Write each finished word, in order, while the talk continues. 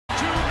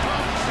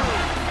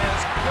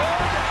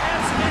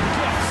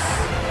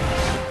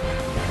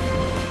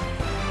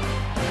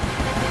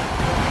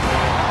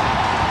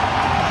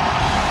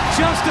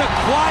Just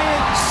a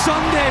quiet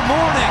Sunday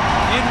morning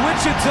in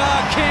Wichita,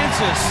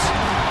 Kansas.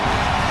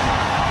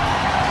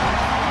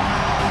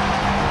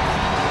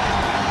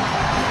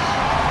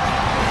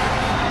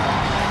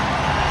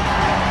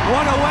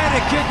 What a way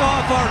to kick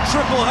off our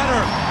triple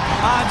header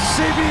on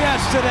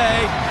CBS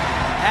today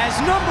as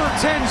number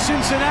 10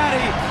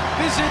 Cincinnati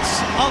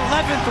visits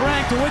 11th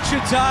ranked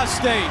Wichita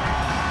State.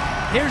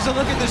 Here's a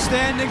look at the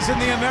standings in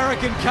the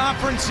American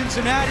Conference.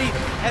 Cincinnati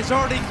has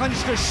already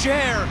clinched a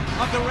share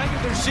of the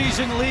regular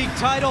season league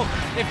title.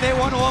 If they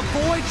want to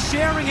avoid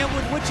sharing it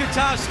with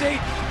Wichita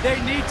State, they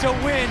need to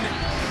win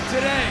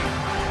today.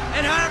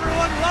 And hi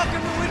everyone,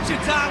 welcome to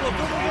Wichita with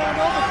former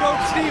Villanova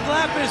coach Steve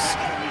Lapis.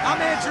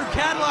 I'm Andrew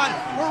Catalon.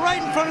 We're right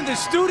in front of the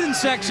student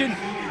section.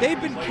 They've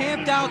been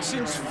camped out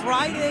since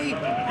Friday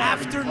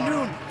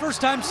afternoon. First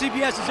time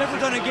CBS has ever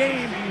done a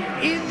game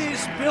in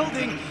this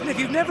building. And if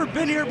you've never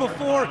been here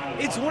before,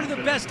 it's one of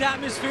the best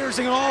atmospheres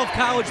in all of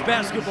college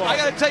basketball. I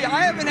gotta tell you,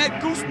 I haven't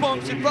had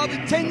goosebumps in probably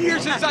 10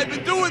 years since I've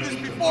been doing this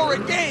before a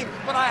game,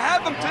 but I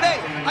have them today.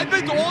 I've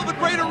been to all the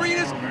great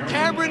arenas,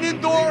 Cameron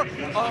Indoor,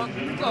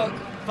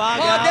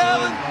 Fog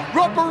Allen,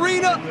 Rupp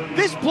Arena.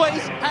 This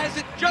place has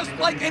it just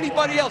like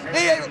anybody else.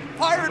 They are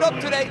fired up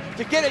today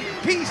to get a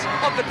piece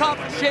of the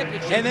conference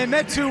championship. And they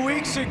met 2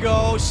 weeks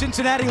ago.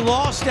 Cincinnati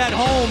lost at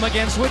home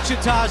against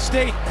Wichita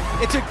State.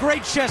 It's a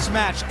great chess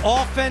match,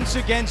 offense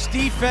against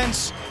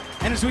defense.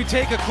 And as we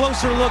take a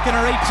closer look at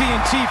our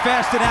AT&T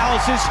Fast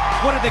Analysis,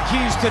 what are the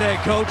keys today,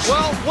 Coach?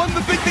 Well, one of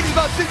the big things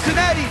about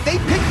Cincinnati, they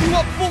pick you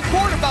up full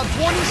court about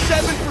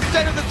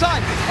 27% of the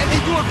time. And they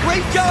do a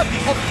great job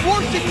of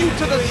forcing you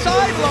to the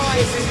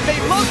sideline.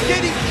 They love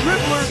getting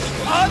dribblers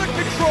out of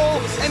control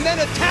and then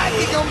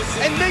attacking them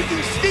and making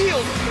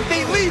steals.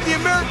 They lead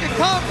the American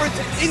Conference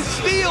in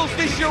steals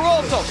this year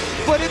also.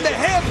 But in the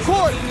half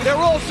court, they're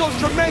also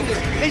tremendous.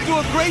 They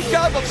do a great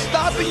job of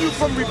stopping you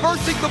from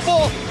reversing the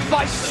ball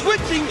by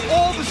switching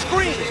all the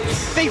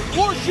screens. They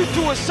force you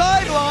to a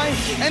sideline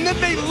and then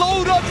they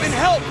load up and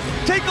help.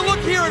 Take a look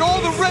here at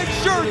all the red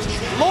shirts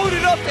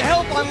loaded up to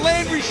help on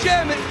Landry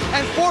Shamet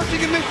and forcing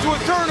him into a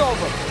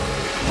turnover.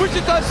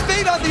 Wichita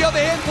State, on the other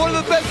hand, one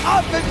of the best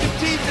offensive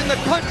teams in the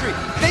country.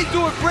 They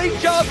do a great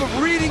job of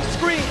reading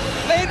screens.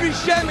 Landry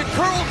Shamet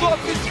curls off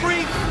his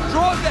screen,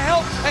 draws the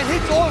help, and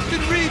hits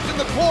Austin Reeves in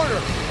the corner.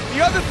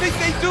 The other thing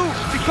they do,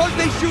 because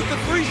they shoot the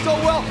three so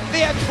well,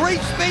 they have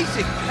great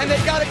spacing. And they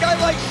got a guy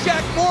like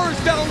Shaq Morris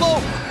down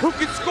low who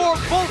can score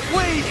both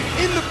ways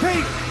in the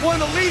paint.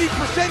 One of the leading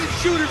percentage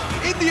shooters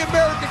in the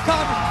American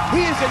Conference.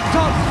 He is a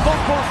tough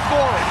full-court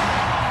scorer.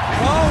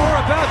 Oh,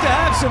 we're about to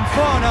have some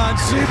fun on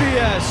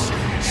CBS.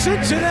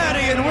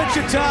 Cincinnati and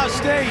Wichita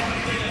State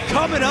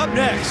coming up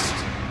next.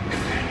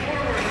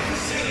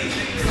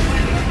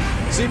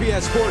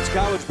 CBS Sports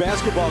College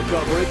basketball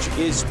coverage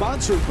is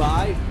sponsored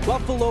by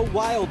Buffalo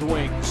Wild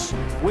Wings.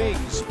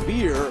 Wings,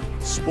 beer,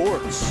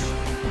 sports.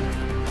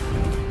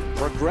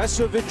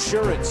 Progressive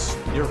Insurance,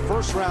 your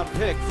first-round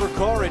pick for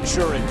car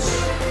insurance.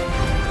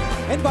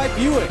 And by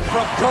Buick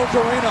from Koch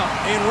Arena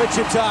in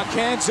Wichita,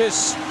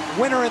 Kansas.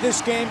 Winner of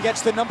this game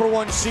gets the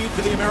 #1 seed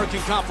for the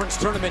American Conference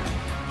Tournament.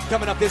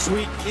 Coming up this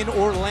week in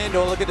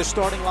Orlando, look at the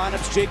starting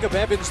lineups. Jacob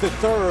Evans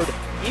III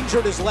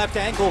injured his left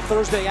ankle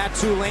Thursday at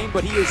Tulane,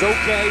 but he is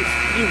okay.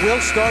 He will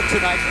start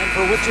tonight. And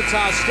for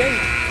Wichita State,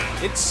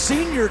 it's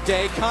senior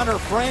day. Connor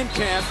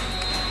Frankamp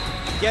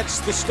gets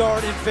the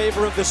start in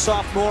favor of the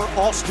sophomore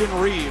Austin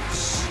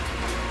Reeves.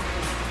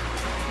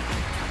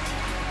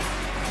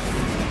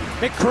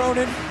 Mick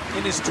Cronin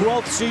in his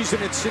 12th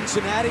season at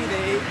Cincinnati.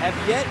 They have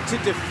yet to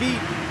defeat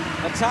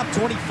a top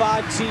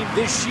 25 team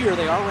this year.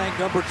 They are ranked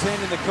number 10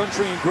 in the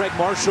country, and Greg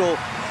Marshall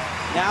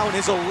now in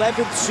his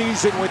 11th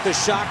season with the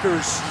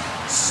Shockers,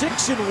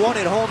 6-1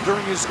 at home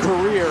during his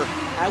career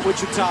at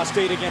Wichita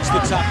State against the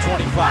top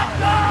 25.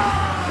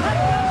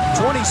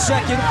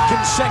 22nd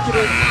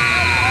consecutive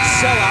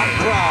sellout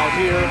crowd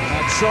here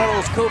at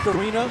Charles Koch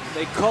Arena.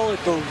 They call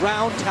it the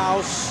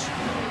Roundhouse.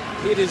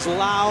 It is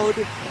loud.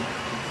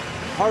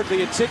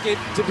 Hardly a ticket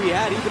to be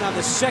had, even on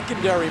the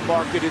secondary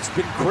market. It's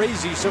been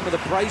crazy, some of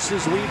the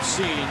prices we've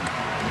seen.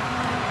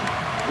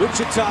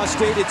 Wichita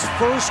State, its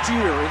first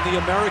year in the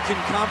American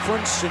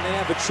Conference, and they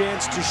have a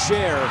chance to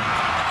share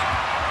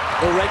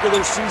the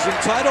regular season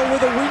title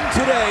with a win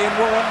today, and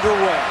we're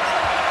underway.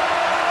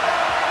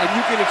 And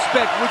you can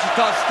expect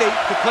Wichita State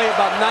to play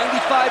about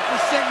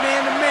 95%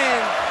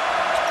 man-to-man.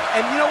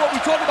 And you know what, we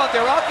talk about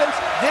their offense,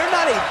 they're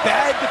not a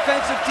bad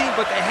defensive team,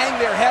 but they hang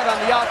their head on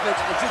the offense,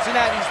 and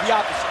Cincinnati's the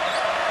opposite.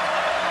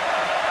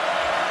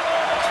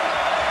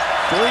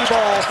 Three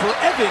ball for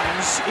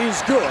Evans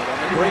is good, and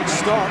a great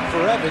start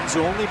for Evans,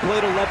 who only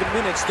played 11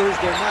 minutes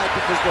Thursday night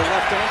because of the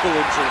left ankle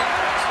injury.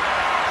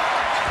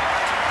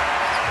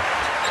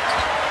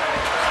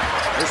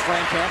 There's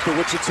Frankamp, the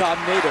Wichita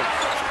native.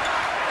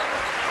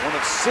 One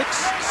of 6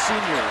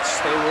 seniors.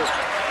 They will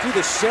do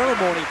the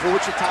ceremony for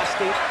Wichita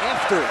State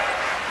after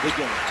the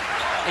game.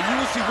 And you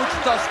will see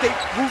Wichita State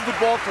move the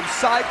ball from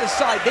side to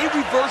side. They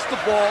reverse the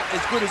ball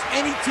as good as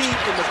any team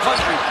in the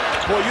country.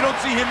 Boy, you don't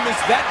see him miss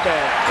that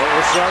bad. Well,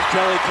 Rashard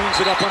Kelly cleans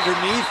it up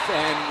underneath,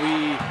 and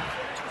we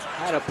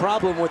had a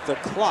problem with the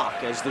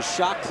clock as the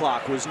shot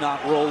clock was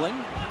not rolling.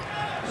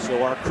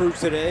 So our crew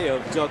today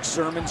of Doug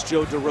Sermons,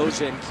 Joe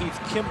DeRosa, and Keith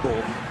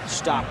Kimball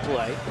stopped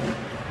play.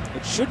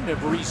 It shouldn't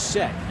have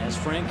reset as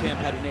Frankamp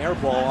had an air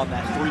ball on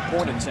that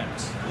three-point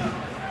attempt.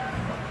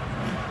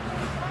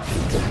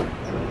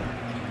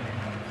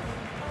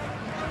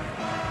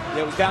 Yeah,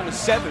 it was down to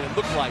 7, it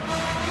looked like.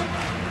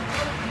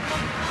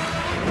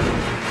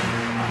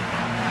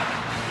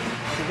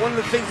 One of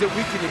the things that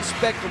we can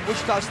expect from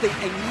Wichita State,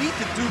 and you need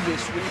to do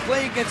this when you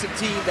play against a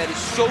team that is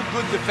so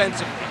good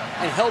defensively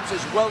and helps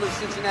as well as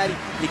Cincinnati,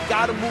 you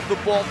got to move the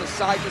ball to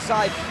side.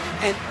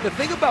 And the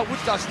thing about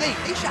Wichita State,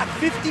 they shot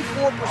 54%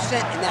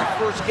 in that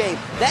first game.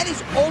 That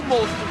is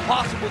almost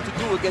impossible to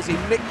do against a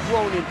Mick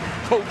Cronin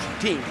coached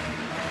team.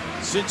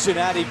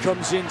 Cincinnati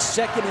comes in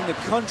second in the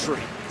country,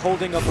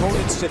 holding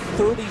opponents to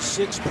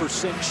 36%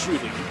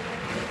 shooting.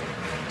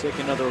 Take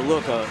another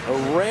look, a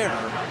rare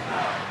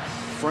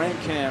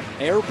Frankamp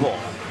air ball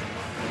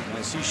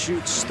as he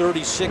shoots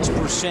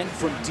 36%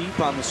 from deep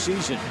on the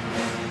season.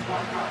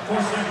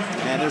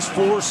 And there's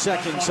 4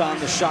 seconds on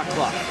the shot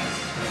clock.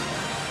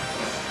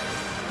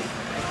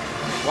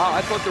 Wow,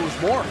 I thought there was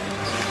more.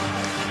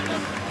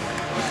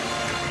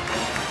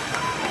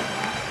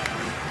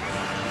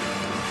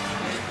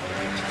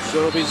 So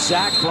it'll be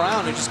Zach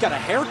Brown, who just got a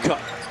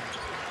haircut,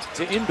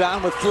 to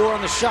inbound with 4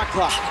 on the shot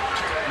clock.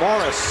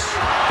 Morris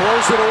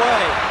throws it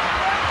away.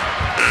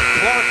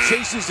 Clark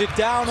chases it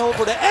down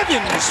over to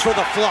Evans for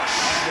the flush.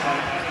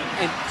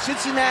 And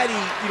Cincinnati,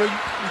 you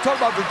talk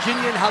about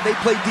Virginia and how they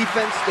play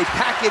defense. They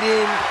pack it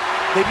in.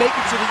 They make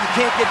it so that you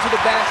can't get to the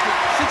basket.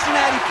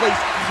 Cincinnati plays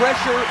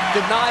pressure,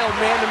 denial,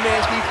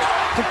 man-to-man defense.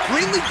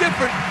 Completely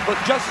different,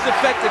 but just as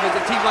effective as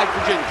a team like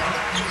Virginia.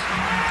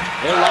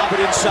 They lob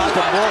it inside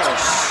to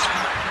Morris.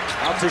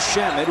 Out to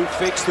Shamet, who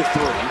fakes the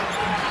 3.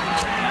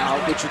 Now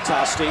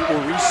Wichita State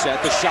will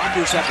reset. The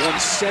Shockers have won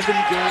 7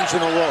 games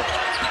in a row.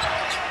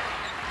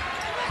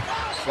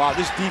 Wow,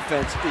 this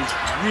defense is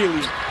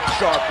really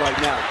sharp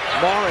right now.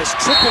 Morris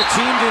triple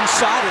teamed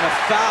inside, and a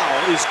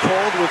foul is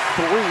called with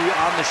 3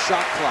 on the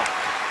shot clock.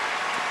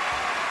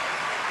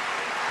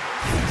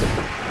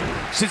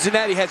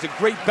 Cincinnati has a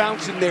great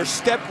bounce in their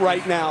step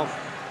right now.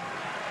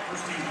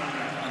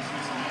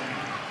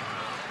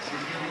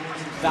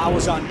 Foul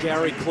was on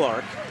Gary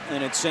Clark,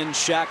 and it sends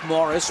Shaq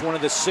Morris, one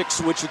of the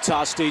 6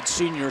 Wichita State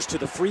seniors, to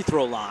the free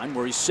throw line,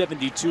 where he's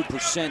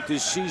 72%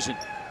 this season.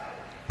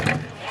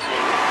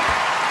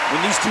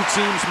 When these two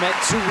teams met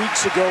 2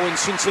 weeks ago in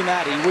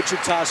Cincinnati,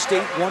 Wichita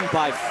State won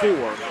by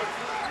 4.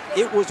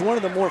 It was one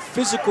of the more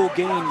physical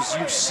games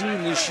you've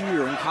seen this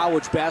year in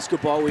college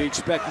basketball. We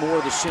expect more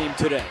of the same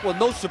today. Well,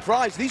 no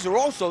surprise. These are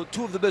also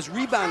 2 of the best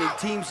rebounding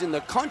teams in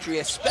the country,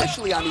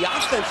 especially on the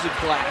offensive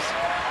glass.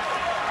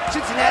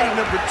 Cincinnati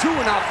number 2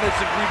 in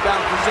offensive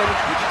rebound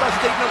percentage. Wichita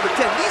State number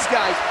 10. These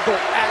guys go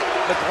at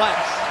the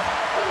glass.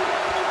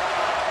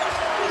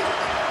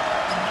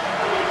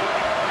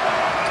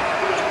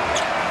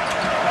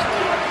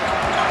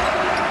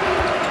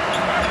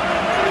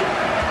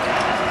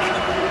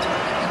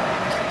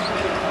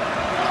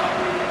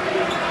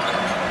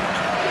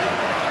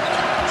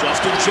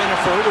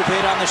 Jennifer with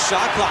 8 on the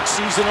shot clock.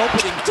 Season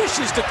opening.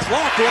 Dishes to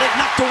Clark. Get it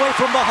knocked away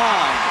from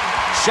behind.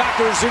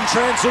 Shockers in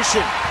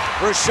transition.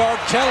 Rashard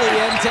Kelly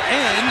end to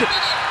end.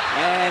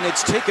 And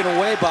it's taken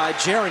away by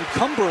Jaron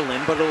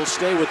Cumberland, but it'll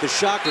stay with the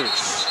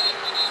Shockers.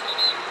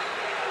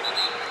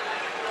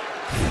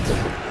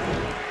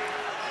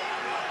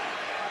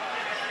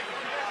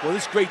 Well,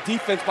 this great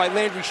defense by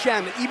Landry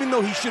Shamet. Even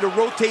though he should have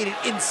rotated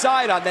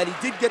inside on that, he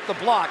did get the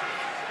block.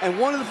 And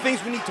one of the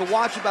things we need to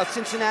watch about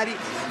Cincinnati,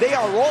 they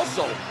are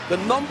also the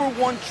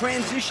 #1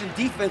 transition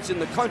defense in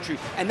the country,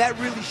 and that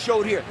really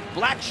showed here.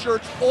 Black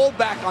shirts all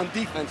back on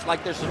defense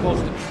like they're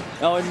supposed to be.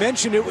 Now, I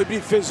mentioned it would be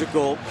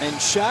physical, and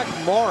Shaq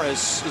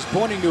Morris is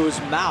pointing to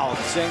his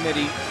mouth, saying that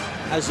he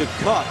has a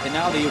cut, and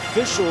now the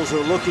officials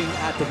are looking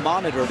at the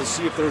monitor to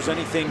see if there's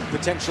anything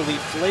potentially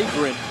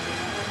flagrant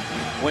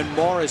when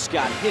Morris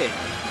got hit.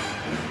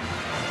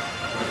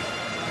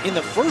 In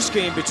the first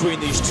game between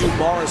these two,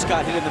 Morris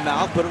got hit in the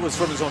mouth, but it was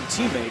from his own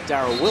teammate,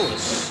 Darrell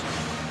Willis.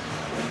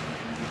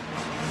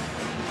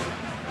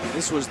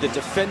 This was the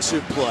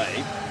defensive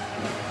play.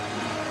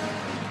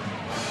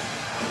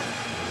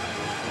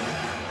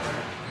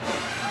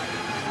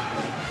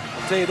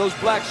 I'll tell you, those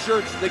black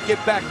shirts, they get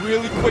back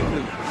really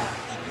quickly.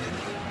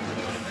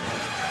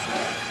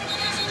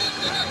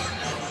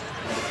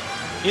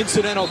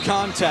 Incidental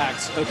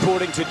contact,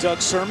 according to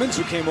Doug Sermons,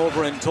 who came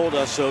over and told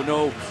us so.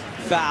 No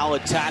foul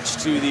attached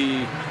to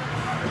the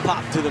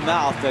pop to the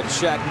mouth that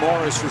Shaq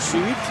Morris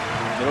received.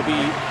 It'll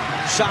be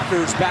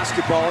Shockers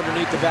basketball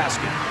underneath the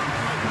basket.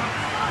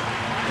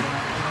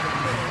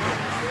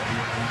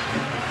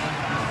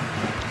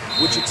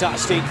 Wichita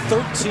State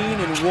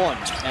 13-1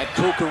 at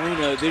Koch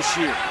Arena this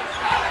year.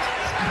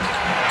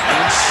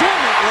 And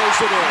Shamet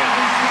lays it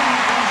in.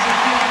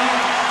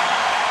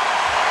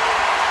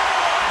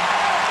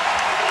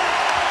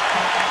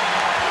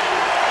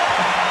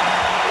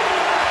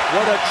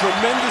 What a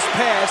tremendous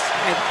pass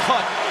and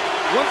cut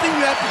One thing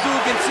you have to do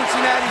against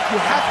Cincinnati, you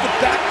have to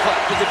back cut,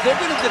 because if they're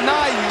going to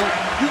deny you,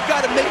 you've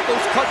got to make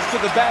those cuts to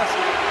the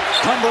basket.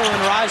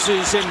 Cumberland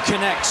rises and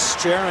connects.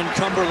 Jaron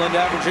Cumberland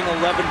averaging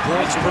 11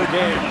 points per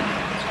game.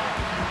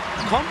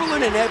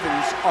 Cumberland and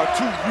Evans are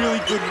two really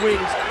good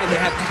wings, and they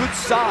have good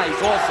size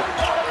also.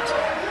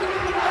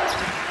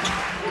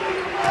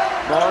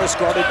 Morris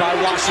guarded by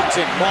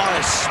Washington.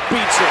 Morris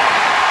beats him.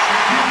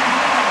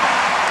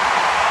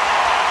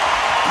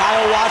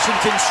 Kyle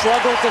Washington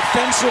struggled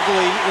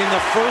defensively in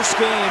the first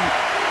game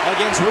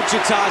against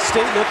Wichita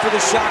State. Look for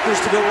the Shockers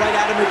to go right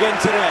at him again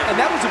today. And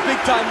that was a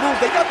big-time move.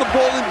 They got the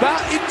ball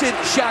inbound into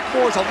Shaq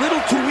Morris a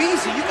little too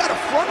easy. You got to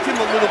front him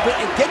a little bit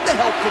and get the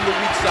help from the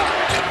weak side.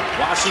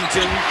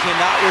 Washington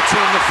cannot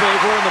return the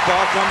favor, and the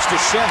ball comes to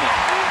Shemet.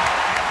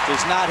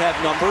 Does not have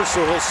numbers,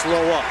 so he'll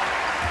slow up.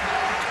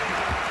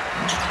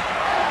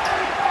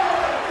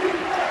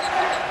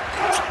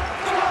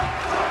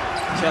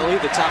 Kelly,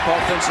 the top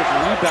offensive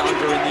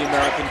rebounder in the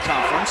American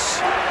Conference.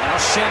 Now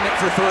Shemet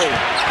for three.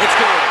 It's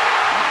good.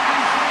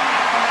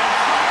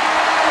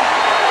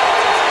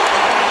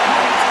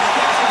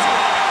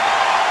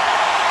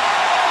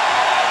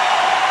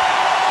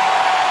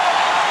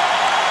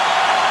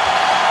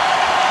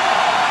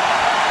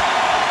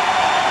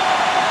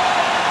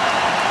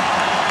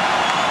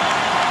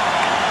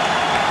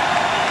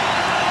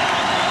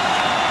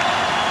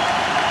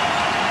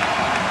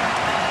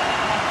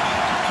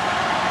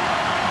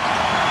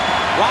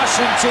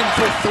 Washington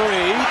for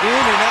three,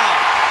 in and out.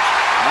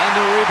 And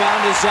the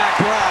rebound is Zach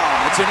Brown.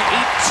 It's an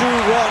 8-2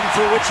 run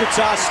for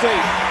Wichita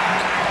State.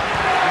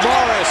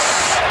 Morris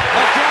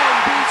again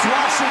beats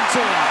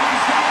Washington.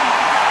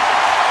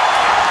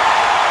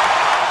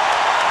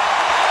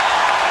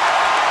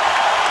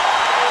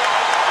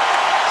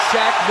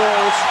 Shaq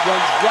Morris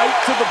runs right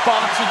to the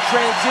box in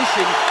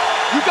transition.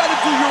 You got to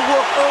do your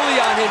work early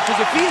on him,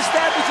 because if he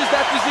establishes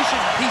that position,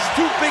 he's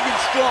too big and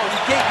strong. You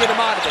can't get him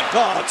out of it.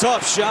 Oh,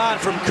 tough shot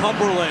from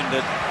Cumberland.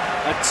 An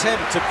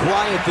attempt to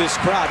quiet this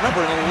crowd.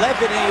 Remember, an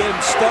 11 a.m.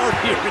 start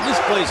here, and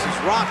this place is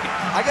rocking.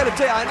 I got to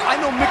tell you,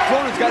 I know Mick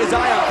Cronin's got his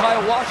eye on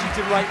Kyle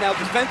Washington right now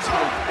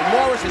defensively, and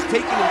Morris has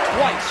taken him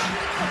twice.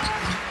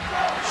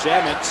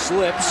 Shemet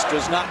slips,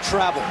 does not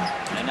travel.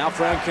 And now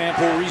Frank Camp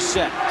will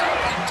reset.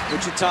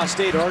 Wichita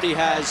State already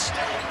has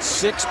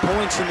 6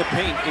 points in the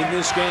paint in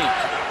this game.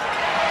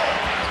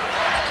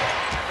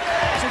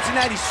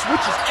 Cincinnati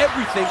switches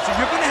everything, so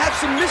you're going to have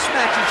some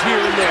mismatches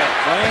here and there.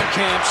 Frank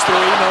Camp's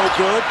three, no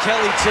good.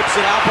 Kelly tips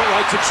it out, but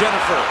right to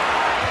Jennifer.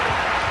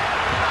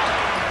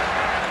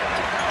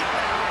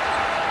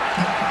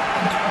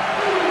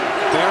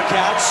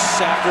 Bearcats,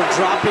 after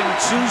dropping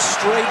 2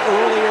 straight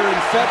earlier in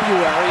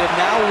February, have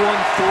now won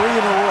 3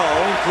 in a row,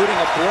 including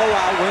a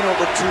blowout win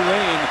over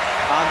Tulane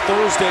on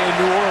Thursday in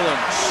New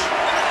Orleans.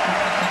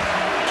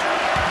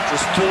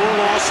 Just 4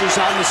 losses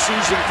on the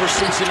season for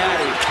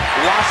Cincinnati.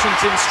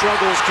 Washington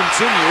struggles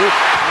continue,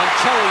 and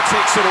Kelly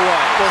takes it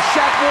away. Well,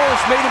 Shaq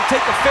Morris made him take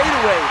a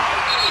fadeaway.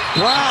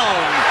 Brown,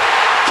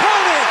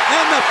 count it,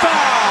 and the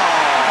foul!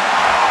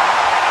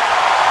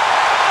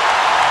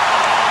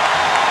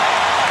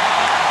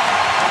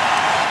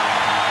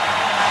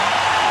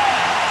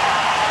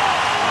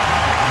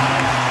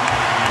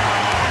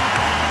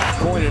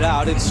 Pointed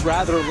out, it's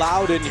rather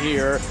loud in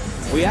here.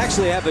 We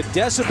actually have a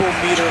decibel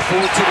meter for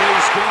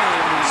today's game.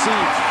 You see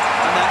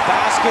on that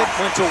basket,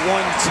 went to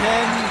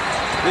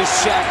 110. This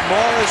Shaq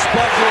Morris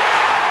bucket,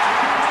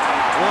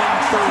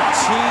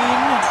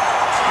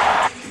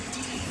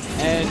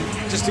 113. And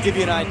just to give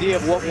you an idea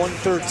of what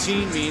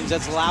 113 means,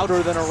 that's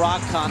louder than a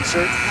rock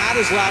concert, not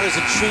as loud as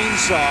a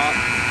chainsaw.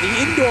 The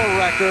indoor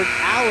record,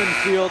 Allen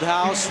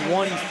Fieldhouse,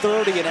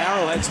 130 in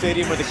Arrowhead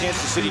Stadium where the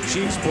Kansas City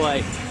Chiefs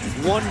play,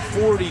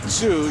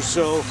 142.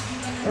 So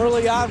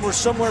early on, we're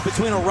somewhere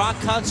between a rock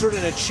concert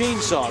and a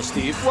chainsaw,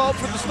 Steve. Well,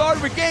 for the start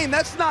of a game,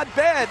 that's not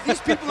bad.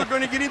 These people are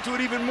going to get into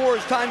it even more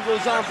as time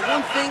goes on. For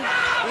one thing,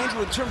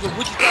 Andrew, in terms of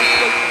Wichita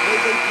State, the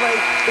way they play,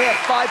 they have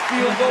 5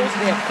 field goals,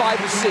 they have 5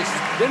 assists.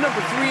 They're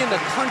number 3 in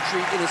the country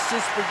in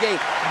assists per game.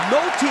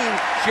 No team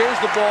shares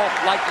the ball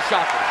like the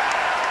Shockers.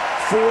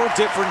 4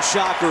 different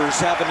Shockers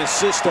have an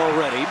assist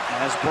already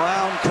as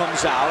Brown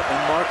comes out and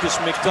Marcus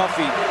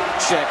McDuffie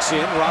checks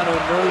in. Rano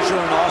Nerger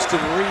and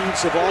Austin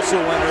Reeves have also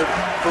entered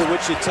for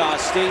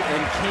Wichita State,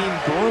 and Kane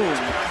Broom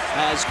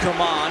has come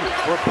on,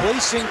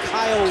 replacing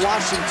Kyle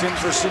Washington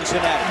for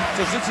Cincinnati.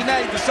 So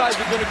Cincinnati decides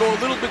they're going to go a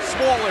little bit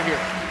smaller here.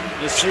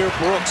 Nasir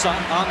Brooks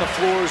on the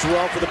floor as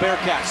well for the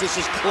Bearcats.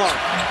 This is Clark.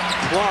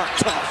 Clark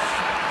tough.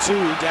 2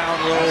 down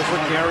low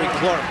for Gary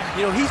Clark.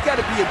 You know, he's got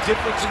to be a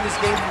difference in this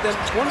game for them.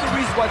 One of the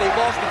reasons why they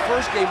lost the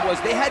first game was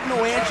they had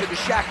no answer to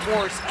Shaq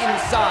Morris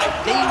inside.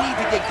 They need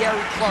to get Gary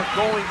Clark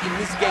going in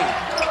this game.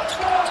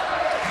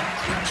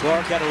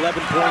 Clark had 11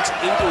 points,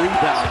 8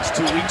 rebounds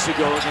 2 weeks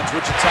ago against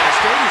Wichita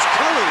State as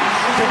Kelly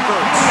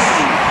converts.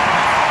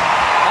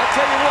 I'll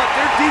tell you what,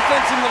 their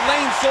defense in the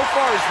lane so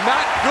far is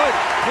not good.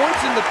 Points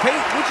in the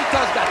paint.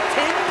 Wichita's got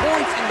 10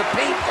 points in the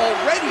paint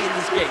already in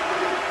this game.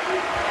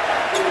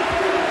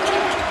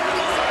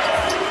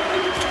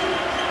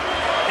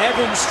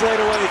 Evans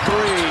straightaway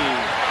 3.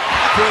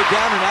 halfway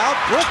down and out.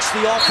 Brooks,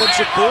 the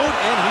offensive board,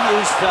 and he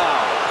is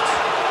fouled.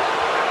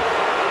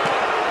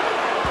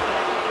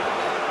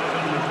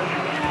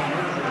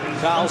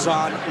 Fouls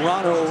on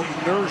Ronald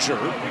Nerger,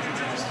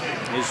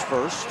 his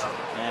first.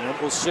 And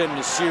it will send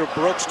Nasir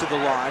Brooks to the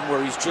line,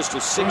 where he's just a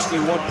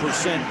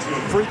 61%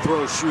 free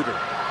throw shooter.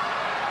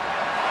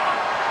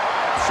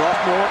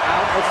 Sophomore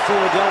out of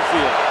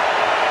Philadelphia.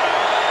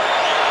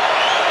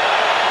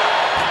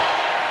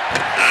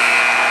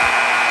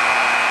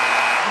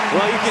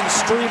 Well, you can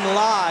stream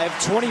live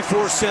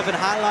 24/7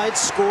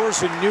 highlights,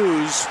 scores, and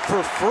news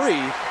for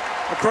free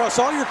across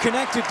all your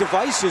connected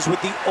devices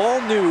with the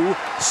all-new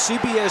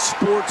CBS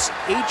Sports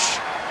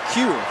HQ.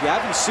 If you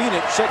haven't seen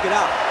it, check it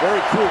out.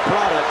 Very cool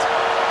product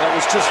that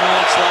was just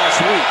launched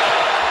last week.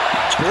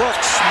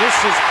 Brooks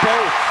misses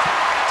both.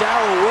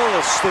 Darrell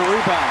Willis, the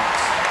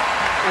rebounds.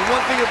 And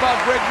one thing about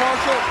Greg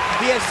Marshall,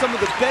 he has some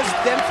of the best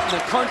depth in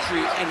the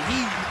country, and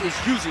he is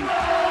using it.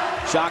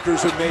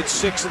 Shockers have made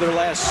 6 of their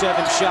last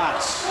 7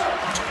 shots.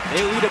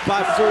 They lead it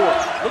by 4.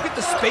 Look at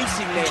the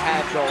spacing they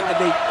have, though, and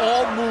they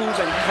all move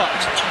and cut.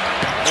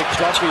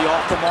 McDuffie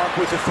off the mark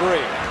with the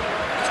 3.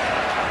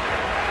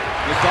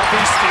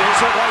 McDuffie steals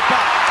it right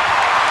back.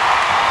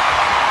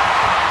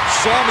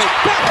 Shamet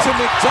back to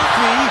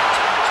McDuffie.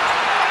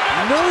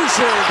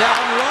 Nerger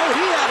down low.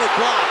 He had it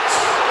blocked.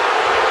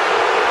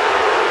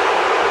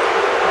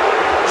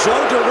 Joe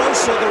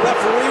DeRosa, the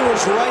referee,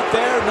 was right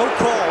there. No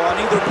call on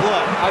either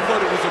play. I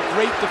thought it was a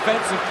great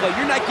defensive play.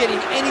 You're not getting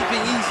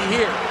anything easy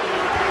here.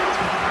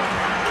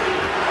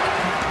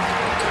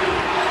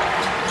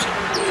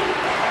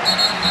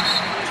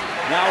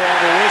 Now we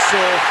have a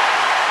whistle.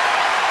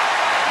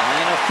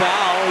 And a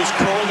foul is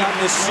called on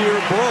Nasir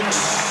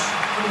Brooks.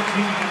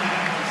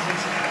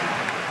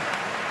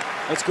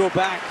 Let's go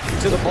back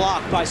to the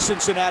block by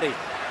Cincinnati.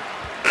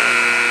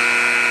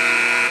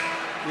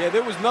 Yeah,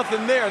 there was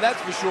nothing there, that's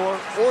for sure,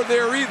 or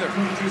there either.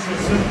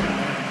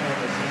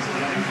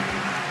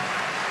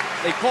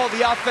 They call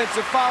the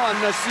offensive foul on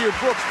Nasir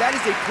Brooks. That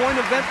is a point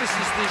of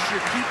emphasis this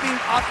year, keeping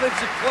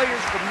offensive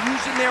players from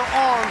using their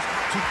arms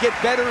to get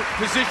better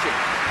position.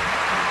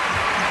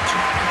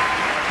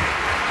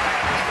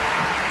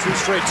 2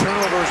 straight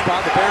turnovers by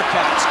the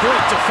Bearcats.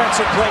 Great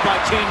defensive play by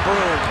Kane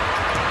Bird.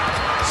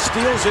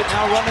 Steals it,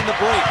 now running the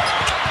break.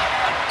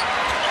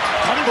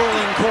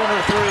 Cumberland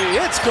corner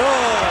 3, it's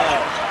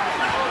good.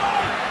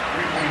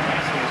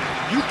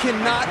 You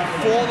cannot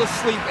fall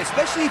asleep,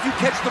 especially if you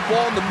catch the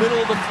ball in the middle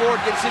of the floor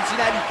against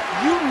Cincinnati.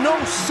 You know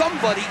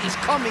somebody is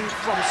coming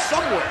from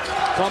somewhere.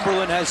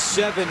 Cumberland has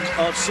 7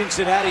 of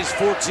Cincinnati's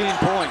 14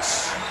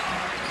 points.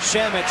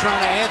 Shamet trying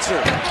to answer.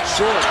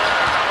 Short.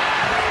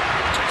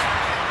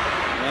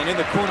 And in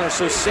the corner,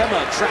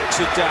 Sosema tracks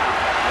it down.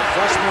 A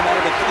freshman out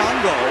of the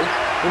Congo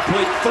who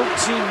played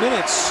 13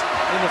 minutes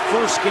in the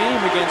first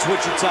game against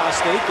Wichita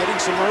State, getting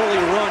some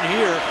early run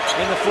here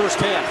in the first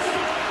half.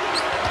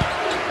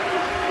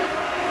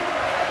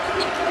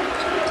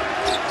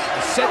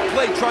 Set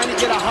play trying to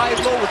get a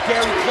high-low with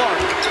Gary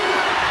Clark.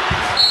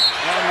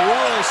 And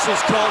Willis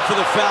is called for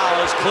the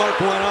foul as Clark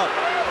went up.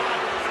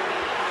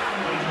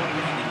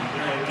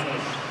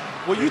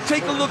 Well, you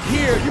take a look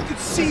here. You can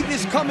see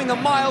this coming a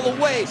mile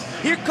away.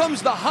 Here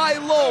comes the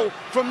high-low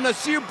from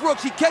Nasir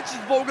Brooks. He catches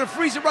the ball. We're going to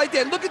freeze it right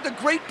there. Look at the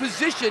great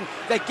position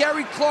that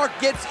Gary Clark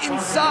gets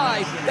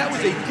inside. That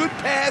was a good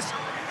pass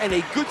and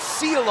a good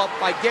seal-up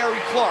by Gary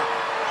Clark.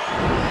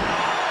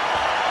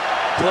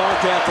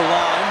 Clark at the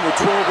line with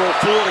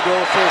 12:04 to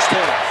go first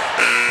half.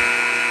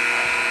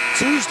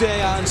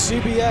 Tuesday on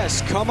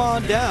CBS, come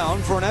on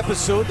down for an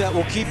episode that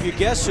will keep you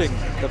guessing.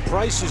 The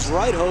Price is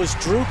Right host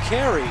Drew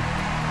Carey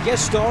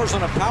guest stars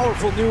on a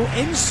powerful new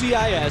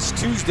NCIS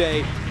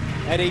Tuesday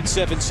at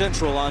 8/7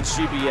 Central on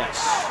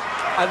CBS.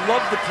 I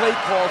love the play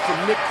call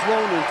from Nick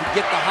Cronin to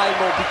get the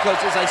high-low because,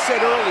 as I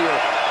said earlier,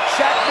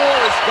 Shaq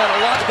Morris got a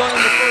lot done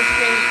in the first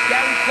game.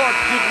 Gary Clark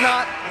did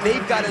not.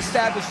 They've got to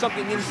establish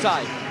something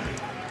inside.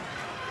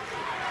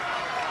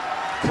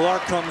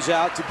 Clark comes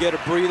out to get a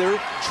breather.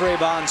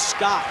 Trayvon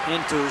Scott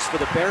enters for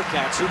the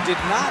Bearcats, who did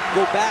not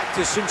go back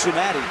to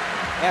Cincinnati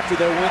after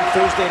their win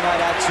Thursday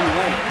night at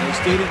Tulane. They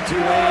stayed in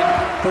Tulane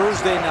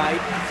Thursday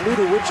night, flew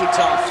to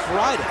Wichita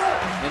Friday,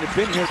 and have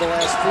been here the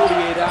last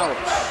 48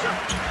 hours.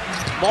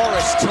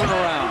 Morris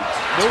turnaround,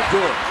 no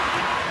good.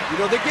 You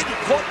know, they're getting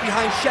caught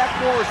behind Shaq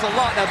Morris a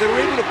lot. Now, they were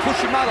able to push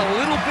him out a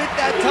little bit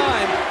that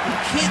time. You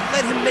can't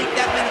let him make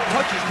that many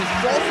touches because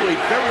he's also a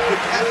very good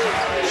passer.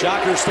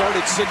 Shockers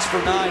started 6 for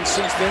 9.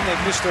 Since then,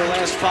 they've missed their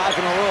last 5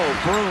 in a row.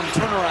 Broom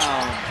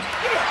turnaround.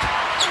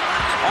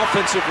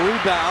 Offensive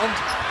rebound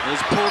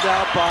is pulled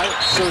out by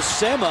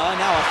Sosema.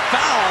 Now a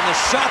foul on the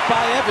shot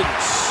by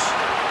Evans.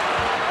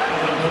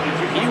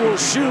 He will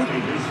shoot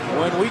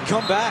when we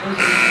come back.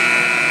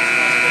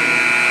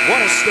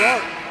 What a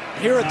start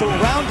here at the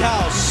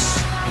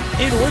Roundhouse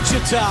in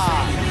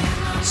Wichita.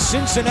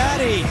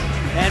 Cincinnati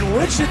and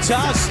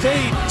Wichita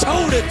State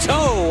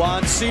toe-to-toe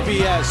on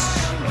CBS.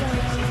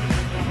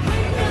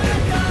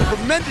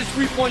 tremendous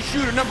three-point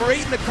shooter, number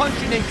 8 in the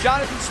country, named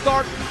Jonathan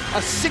Stark,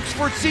 a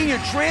 6-foot senior,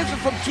 transfer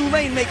from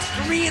Tulane, makes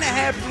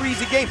 3.5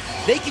 threes a game.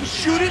 They can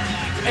shoot it.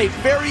 A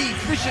very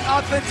efficient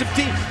offensive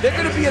team. They're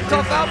going to be a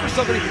tough out for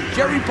somebody.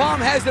 Jerry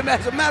Palm has them,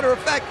 as a matter of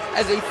fact,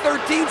 as a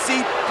 13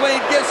 seed playing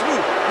guess who?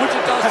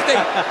 Wichita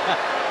State.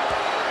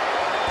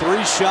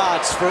 3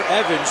 shots for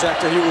Evans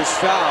after he was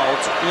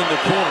fouled in the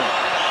corner.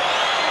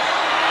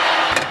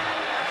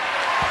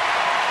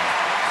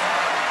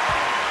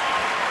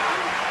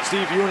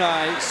 Steve, you and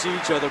I see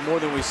each other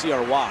more than we see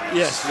our wives.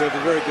 Yes. We have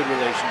a very good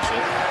relationship.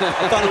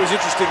 I thought it was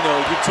interesting,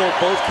 though, you told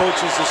both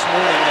coaches this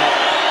morning that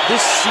this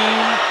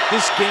scene,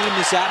 this game,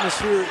 this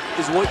atmosphere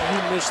is what you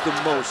miss the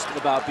most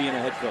about being a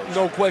head coach.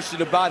 No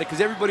question about it, because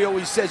everybody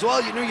always says,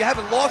 well, you know, you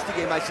haven't lost the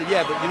game. I said,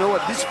 yeah, but you know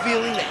what? This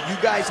feeling that you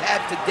guys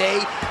have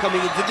today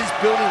coming into this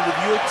building with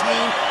your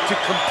team to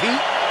compete,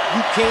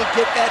 you can't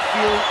get that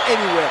feeling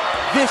anywhere.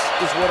 This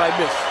is what I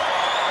miss.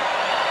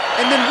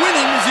 And then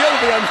winning is the other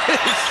thing I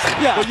miss.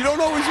 Yeah. But you don't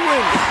always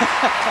win.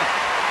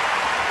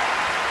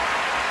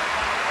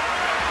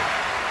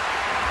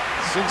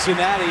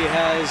 Cincinnati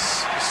has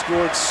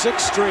scored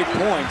 6 straight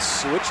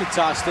points.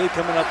 Wichita State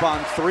coming up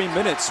on 3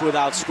 minutes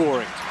without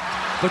scoring.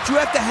 But you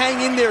have to hang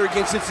in there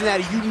against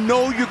Cincinnati. You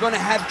know you're going to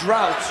have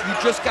droughts. You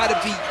just got to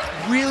be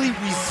really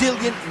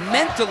resilient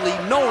mentally,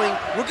 knowing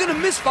we're going to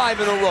miss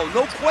 5 in a row.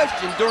 No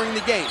question during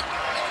the game.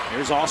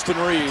 Here's Austin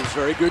Reeves,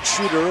 very good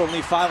shooter,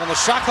 only 5 on the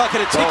shot clock,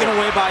 and it's taken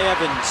away by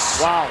Evans.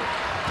 Wow,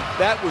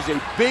 that was a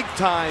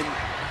big-time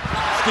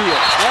steal.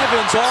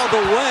 Evans all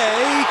the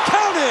way,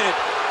 count it!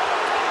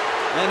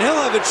 And he'll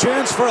have a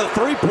chance for a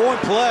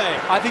 3-point play.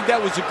 I think that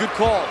was a good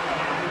call.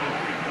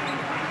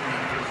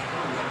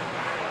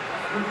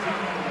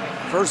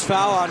 First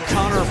foul on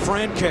Connor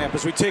Frankamp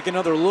as we take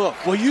another look.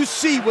 Well, you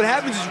see what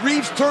happens is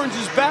Reeves turns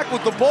his back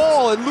with the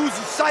ball and loses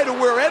sight of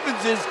where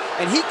Evans is,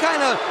 and he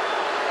kind of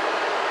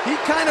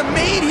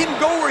made him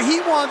go where he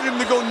wanted him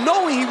to go,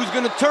 knowing he was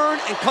going to turn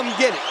and come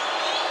get it.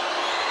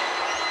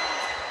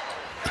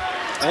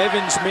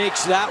 Evans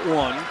makes that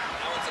one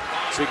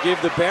to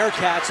give the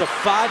Bearcats a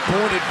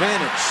 5-point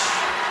advantage.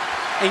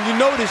 And you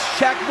notice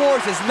Shaq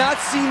Morris has not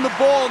seen the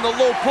ball in the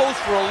low post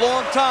for a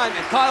long time,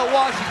 and Kyle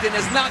Washington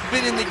has not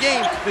been in the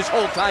game this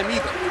whole time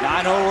either.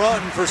 9-0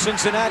 run for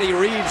Cincinnati.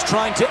 Reeves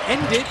trying to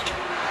end it.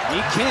 He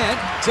can't.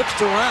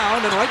 Tipped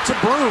around and right to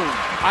Broom.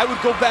 I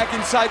would go back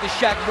inside to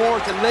Shaq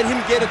Morris and let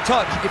him get a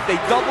touch. If they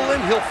double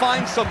him, he'll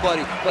find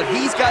somebody, but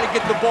he's got to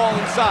get the ball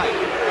inside.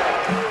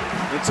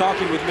 In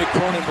talking with Mick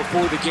Cronin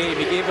before the game,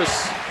 he gave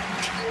us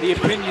the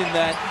opinion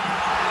that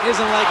he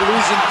doesn't like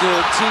losing to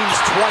teams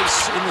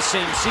twice in the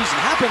same season.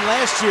 Happened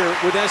last year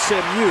with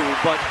SMU,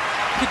 but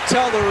you could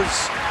tell there was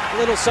a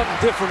little something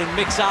different in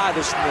Mick's eye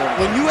this morning.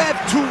 When you have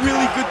 2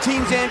 really good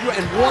teams, Andrew,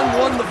 and one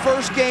won the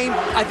first game,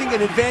 I think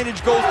an advantage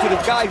goes to the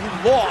guy who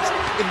lost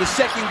in the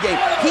second game.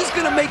 He's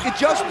going to make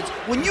adjustments.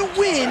 When you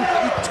win,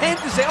 you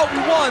tend to say, oh, we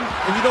won,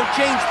 and you don't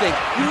change things.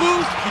 You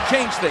lose, you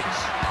change things.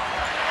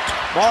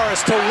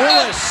 Morris to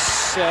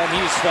Willis, and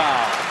he's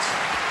fouled.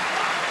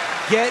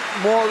 Get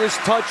Morris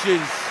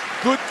touches.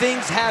 Good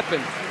things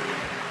happen.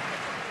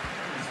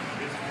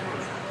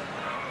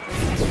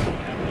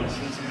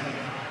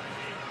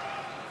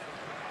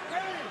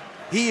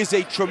 He is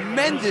a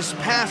tremendous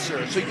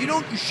passer, so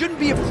you shouldn't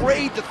be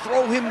afraid to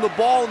throw him the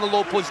ball in the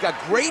low post. He's got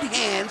great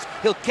hands.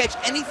 He'll catch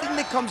anything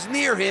that comes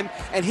near him,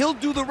 and he'll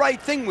do the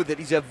right thing with it.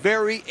 He's a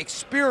very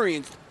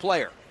experienced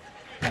player.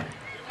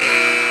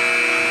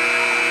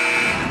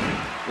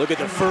 Look at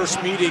the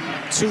first meeting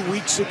 2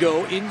 weeks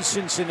ago in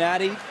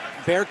Cincinnati.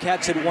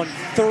 Bearcats had won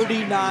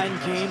 39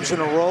 games in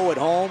a row at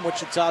home.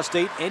 Wichita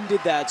State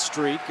ended that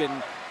streak,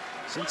 and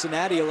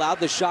Cincinnati allowed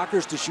the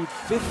Shockers to shoot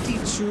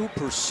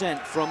 52%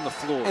 from the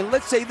floor. And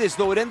let's say this,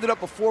 though it ended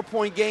up a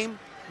 4-point game,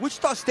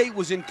 Wichita State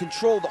was in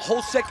control the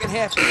whole second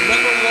half. They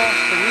never lost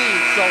the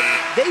lead, so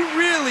they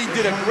really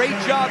did a great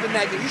job in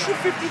that game. You shoot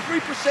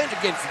 53%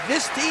 against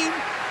this team,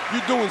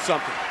 you're doing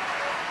something.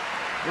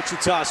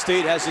 Wichita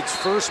State has its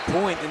first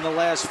point in the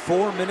last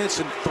 4 minutes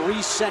and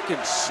 3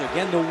 seconds.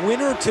 Again, the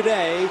winner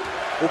today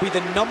will be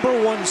the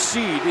 #1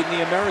 seed in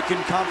the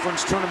American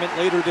Conference Tournament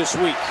later this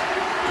week.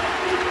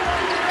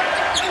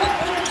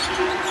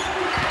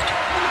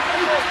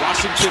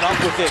 Washington up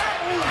with it.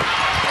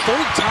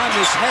 Third time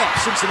this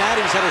half.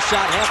 Cincinnati's had a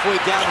shot halfway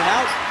down and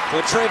out,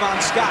 but Trayvon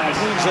Scott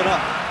cleans it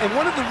up. And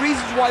one of the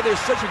reasons why they're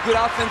such a good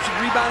offensive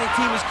rebounding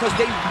team is because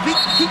they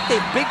keep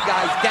their big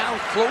guys down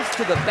close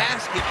to the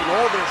basket in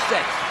all their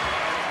sets.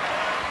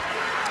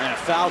 And a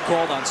foul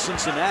called on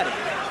Cincinnati.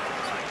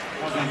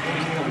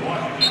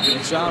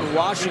 It's on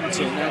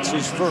Washington. That's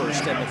his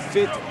first, and the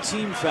 5th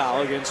team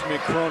foul against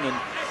Mick Cronin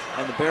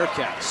and the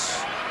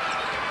Bearcats.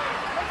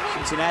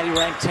 Cincinnati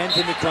ranked 10th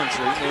in the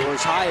country. They were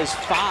as high as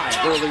 5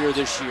 earlier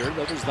this year.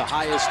 That was the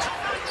highest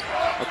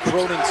a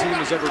Cronin team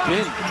has ever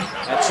been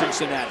at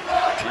Cincinnati.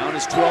 Now in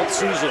his 12th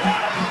season.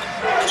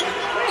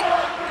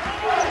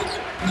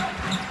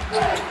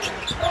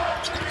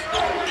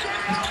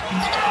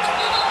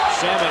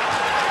 Shamet,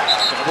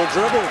 double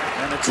dribble,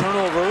 and a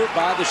turnover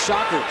by the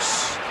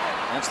Shockers.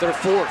 That's their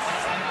 4th.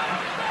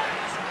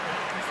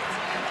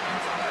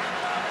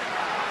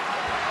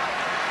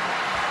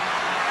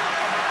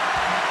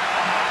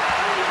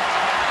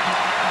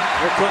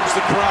 comes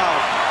the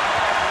crowd.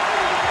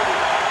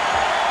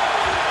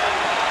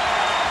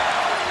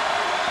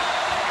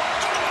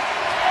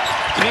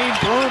 Kane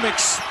Broom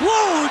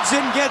explodes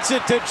and gets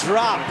it to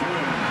drop.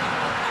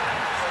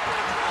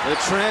 The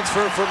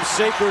transfer from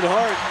Sacred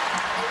Heart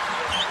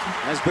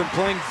has been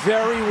playing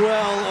very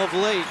well of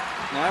late,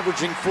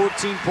 averaging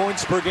 14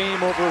 points per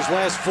game over his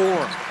last 4.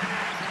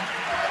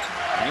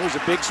 And he was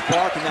a big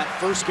spark in that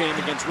first game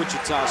against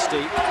Wichita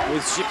State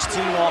with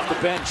 16 off the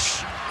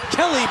bench.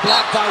 Kelly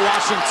blocked by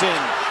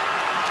Washington.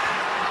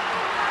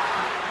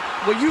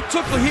 Well, you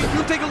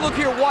take a look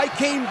here why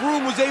Kane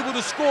Broom was able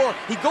to score.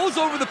 He goes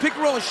over the pick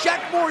and roll, and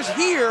Shaq Moore's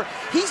here.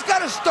 He's got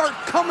to start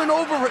coming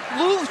over a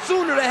little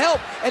sooner to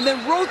help and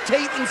then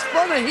rotate in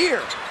front of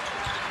here.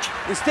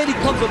 Instead, he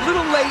comes a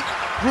little late.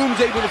 Broom's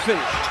able to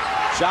finish.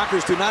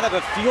 Shockers do not have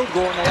a field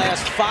goal in the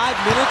last 5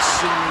 minutes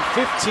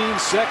and 15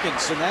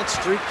 seconds, and that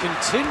streak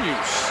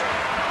continues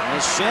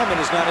as Shaman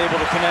is not able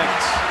to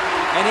connect.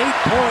 An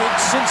 8-point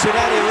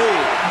Cincinnati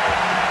lead.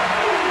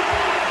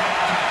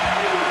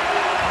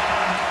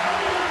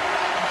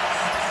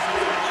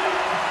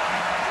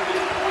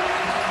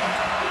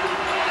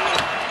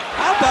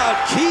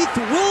 Keith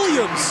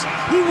Williams,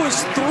 he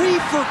was 3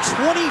 for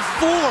 24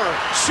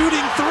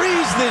 shooting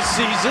threes this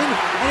season,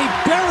 and he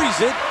buries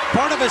it,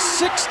 part of a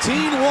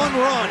 16-1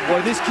 run.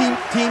 Boy, this team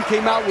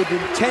came out with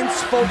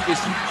intense focus.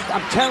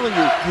 I'm telling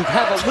you, you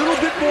have a little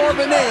bit more of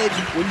an edge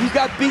when you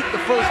got beat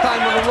the first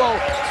time in a row,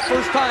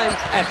 first time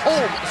at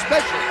home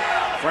especially.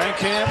 Frank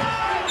Camp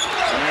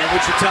and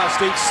Wichita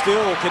State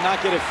still cannot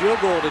get a field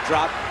goal to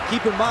drop.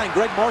 Keep in mind,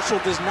 Greg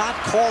Marshall does not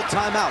call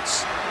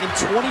timeouts. In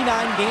 29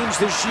 games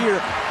this year,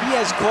 he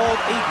has called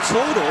a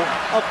total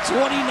of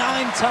 29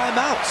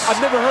 timeouts. I've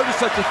never heard of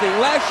such a thing.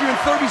 Last year in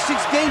 36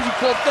 games, he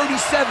called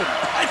 37.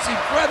 That's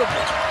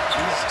incredible.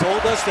 He's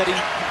told us that he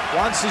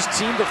wants his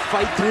team to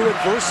fight through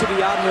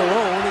adversity on their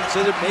own and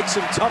said it makes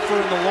him tougher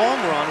in the long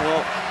run.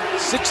 Well,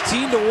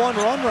 16-1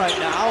 run right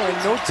now and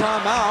no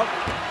timeout.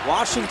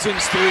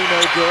 Washington's 3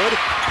 no good.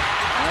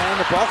 And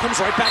the ball comes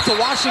right back to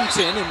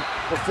Washington. And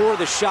before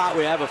the shot,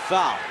 we have a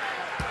foul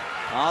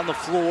on the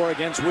floor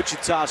against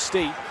Wichita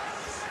State.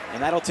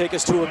 And that'll take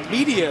us to a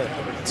media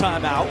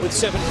timeout with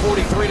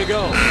 7:43 to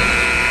go.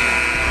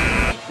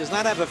 Does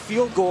not have a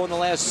field goal in the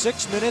last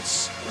 6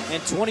 minutes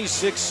and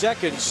 26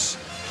 seconds.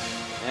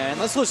 And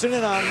let's listen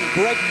in on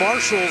Greg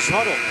Marshall's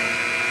huddle.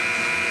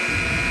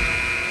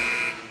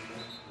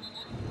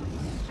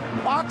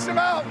 Box him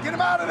out, get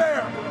him out of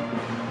there.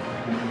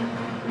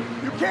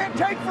 You can't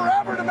take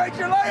forever to make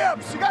your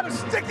layups. You got to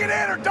stick it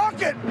in or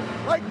dunk it,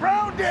 like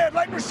Brown did,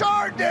 like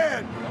Richard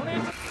did.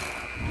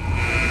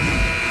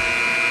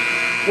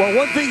 Well,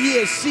 one thing he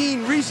has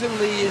seen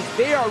recently is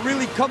they are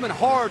really coming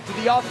hard to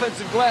the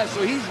offensive glass,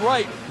 so he's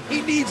right.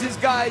 He needs his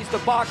guys to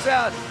box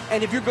out,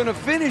 and if you're going to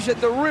finish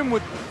at the rim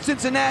with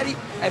Cincinnati,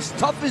 as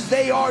tough as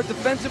they are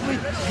defensively,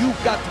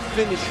 you've got to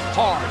finish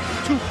hard.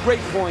 2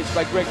 great points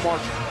by Greg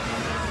Marshall.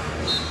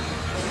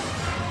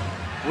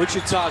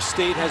 Wichita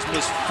State has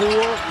missed 4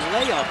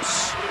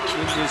 layups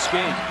in this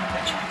game.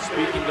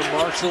 Speaking to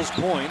Marshall's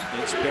point,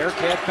 it's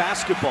Bearcat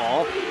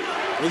basketball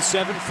with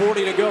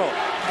 7:40 to go.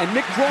 And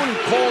Mick Cronin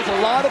calls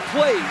a lot of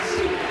plays.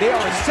 They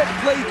are a set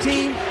play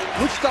team.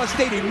 Wichita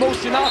State a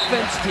motion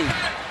offense team.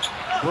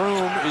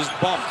 Broom is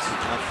bumped.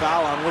 A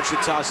foul on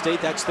Wichita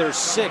State. That's their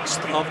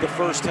 6th of the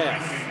first half.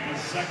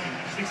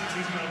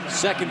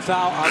 Second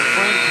foul on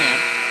Frank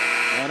Camp.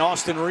 And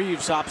Austin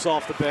Reeves hops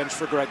off the bench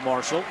for Greg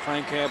Marshall.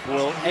 Frank Camp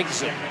will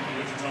exit.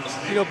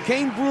 You know,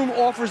 Kane Broom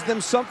offers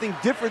them something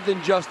different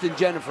than Justin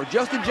Jennifer.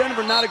 Justin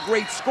Jennifer, not a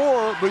great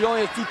scorer, but he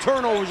only has 2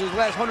 turnovers in his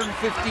last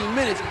 115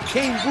 minutes.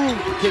 Kane Broom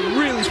can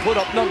really put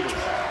up numbers.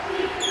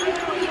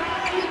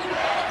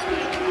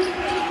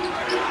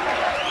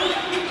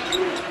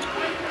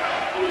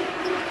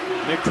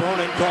 Mick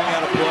Cronin calling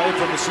out a play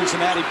from the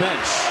Cincinnati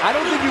bench. I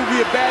don't think it would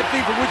be a bad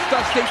thing for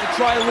Wichita State to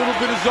try a little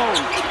bit of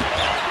zone.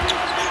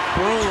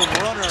 Broom,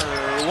 runner,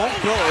 won't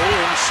go,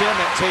 and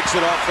Shaman takes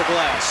it off the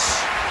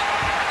glass.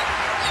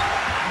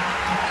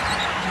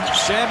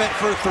 Shaman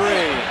for 3.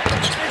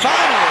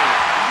 Finally!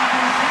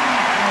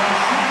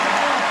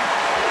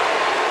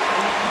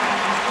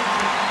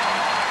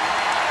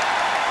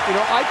 You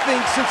know, I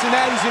think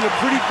Cincinnati's in a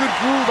pretty good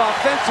groove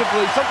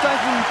offensively. Sometimes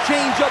when you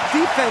change up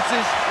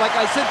defenses, like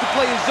I said, to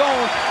play a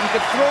zone, you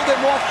can throw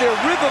them off their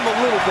rhythm a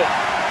little bit.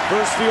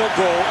 First field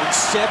goal in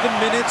 7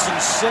 minutes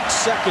and 6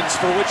 seconds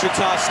for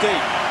Wichita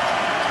State.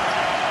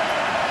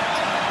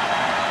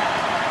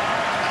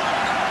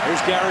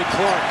 Here's Gary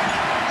Clark.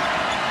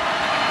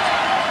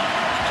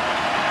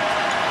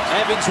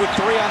 Evans with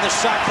 3 on the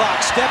shot clock.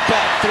 Step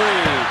back 3.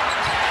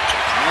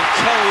 And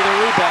Kelly the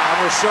rebound.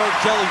 Richard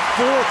Kelly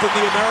 4th in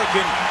the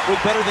American with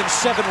better than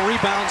 7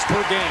 rebounds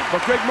per game.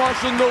 But Greg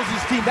Marshall knows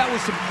his team. That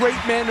was some great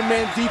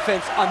man-to-man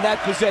defense on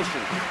that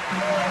possession.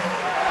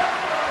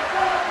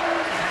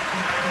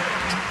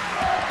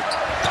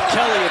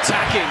 Kelly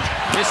attacking.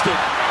 Missed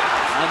it.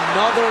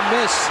 Another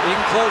miss in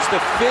close. The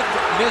 5th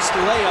missed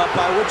layup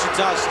by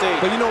Wichita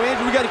State. But you know,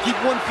 Andrew, we got to keep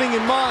one thing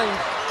in mind.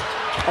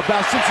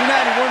 about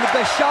Cincinnati, one of the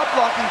best shot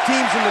blocking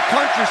teams in the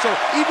country. So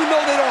even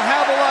though they don't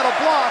have a lot of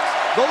blocks,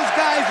 those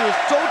guys are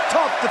so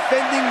tough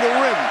defending the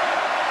rim.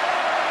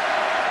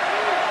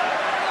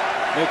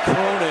 Nick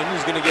Cronin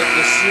is going to get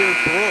Nasir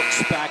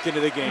Brooks back into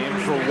the game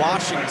for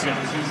Washington.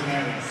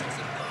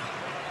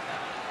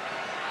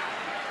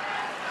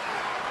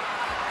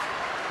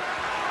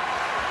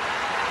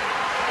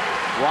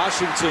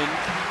 Washington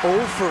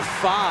 0 for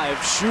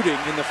 5 shooting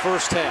in the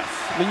first half.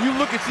 When you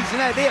look at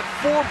Cincinnati, they have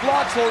 4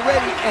 blocks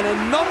already and a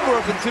number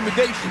of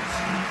intimidations.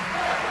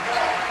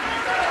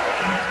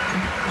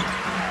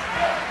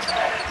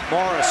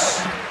 Morris,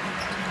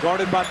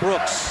 guarded by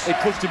Brooks. They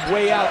pushed him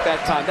way out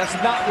that time. That's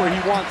not where he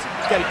wants him.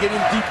 He's got to get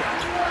in deeper.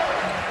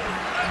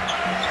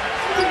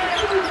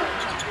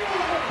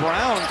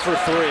 Brown for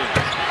 3.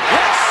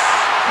 Yes!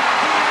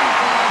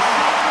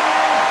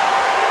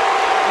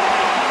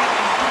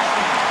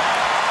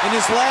 In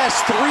his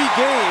last 3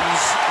 games,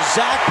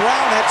 Zach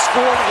Brown had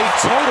scored a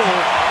total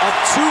of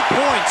 2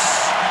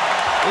 points.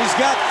 He's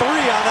got 3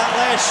 on that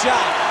last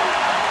shot.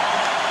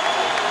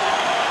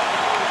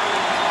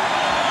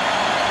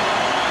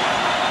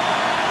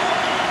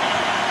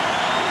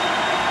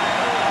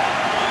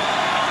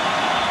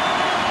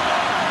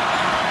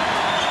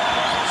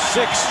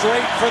 Six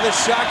straight for the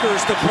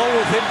Shockers to pull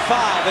within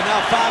 5, and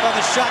now 5 on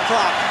the shot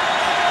clock.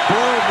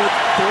 Broom with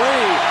 3.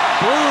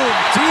 Broom,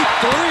 deep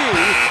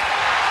 3.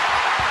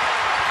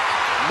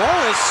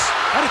 Morris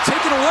had it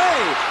taken away.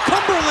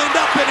 Cumberland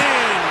up and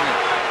in.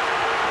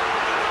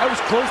 That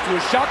was close to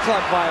a shot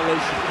clock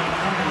violation.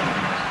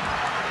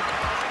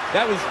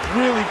 That was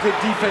really good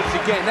defense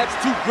again. That's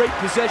 2 great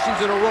possessions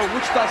in a row.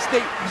 Wichita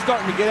State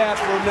starting to get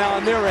after them now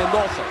on their end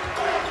also.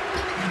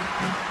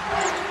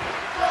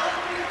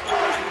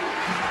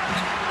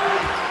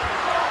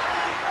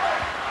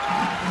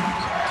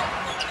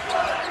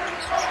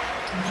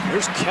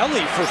 Here's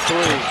Kelly for 3.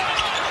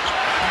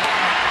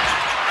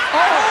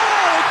 Oh,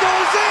 it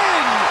goes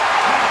in!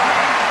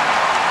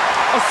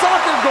 A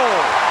soccer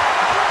goal.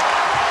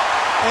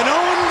 An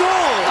own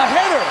goal. A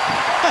header.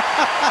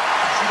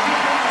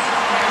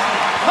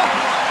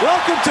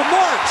 Welcome to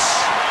March,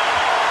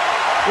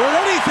 where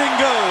anything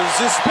goes,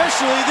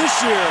 especially this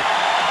year.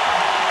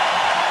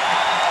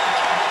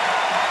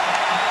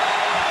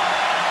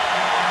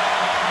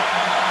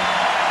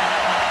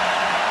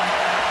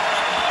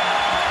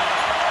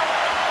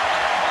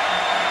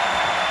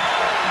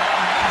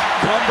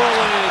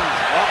 Cumberland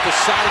off the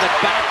side of the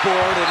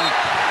backboard, and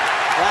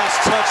last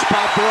touch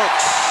by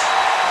Brooks.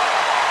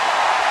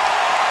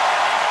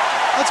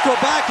 Let's go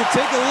back and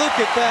take a look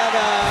at that,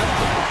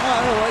 I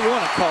don't know what you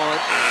want to call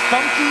it,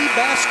 funky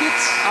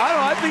baskets? I don't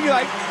know, I think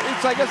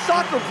it's like a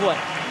soccer play.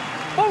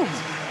 Boom!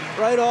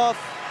 Right off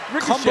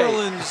Ricochet.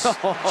 Cumberland's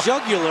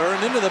jugular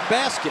and into the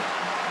basket.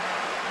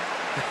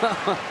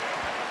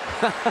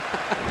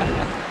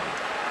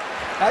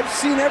 I've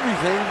seen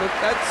everything, but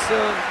that's,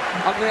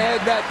 I'm going to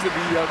add that to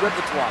the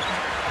repertoire.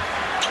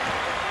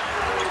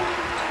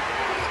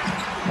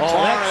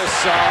 Morris,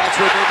 that's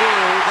what they do.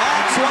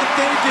 That's what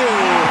they do.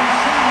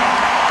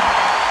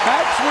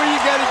 That's where you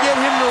got to get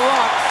him to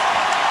rock.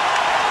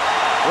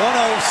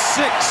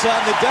 106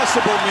 on the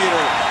decibel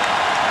meter.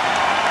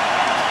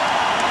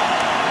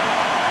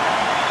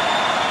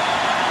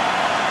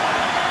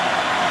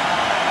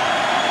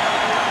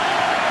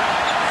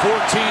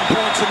 Points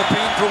in the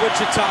paint for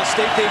Wichita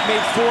State. They've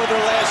made 4 of their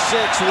last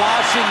 6.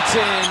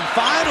 Washington,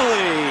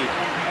 finally,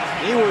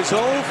 he was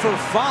 0 for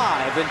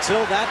 5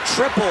 until that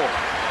triple.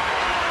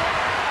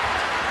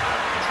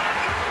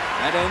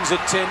 That ends a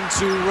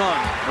 10-2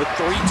 run with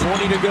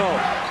 3:20 to go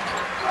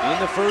in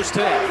the first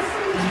half.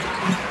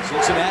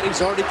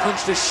 Cincinnati's already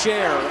clinched a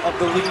share of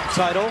the league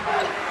title.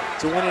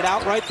 To win it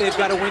outright, they've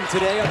got to win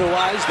today.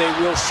 Otherwise, they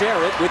will share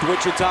it with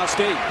Wichita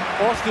State.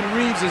 Austin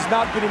Reeves has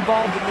not been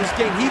involved in this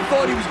game. He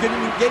thought he was going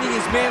to be getting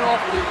his man off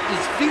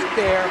his feet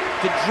there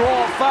to draw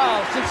a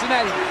foul.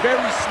 Cincinnati,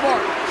 very smart,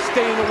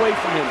 staying away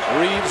from him.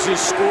 Reeves is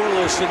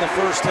scoreless in the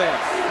first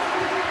half.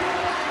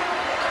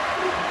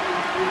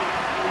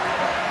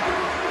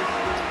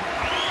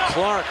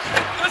 Clark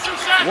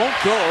won't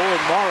go,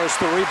 and Morris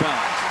the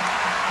rebound.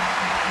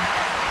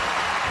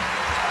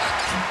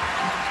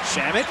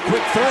 Shamet,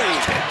 quick 3,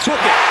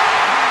 took it.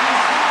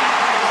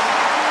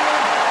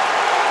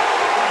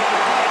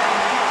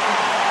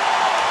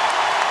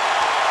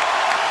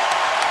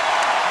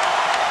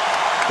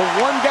 The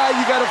one guy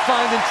you got to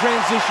find in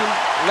transition,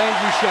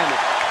 Landry Shamet.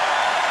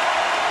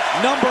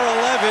 Number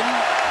 11,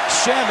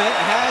 Shamet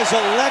has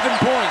 11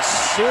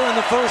 points here in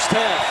the first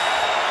half.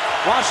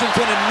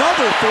 Washington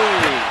another 3,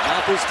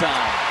 not this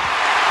time.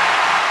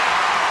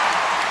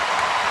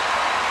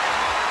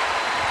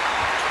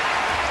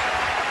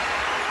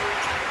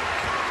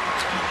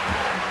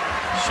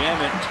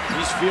 Shamet,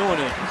 he's feeling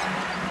it.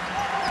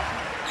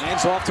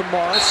 Hands off to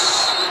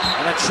Morris.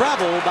 And a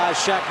travel by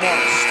Shaq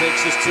Morris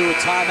takes us to a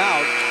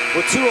timeout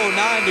with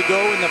 2:09 to go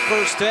in the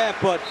first half.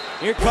 But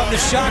here come the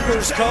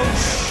Shockers,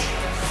 coach.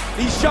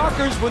 These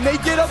Shockers, when they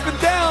get up and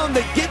down,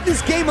 they get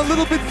this game a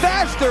little bit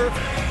faster.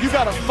 You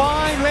got to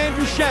find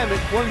Landry Shamet,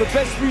 one of the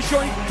best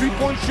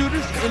three-point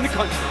shooters in the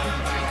country.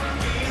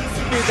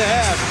 At the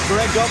half,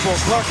 Greg Gumbel,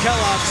 Clark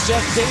Kellogg,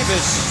 Seth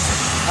Davis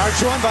are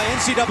joined by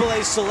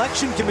NCAA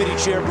Selection Committee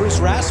Chair Bruce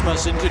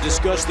Rasmussen to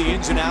discuss the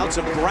ins and outs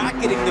of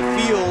bracketing the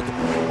field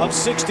of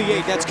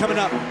 68. That's coming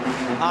up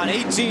on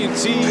AT&T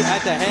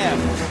at the half.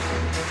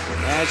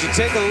 As you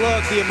take a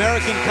look, the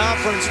American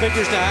Conference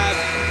figures to have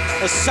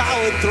a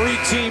solid 3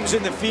 teams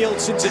in the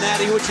field: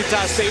 Cincinnati,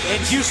 Wichita State,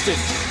 and Houston.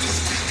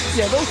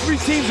 Yeah, those 3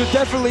 teams are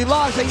definitely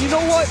locked. And you know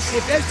what?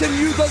 If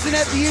SMU doesn't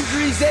have the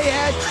injuries they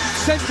had,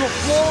 Central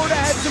Florida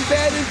had some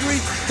bad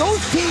injuries,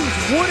 those teams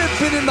would have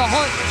been in the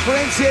hunt for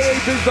NCAA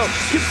Bisbee.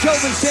 Give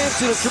Kelvin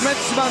Sampson a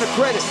tremendous amount of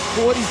credit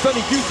for what he's done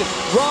in Houston.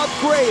 Rob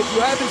Gray, if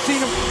you haven't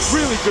seen him,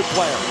 really good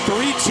player.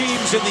 3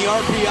 teams in the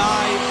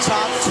RPI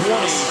top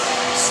 20.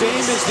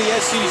 Same as the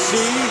SEC,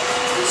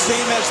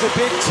 same as the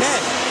Big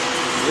Ten.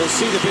 You'll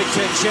see the Big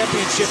Ten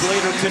Championship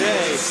later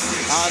today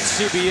on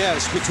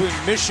CBS between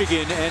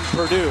Michigan and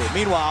Purdue.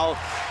 Meanwhile,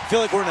 I feel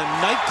like we're in a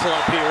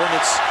nightclub here, and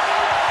it's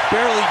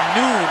barely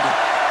noon.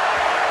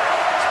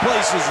 This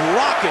place is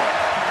rocking.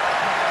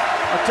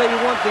 I'll tell you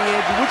one thing,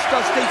 Andrew.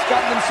 Wichita State's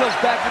gotten themselves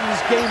back in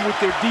this game with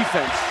their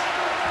defense.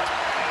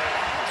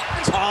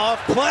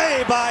 Tough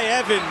play by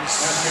Evans.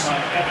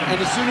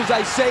 And as soon as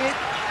I say it,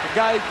 the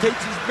guy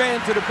takes his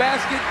man to the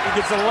basket and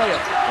gets a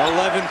layup.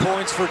 11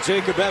 points for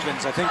Jacob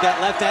Evans. I think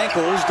that left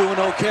ankle is doing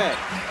okay.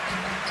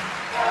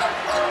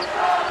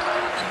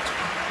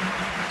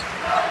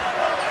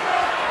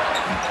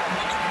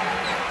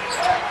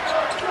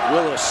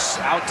 Willis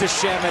out to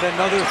Shamet,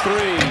 another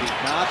 3.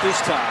 Not this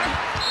time.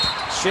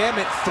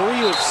 Shamet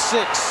 3 of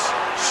 6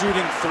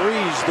 shooting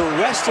threes. The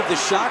rest of the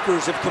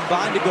Shockers have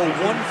combined to go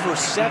 1 for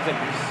 7.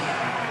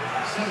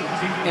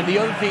 And the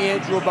other thing,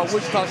 Andrew, about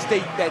Wichita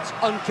State that's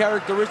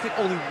uncharacteristic,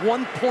 only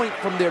 1 point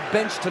from their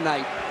bench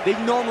tonight. They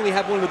normally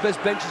have one of the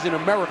best benches in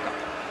America.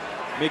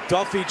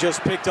 McDuffie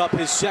just picked up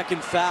his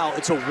 2nd foul.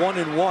 It's a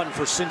 1-and-1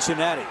 for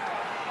Cincinnati.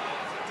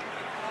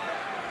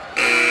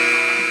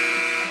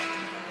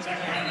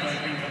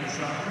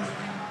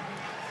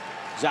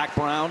 Zach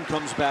Brown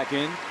comes back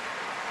in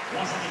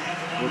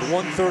with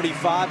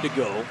 1:35 to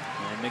go.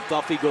 And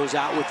McDuffie goes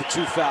out with the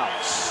 2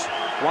 fouls.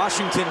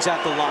 Washington's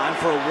at the line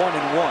for a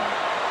 1-and-1.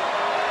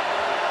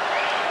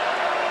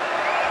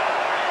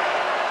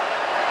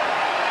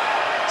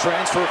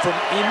 Transfer from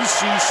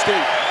NC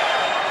State.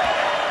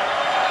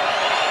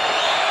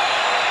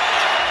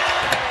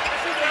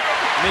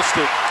 Missed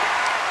it.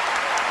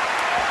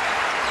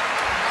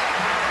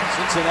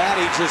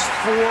 Cincinnati just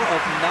 4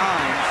 of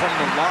 9 from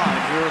the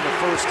line here in the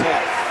first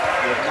half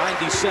with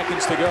 90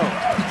 seconds to go.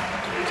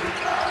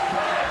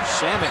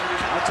 Shamet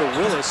out to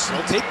Willis.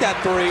 He'll take that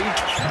 3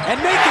 and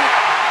make it.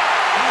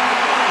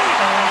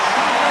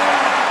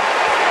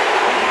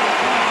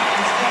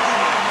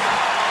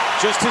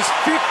 Just his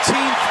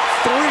 15th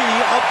 3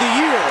 of the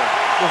year.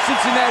 Well,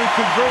 Cincinnati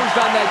converged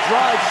on that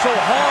drive so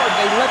hard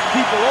they left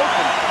people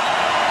open.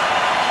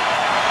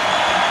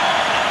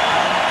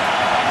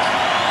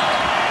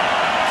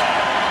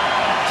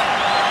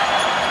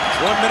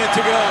 One minute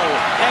to go.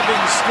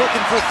 Evans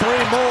looking for 3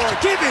 more.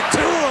 Give it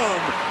to him.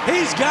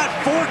 He's got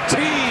 14.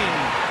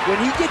 When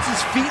he gets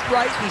his feet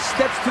right and he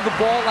steps to the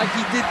ball like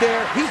he did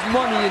there, he's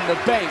money in the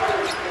bank.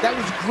 That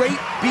was great.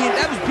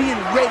 That was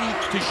being ready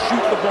to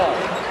shoot the ball.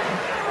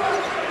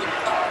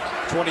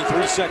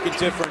 23-second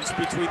difference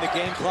between the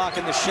game clock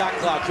and the shot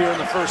clock here in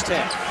the first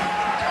half.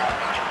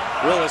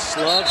 Willis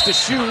loves to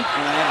shoot,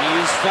 and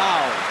he is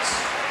fouled.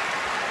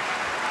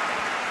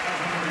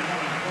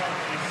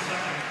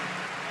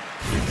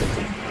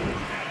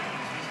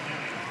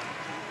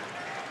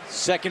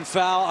 Second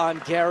foul on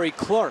Gary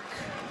Clark.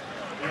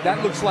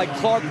 That looks like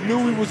Clark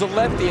knew he was a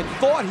lefty and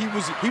thought he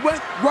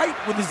went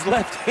right with his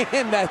left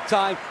hand that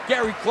time.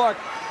 Gary Clark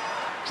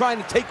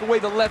trying to take away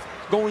the left,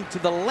 going to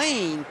the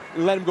lane,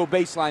 and let him go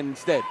baseline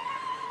instead.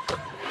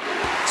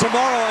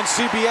 Tomorrow on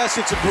CBS,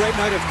 it's a great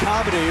night of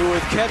comedy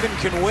with Kevin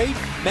Can Wait,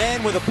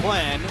 Man with a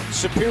Plan,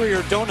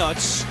 Superior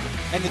Donuts,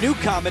 and the new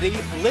comedy,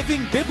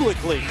 Living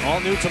Biblically. All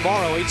new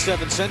tomorrow,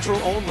 8/7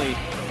 Central, only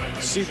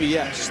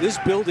CBS. This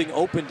building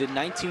opened in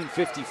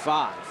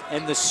 1955,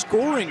 and the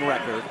scoring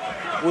record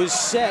was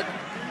set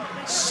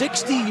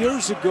 60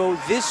 years ago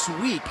this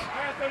week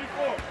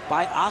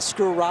by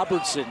Oscar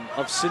Robertson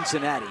of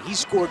Cincinnati. He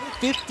scored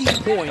 50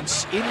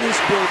 points in this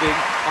building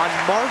on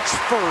March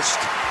 1st,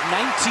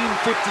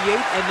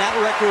 1958, and that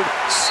record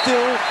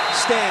still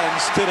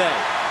stands today.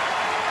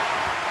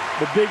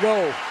 The Big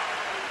O.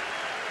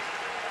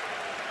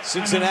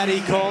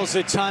 Cincinnati calls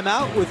a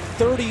timeout with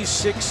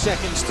 36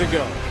 seconds to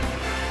go.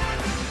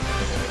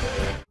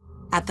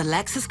 At the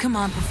Lexus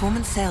Command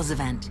Performance Sales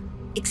Event,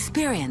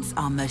 experience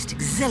our most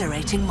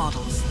exhilarating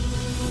models,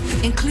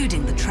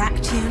 including the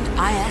track-tuned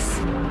IS,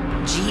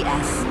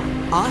 GS,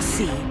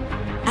 RC,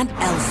 and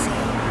LC.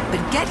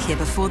 But get here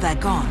before they're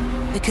gone,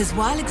 because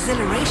while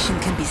exhilaration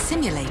can be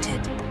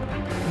simulated,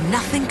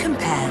 nothing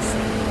compares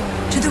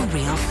to the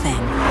real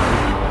thing.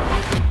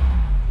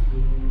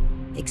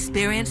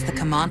 Experience the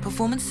Command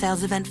Performance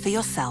Sales Event for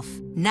yourself,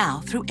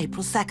 now through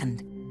April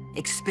 2nd.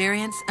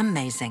 Experience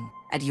amazing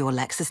at your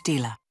Lexus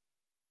dealer.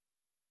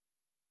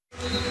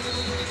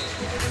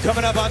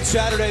 Coming up on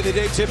Saturday, the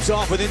day tips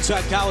off with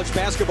Inside College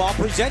Basketball,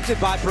 presented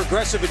by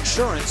Progressive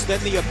Insurance.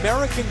 Then the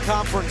American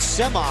Conference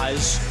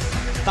semis,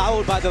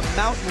 followed by the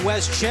Mountain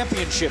West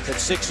Championship at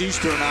 6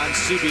 Eastern on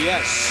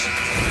CBS.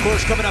 Of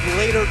course, coming up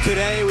later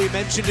today, we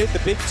mentioned it, the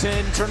Big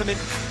Ten Tournament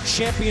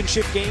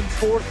Championship game,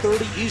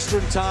 4:30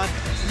 Eastern time.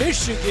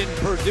 Michigan,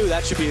 Purdue,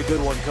 that should be a good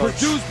one, Coach.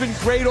 Purdue's been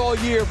great all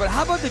year, but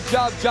how about the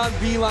job John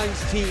Beilein's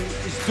team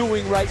is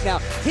doing right now?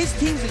 His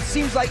teams, it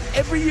seems like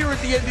every year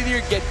at the end of the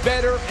year, get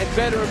better and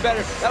better and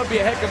better. That'll be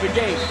a heck of a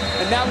game.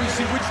 And now we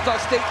see Wichita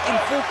State in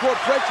full court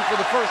pressure for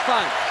the first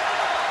time.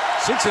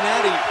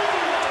 Cincinnati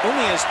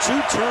only has 2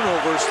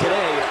 turnovers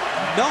today,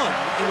 none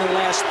in the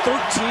last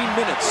 13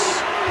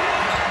 minutes.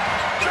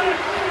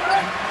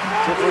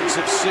 Difference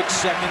of 6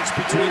 seconds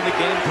between the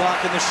game clock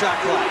and the shot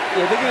clock.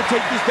 Yeah, they're going to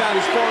take this down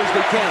as far as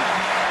they can.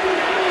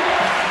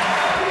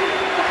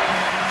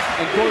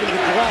 And go to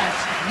the glass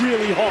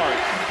really hard.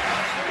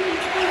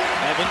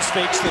 Evans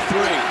fakes the 3.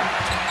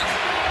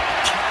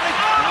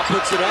 Now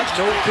puts it up,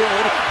 no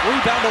good.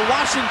 Rebound to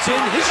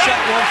Washington, his shot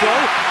won't go.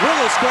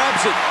 Willis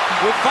grabs it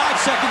with 5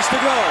 seconds to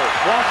go.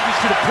 Washington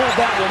should have pulled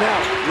that one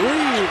out.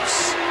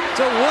 Reeves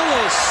to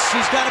Willis,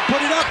 he's got to put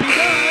it up, he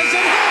does,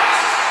 and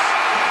hits!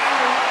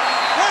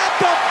 At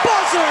the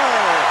buzzer!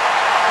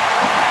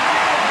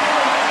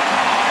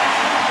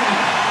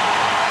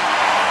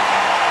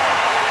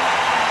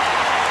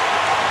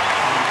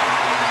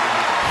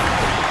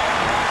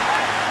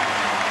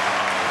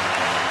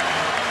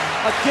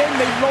 Again,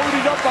 they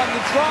loaded up on the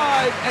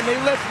drive, and they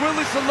left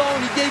Willis alone.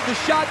 He gave the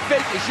shot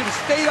fake. They should have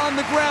stayed on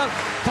the ground.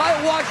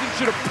 Kyle Washington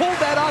should have pulled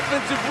that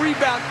offensive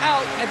rebound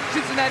out, and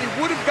Cincinnati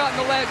would have gotten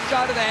the last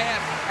shot of the half,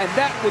 and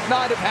that would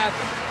not have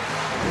happened.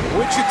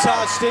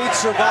 Wichita State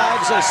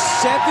survives a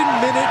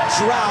 7-minute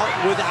drought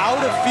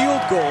without a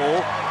field goal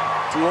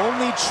to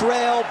only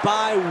trail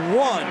by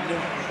 1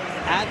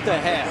 at the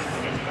half.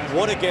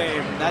 What a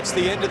game. That's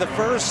the end of the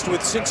first,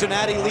 with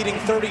Cincinnati leading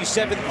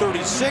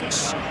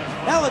 37-36.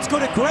 Now let's go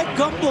to Greg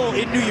Gumbel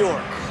in New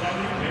York.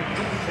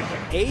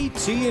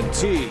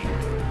 AT&T.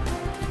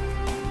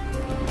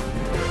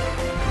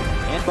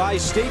 And by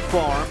State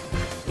Farm,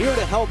 here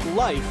to help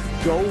life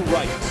go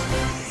right.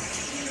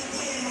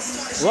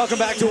 Welcome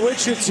back to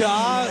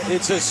Wichita.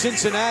 It's a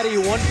Cincinnati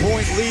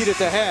 1-point lead at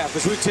the half.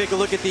 As we take a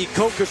look at the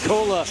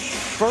Coca-Cola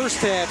first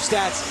half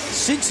stats,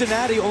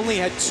 Cincinnati only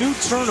had 2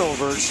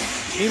 turnovers.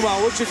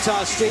 Meanwhile,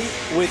 Wichita State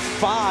with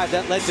 5.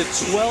 That led to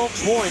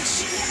 12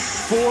 points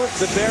for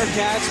the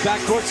Bearcats.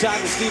 Back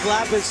courtside with Steve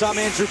Lapis, I'm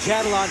Andrew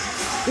Catalan.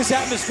 This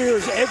atmosphere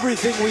is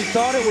everything we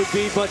thought it would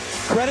be, but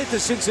credit to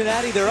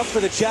Cincinnati. They're up for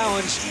the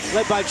challenge,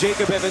 led by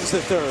Jacob Evans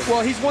III.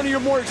 Well, he's one of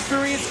your more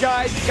experienced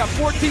guys. He's got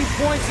 14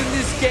 points in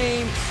this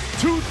game,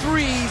 2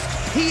 threes.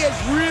 He has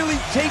really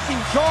taken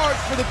charge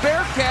for the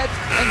Bearcats,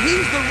 and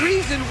he's the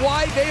reason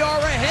why they are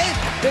ahead.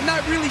 They're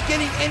not really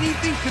getting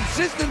anything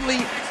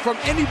consistently from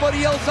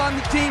anybody else on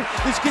the team.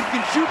 This kid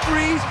can shoot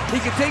threes, he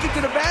can take it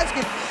to the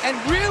basket, and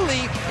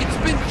really, it's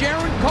been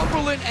Jaron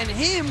Cumberland and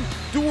him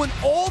doing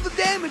all the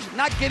damage,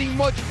 not getting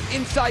much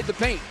inside the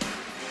paint.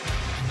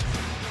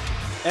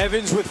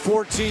 Evans with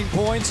 14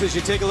 points as you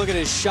take a look at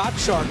his shot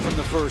chart from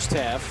the first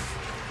half.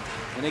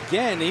 And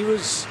again, he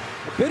was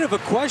a bit of a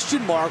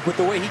question mark with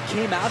the way he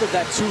came out of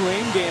that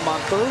Tulane game on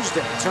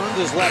Thursday. Turned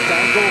his left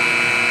ankle,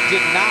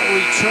 did not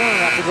return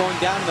after going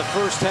down in the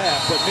first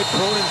half. But Mick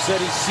Cronin said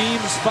he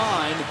seems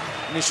fine,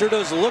 and he sure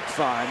does look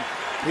fine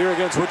here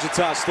against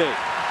Wichita State.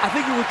 I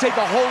think it would take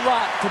a whole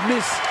lot to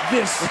miss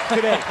this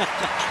today.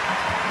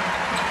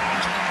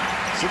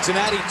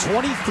 Cincinnati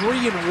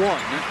 23-1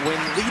 when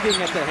leading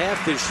at the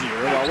half this year,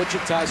 while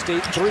Wichita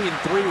State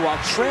 3-3 while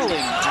trailing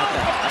at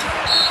the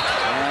half.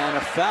 And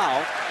a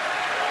foul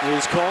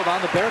is called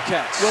on the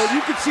Bearcats. Well,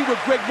 you can see what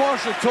Greg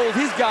Marshall told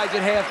his guys at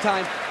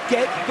halftime.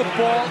 Get the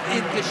ball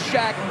into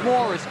Shaq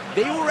Morris.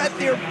 They were at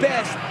their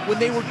best when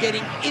they were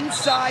getting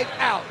inside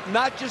out,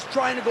 not just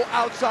trying to go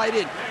outside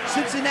in.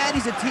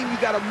 Cincinnati's a team you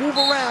got to move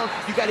around.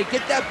 You got to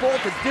get that ball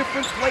to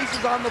different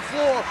places on the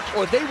floor,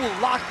 or they will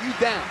lock you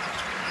down.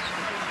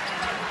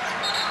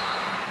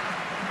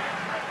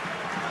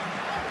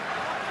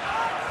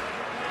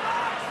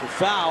 The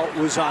foul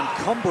was on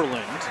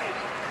Cumberland.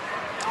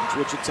 It's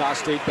Wichita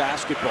State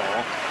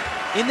basketball.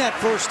 In that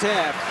first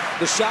half,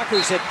 the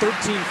Shockers had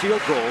 13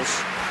 field goals.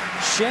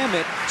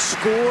 Shamet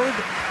scored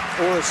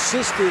or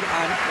assisted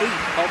on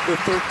 8 of the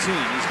 13.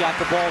 He's got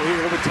the ball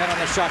here with 10 on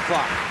the shot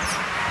clock.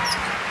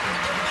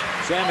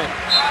 Shamet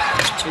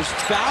is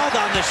fouled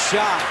on the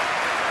shot.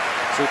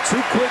 So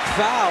 2 quick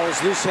fouls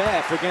this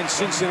half against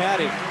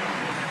Cincinnati.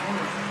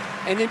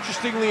 And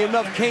interestingly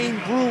enough, Kane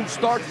Broom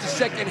starts the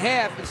second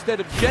half instead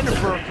of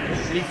Jennifer,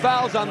 and he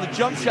fouls on the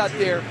jump shot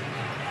there.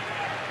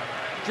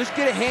 Just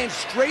get a hand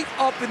straight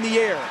up in the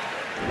air.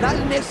 Not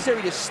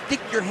necessary to stick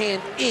your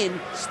hand in,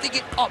 stick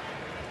it up.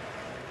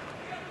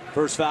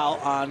 First foul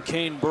on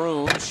Kane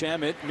Broome.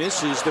 Shamet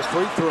misses the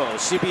free throw.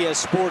 CBS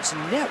Sports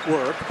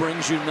Network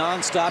brings you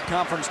nonstop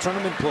conference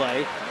tournament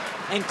play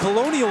and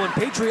Colonial and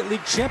Patriot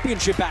League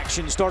Championship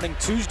action starting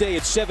Tuesday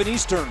at 7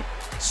 Eastern.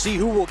 See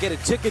who will get a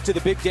ticket to the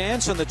big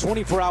dance on the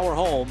 24-hour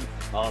home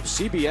of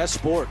CBS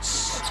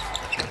Sports.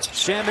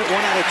 Shamet 1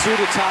 out of 2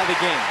 to tie the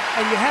game.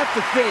 And you have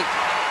to think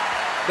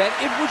that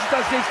if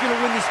Wichita State's going to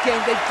win this game,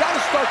 they've got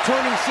to start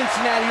turning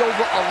Cincinnati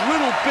over a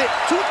little bit.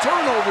 2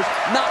 turnovers,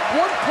 not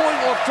 1 point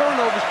off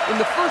turnovers. In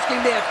the first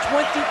game, they had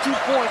 22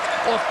 points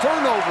off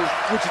turnovers,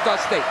 Wichita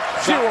State.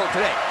 0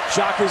 today.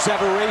 Shockers have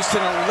erased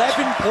an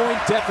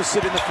 11-point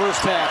deficit in the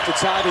first half to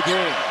tie the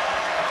game.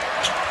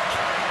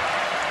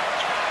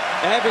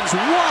 Evans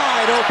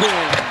wide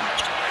open.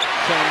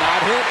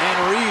 Cannot hit, and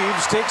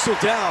Reeves takes it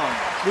down.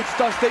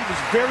 Wichita State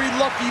was very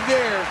lucky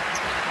there.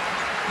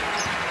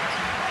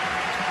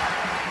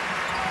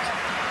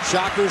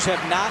 Shockers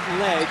have not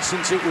led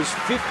since it was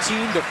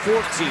 15-14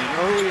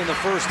 early in the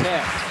first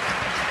half.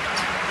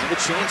 And a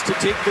chance to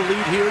take the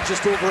lead here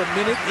just over a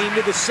minute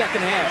into the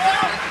second half.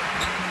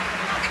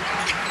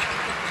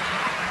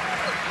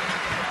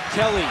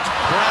 Kelly,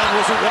 Brown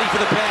wasn't ready for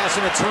the pass,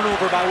 and a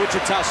turnover by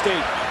Wichita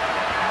State.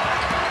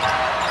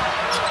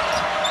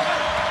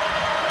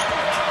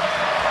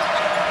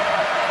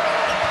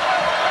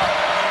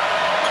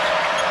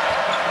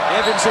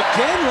 Evans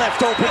again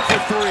left open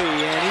for 3,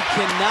 and he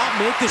cannot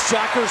make the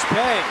Shockers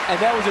pay. And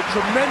that was a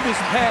tremendous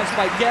pass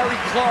by Gary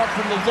Clark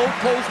from the low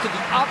post to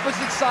the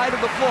opposite side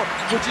of the floor,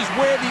 which is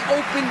where the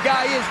open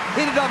guy is.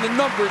 Hit it on the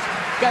numbers.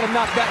 Got to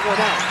knock that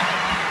one out.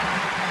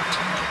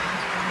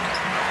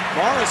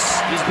 Morris,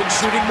 he's been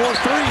shooting more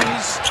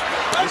threes.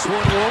 This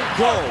one won't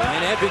go,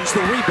 and Evans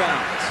the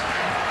rebound.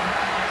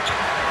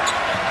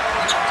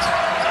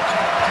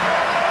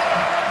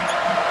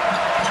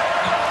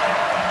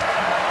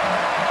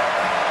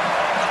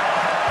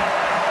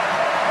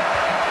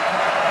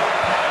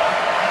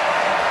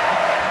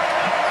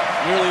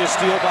 Nearly a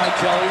steal by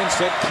Kelly.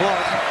 Instead,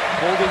 Clark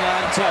holding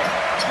on tight.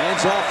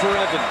 Hands off for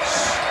Evans.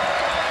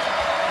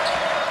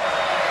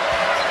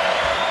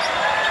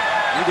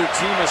 Neither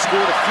team has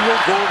scored a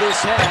field goal this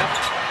half,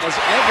 as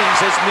Evans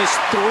has missed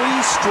 3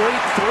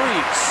 straight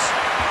threes.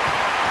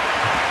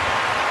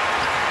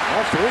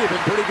 All 3 have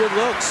been pretty good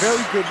looks.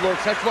 Very good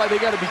looks. That's why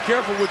they got to be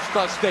careful with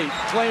Wichita State.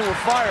 Playing with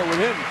fire with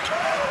him.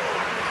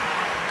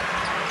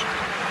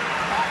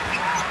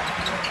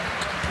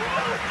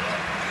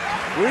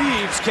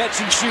 Reeves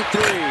catch and shoot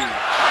 3.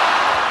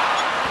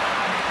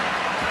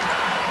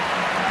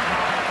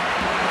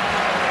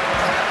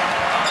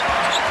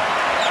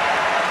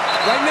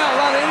 Right now, a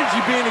lot of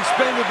energy being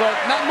expended, but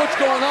not much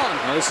going on.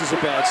 Now, this is a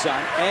bad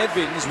sign.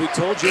 Evans, we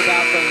told you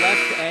about the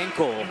left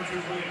ankle,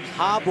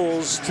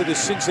 hobbles to the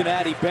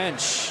Cincinnati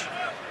bench.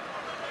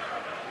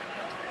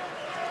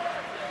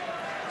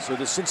 So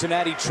the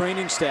Cincinnati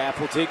training staff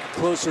will take a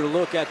closer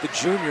look at the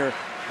junior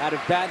out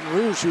of Baton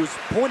Rouge, who was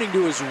pointing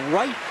to his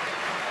right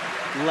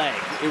leg.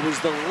 It was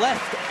the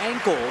left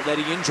ankle that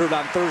he injured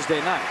on Thursday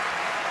night.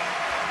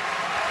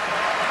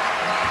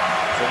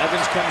 So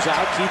Evans comes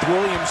out, Keith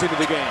Williams into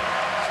the game.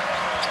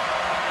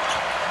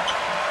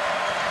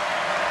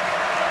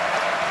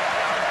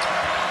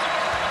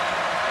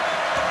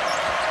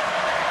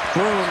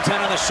 Broome,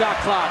 10 on the shot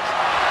clock.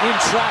 In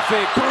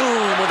traffic,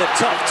 Broome with a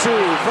tough 2.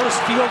 First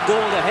field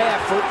goal of the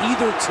half for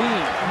either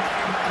team.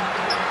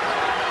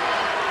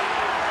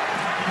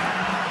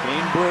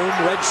 Kane Broome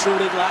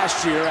redshirted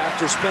last year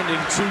after spending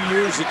 2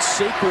 years at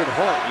Sacred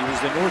Heart. He was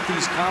the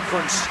Northeast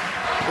Conference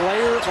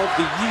Player of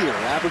the Year,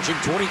 averaging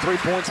 23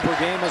 points per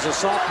game as a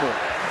sophomore.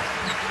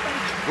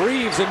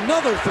 Reeves,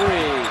 another 3.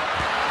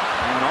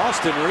 And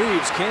Austin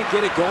Reeves can't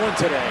get it going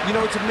today. You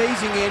know, it's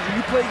amazing, Andrew.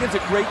 You play against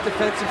a great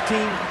defensive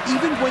team.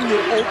 Even when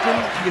you're open,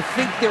 you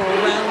think they're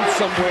around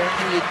somewhere,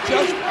 and you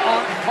just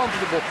aren't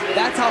comfortable.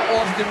 That's how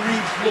Austin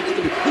Reeves looks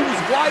to me. He was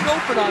wide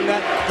open on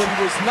that, but he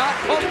was not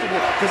comfortable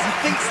because he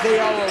thinks they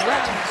are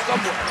around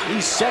somewhere.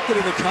 He's second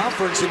in the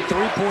conference in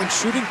three-point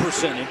shooting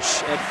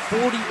percentage at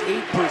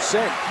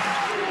 48%.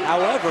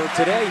 However,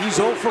 today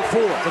he's 0 for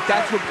 4. But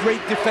that's what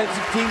great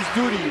defensive teams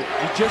do to you.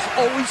 You just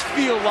always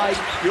feel like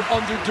you're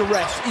under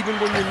duress, even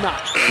when you're not.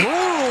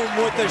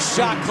 Broome with the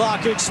shot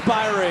clock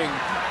expiring.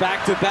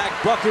 Back-to-back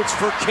buckets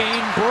for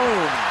Kane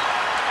Broome.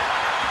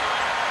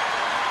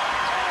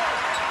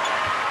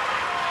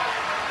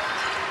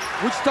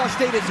 Wichita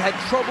State has had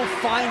trouble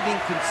finding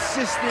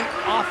consistent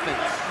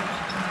offense.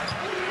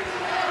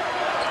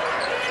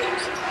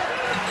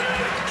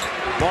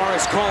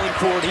 Morris calling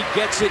for it. He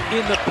gets it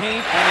in the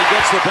paint, and he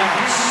gets the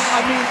bounce.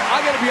 I mean,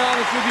 I got to be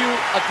honest with you.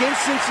 Against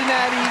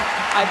Cincinnati,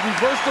 I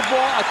reverse the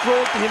ball. I throw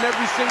it to him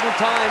every single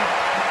time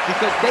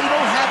because they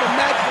don't have a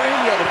match for him.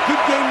 He had a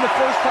good game the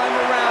first time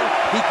around.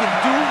 He can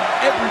do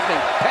everything,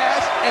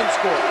 pass and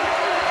score.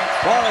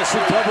 Morris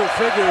in double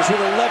figures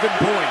with 11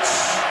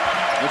 points.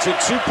 It's a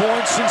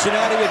 2-point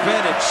Cincinnati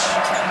advantage.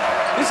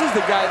 This is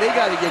the guy they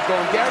got to get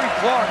going. Gary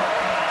Clark,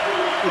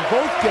 in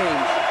both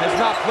games, has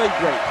not played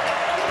great.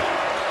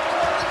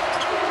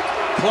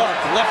 Clark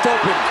left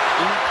open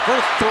for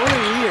 3,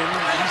 and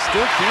he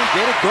still can't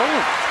get it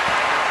going.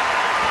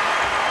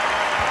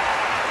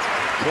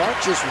 Clark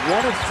just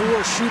 1 of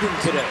 4 shooting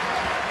today.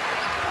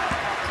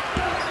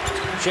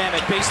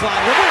 Shamet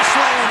baseline, reverse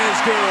laying is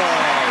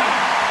good.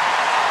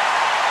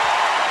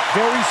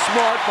 Very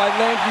smart by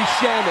Landry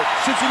Shamet.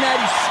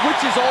 Cincinnati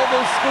switches all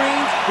those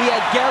screens. He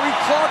had Gary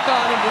Clark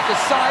on him with the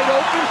side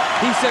open.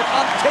 He said,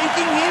 I'm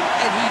taking him,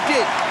 and he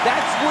did.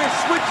 That's where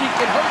switching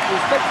can hurt you,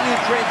 especially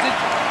in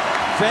transition.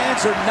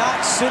 Fans are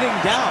not sitting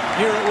down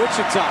here at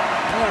Wichita.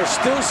 They are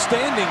still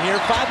standing here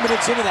 5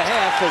 minutes into the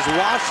half as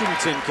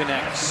Washington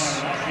connects.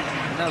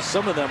 Now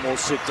some of them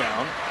will sit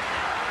down.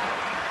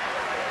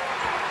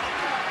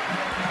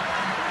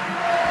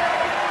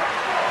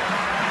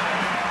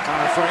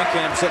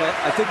 Frankham said,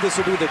 I think this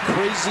will be the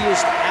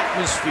craziest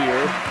atmosphere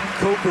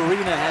Coke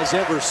Arena has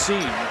ever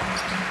seen.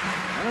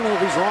 I don't know if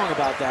he's wrong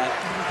about that.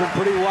 It's been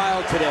pretty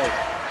wild today.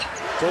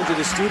 Told you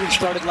the students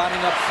started lining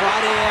up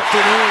Friday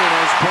afternoon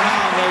as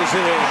Brown lays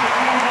it in.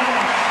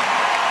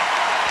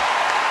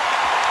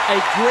 A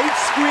great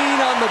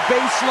screen on the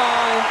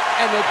baseline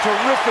and a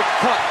terrific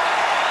cut.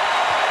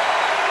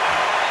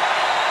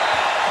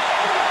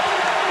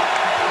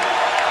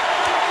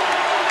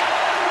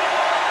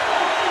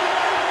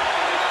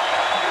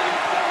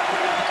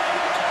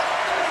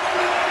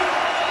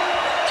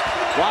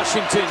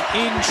 Washington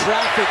in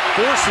traffic,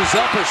 forces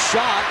up a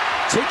shot,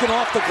 taken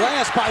off the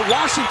glass by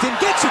Washington,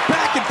 gets it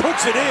back and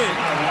puts it in.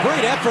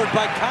 Great effort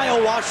by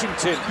Kyle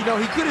Washington. You know,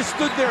 he could have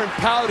stood there and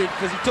pouted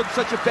because he took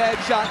such a bad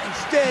shot.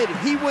 Instead,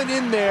 he went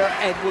in there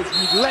and was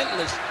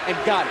relentless and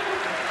got it.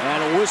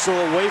 And a whistle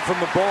away from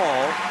the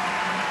ball.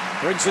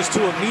 Brings us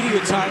to a media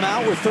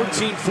timeout with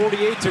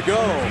 13:48 to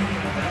go.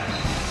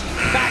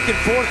 Back and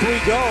forth we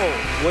go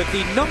with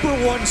the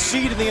 #1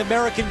 seed in the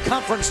American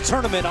Conference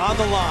Tournament on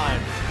the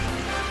line.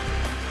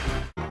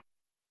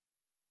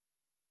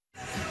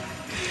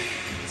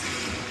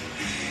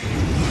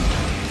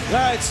 All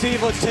right,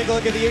 Steve, let's take a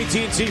look at the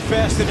AT&T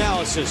Fast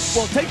Analysis.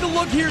 Well, take a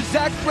look here,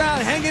 Zach Brown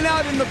hanging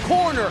out in the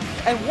corner,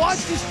 and watch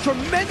this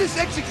tremendous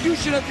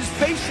execution of this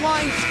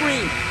baseline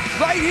screen.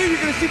 Right here, you're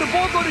going to see the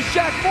ball go to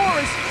Shaq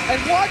Morris, and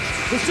watch,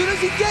 as soon as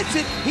he gets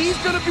it, he's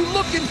going to be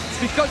looking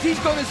because he's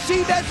going to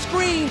see that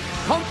screen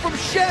come from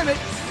Shamet,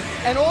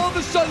 and all of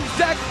a sudden,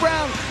 Zach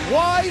Brown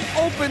wide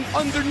open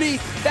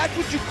underneath. That's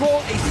what you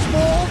call a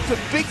small to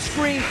big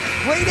screen.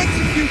 Great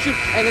execution,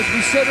 and as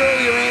we said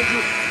earlier,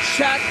 Andrew,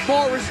 Shaq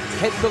Morris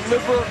can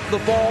deliver the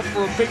ball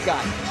for a big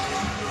guy.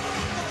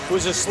 It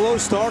was a slow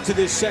start to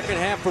this second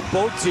half for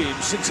both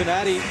teams.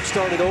 Cincinnati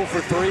started 0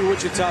 for 3,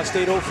 Wichita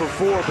State 0 for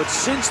 4, but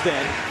since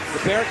then, the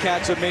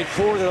Bearcats have made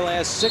 4 of their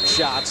last 6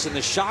 shots, and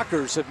the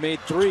Shockers have made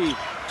 3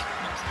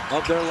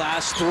 of their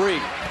last 3.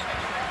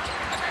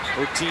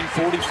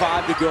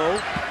 13:45 to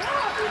go.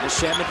 The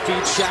Shamet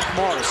feeds Shaq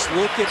Morris.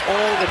 Look at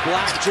all the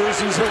black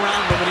jerseys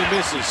around him, and he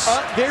misses.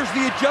 There's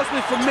the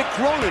adjustment from Mick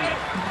Cronin.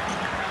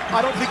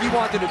 I don't think he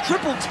wanted a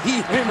triple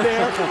team in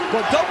there,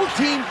 but double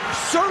team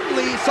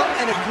certainly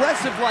something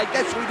aggressive like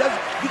that. So he does.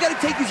 You got to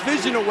take his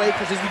vision away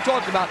because, as we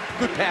talked about,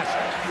 good pass.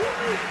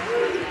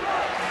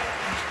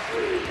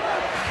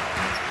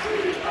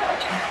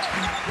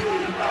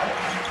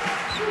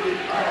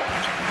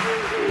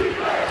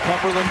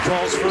 Cumberland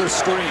calls for a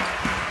screen.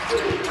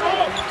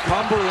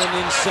 Cumberland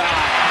inside,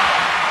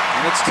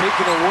 and it's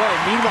taken away.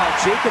 Meanwhile,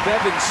 Jacob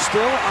Evans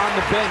still on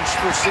the bench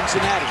for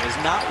Cincinnati, has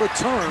not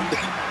returned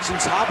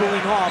since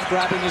hobbling off,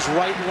 grabbing his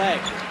right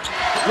leg.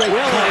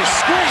 Willis,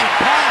 screen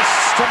pass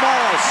to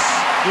Morris.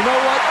 You know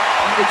what?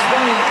 It's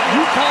funny.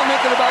 You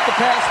commented about the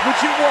pass, which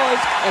it was,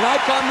 and I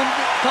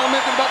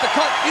commented about the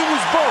cut. It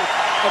was both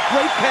a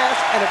great pass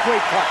and a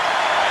great cut.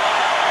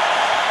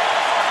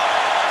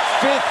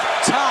 5th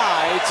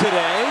tie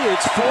today.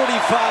 It's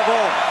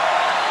 45-0.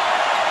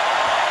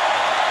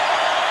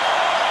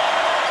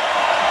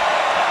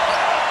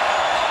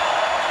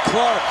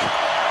 Clark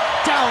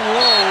down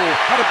low,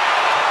 had a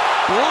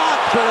block,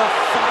 but a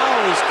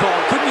foul is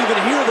called. Couldn't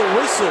even hear the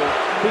whistle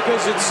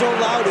because it's so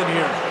loud in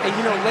here. And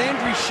you know,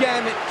 Landry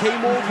Shamet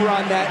came over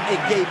on that and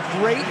gave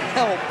great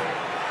help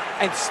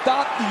and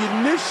stopped the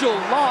initial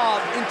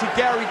lob into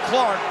Gary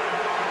Clark,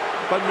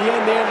 but in the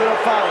end they ended up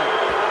fouling.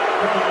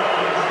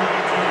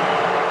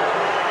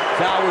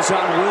 Foul was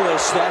on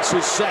Willis, that's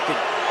his second.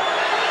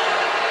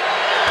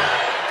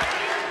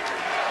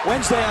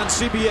 Wednesday on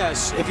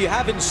CBS. If you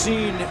haven't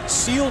seen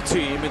SEAL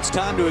Team, it's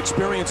time to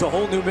experience a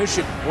whole new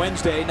mission.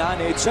 Wednesday,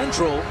 9/8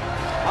 Central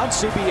on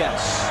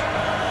CBS.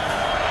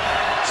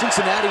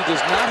 Cincinnati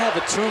does not have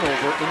a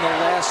turnover in the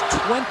last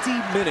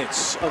 20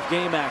 minutes of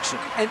game action.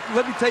 And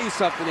let me tell you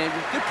something,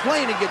 Andrew. They're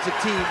playing against a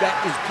team that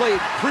is playing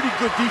pretty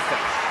good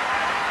defense.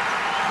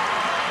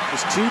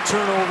 There's 2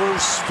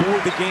 turnovers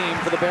for the game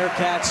for the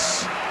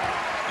Bearcats,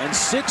 and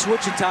 6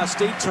 Wichita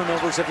State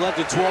turnovers have led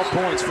to 12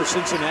 points for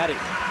Cincinnati.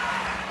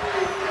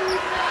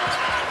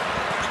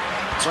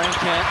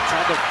 Frankham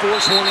tried to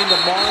force one into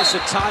Morris, a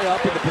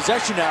tie-up, and the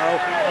possession arrow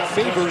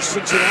favors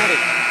Cincinnati.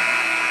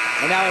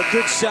 And now a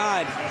good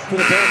sign for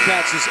the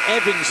Bearcats as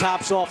Evans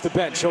hops off the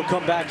bench. He'll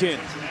come back in.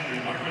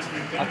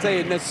 I'll tell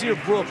you, Nasir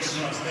Brooks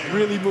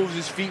really moves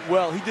his feet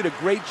well. He did a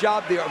great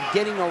job there of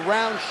getting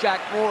around Shaq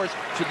Morris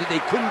so that they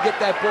couldn't get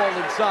that ball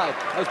inside.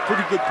 That was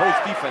pretty good post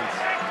defense.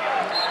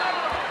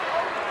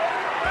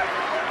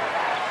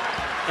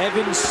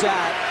 Evans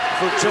sat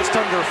for just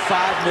under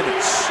 5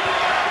 minutes.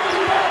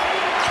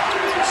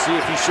 See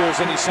if he shows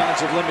any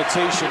signs of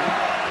limitation.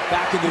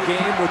 Back in the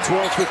game with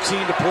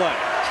 12:15 to play.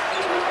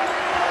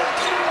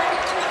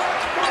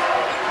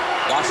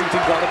 Washington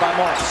guarded by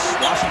Morris.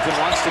 Washington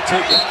wants to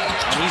take it,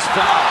 and he's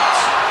fouled.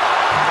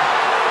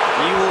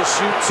 He will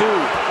shoot 2.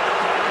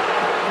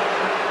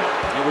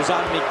 It was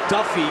on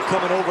McDuffie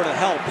coming over to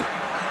help.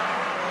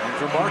 And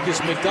for Marcus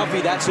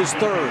McDuffie, that's his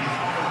 3rd.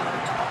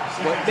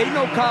 But they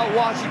know Kyle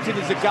Washington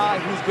is a guy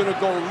who's going to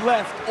go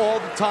left all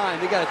the time.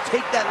 They got to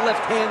take that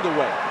left hand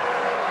away.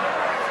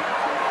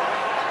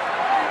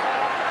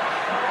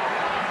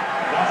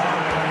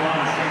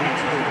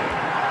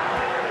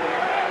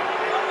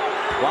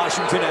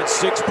 Washington had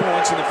 6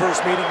 points in the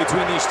first meeting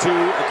between these two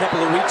a couple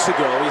of weeks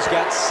ago. He's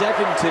got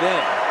 7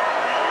 today,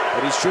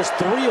 but he's just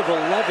 3 of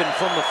 11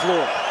 from the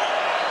floor.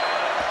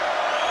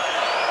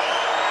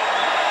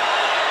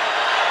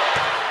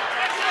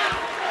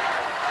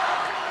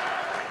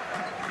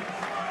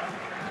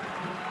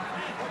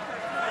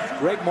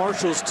 Greg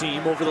Marshall's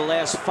team over the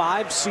last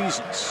 5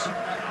 seasons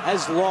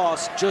has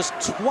lost just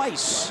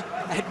twice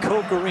at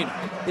Koch Arena.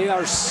 They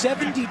are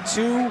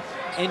 72-2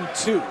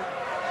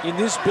 in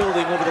this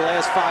building over the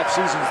last 5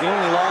 seasons. The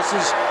only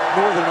losses,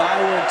 Northern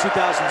Iowa in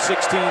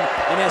 2016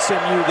 and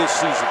SMU this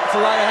season. It's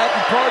a lot of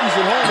happy parties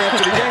at home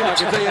after the game, I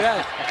can tell you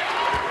that.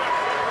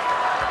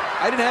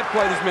 I didn't have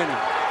quite as many.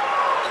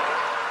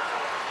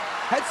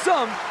 Had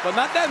some, but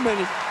not that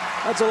many.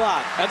 That's a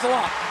lot. That's a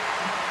lot.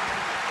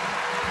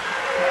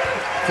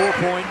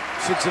 4-point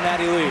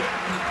Cincinnati lead.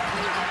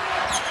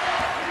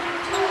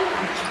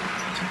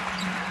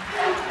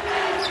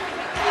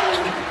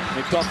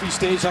 McDuffie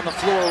stays on the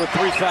floor with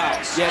 3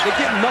 fouls. Yeah, they're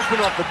getting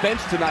nothing off the bench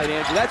tonight,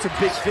 Andrew. That's a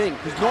big thing,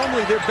 because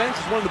normally their bench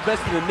is one of the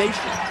best in the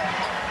nation.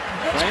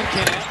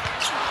 Rankin,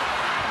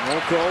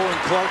 Moko and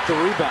Clark the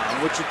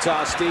rebound.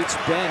 Wichita State's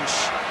bench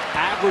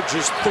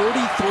averages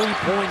 33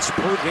 points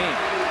per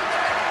game.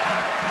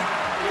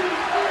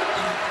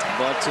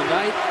 But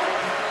tonight,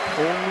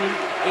 only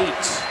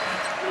 8.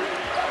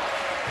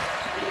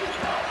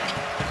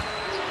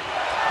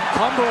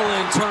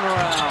 Cumberland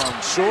turnaround,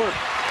 short.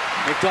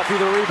 McDuffie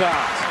the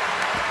rebound.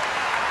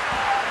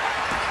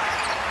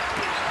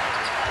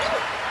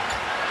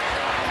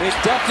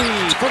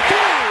 McDuffie for 3.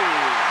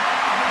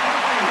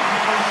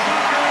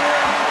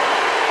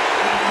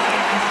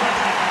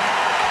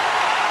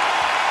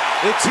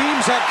 The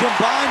teams have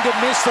combined to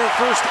miss their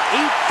first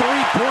 8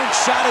 3-point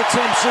shot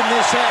attempts in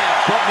this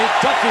half, but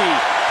McDuffie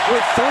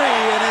with 3,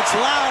 and it's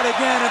loud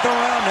again at the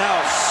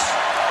Roundhouse.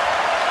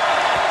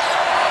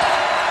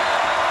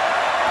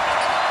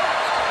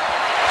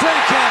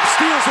 Camp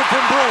steals it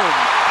from Broom.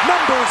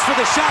 Numbers for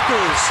the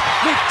Shockers.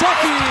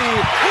 McDuffie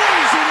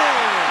lays it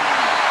in.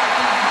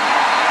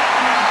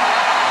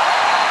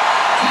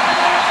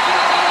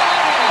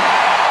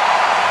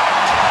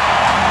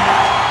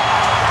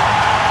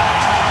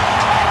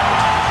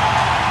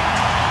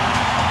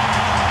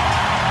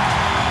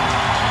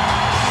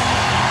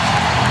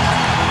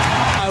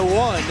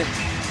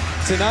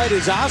 Tonight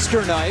is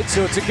Oscar night,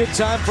 so it's a good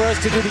time for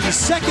us to do the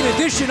second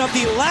edition of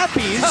the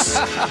Lappies.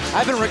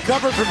 I haven't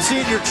recovered from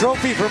seeing your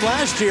trophy from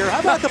last year.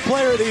 How about the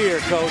player of the year,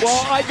 Coach?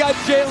 Well, I got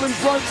Jalen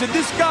Brunson.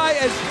 This guy,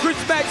 as Chris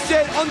Mack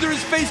said, under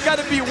his face got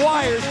to be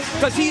wires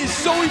because he is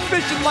so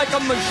efficient like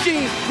a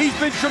machine. He's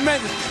been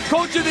tremendous.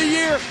 Coach of the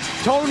year,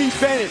 Tony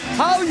Bennett.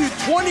 How are you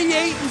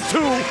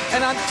 28-2?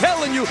 And I'm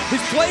telling you,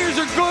 his players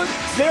are good.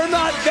 They're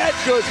not that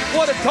good.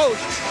 What a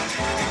coach.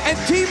 And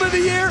team of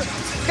the year,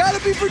 got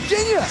to be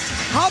Virginia.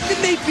 How can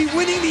they be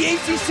winning the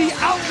ACC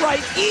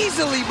outright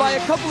easily by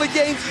a couple of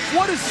games?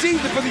 What a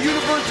season for the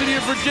University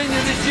of Virginia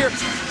this year.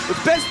 The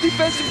best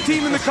defensive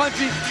team in the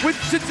country with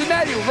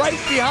Cincinnati right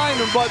behind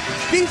them. But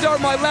these are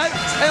my last,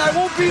 and I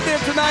won't be there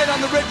tonight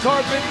on the red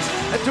carpet,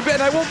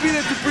 and I won't be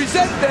there to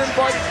present them,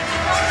 but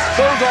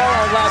those are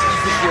our Lappies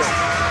this year.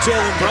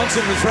 Jalen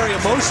Brunson was very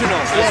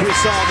emotional, as we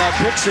saw in that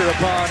picture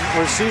upon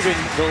receiving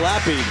the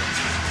Lappy.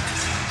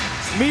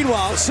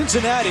 Meanwhile,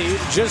 Cincinnati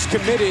just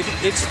committed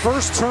its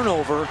first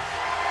turnover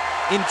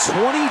in 22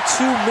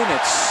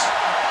 minutes.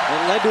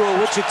 It led to a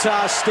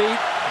Wichita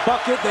State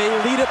bucket. They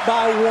lead it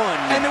by 1.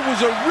 And it was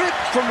a rip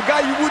from a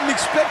guy you wouldn't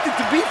expect it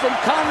to be from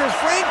Connor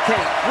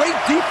Frankamp. Great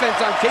defense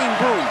on Kane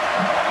Broom.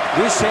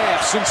 This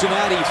half,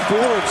 Cincinnati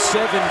 4 of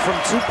 7 from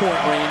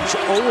 2-point range,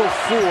 0 of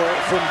 4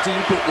 from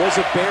deep. It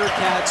was a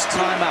Bearcats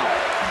timeout.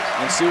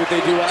 And see what they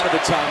do out of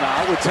the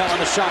timeout with 10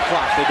 on the shot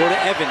clock. They go to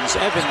Evans.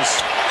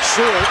 Evans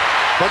short,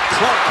 but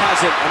Clark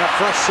has it, and a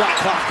fresh shot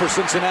clock for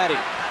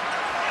Cincinnati.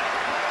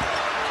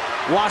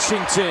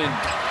 Washington,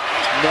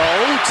 no,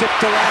 tipped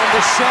around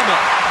to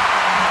Shemet.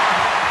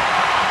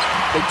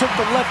 They took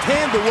the left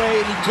hand away,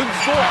 and he couldn't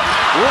score.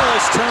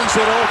 Willis turns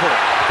it over.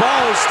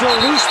 Ball is still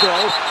loose,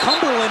 though.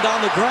 Cumberland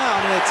on the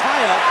ground, and a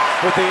tie-up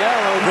with the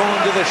arrow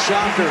going to the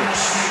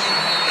Shockers.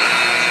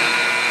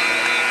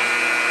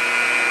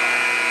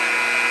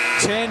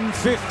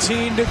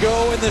 10:15 to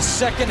go in the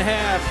second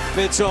half.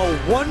 It's a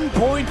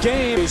one-point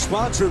game.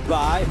 Sponsored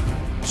by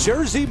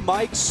Jersey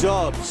Mike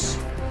Subs.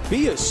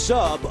 Be a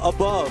sub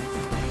above.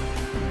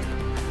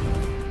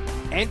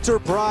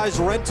 Enterprise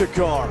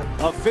Rent-A-Car,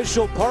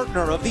 official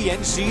partner of the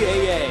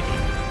NCAA.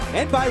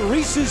 And by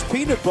Reese's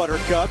Peanut Butter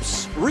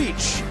Cups.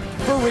 Reach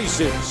for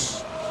Reese's.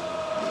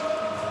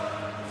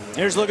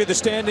 Here's a look at the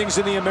standings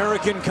in the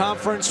American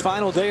Conference.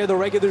 Final day of the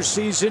regular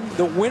season.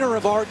 The winner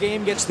of our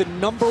game gets the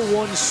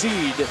 #1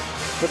 seed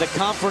for the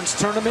conference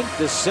tournament.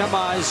 The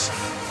semis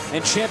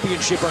and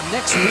championship are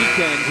next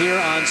weekend here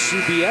on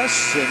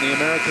CBS. And the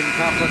American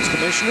Conference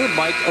Commissioner,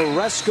 Mike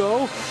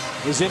Oresco,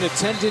 is in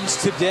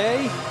attendance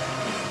today.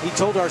 He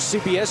told our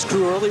CBS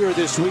crew earlier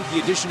this week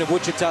the addition of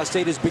Wichita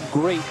State has been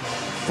great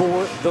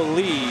for the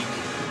league.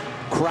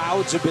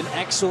 Crowds have been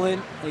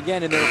excellent.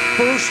 Again, in their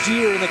first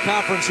year in the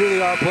conference, here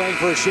they are playing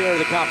for a share of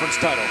the conference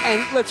title.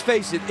 And let's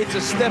face it, it's a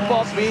step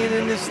up being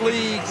in this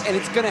league, and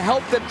it's going to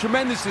help them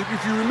tremendously.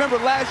 If you remember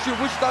last year,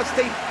 Wichita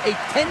State, a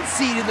 10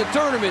 seed in the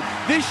tournament.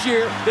 This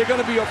year, they're going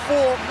to be a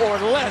 4 or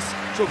less.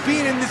 So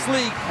being in this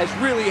league has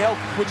really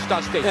helped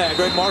Wichita State. Yeah,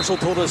 Greg Marshall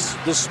told us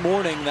this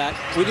morning that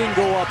we didn't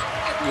go up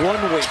one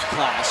weight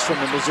class from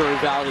the Missouri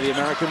Valley to the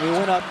American. We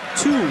went up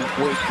 2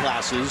 weight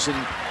classes, and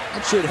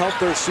that should help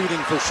their seeding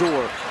for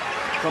sure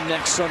come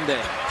next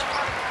Sunday.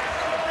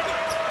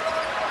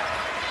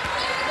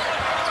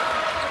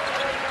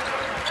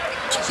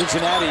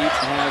 Cincinnati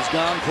has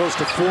gone close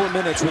to 4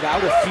 minutes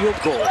without a field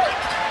goal.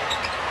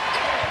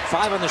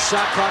 5 on the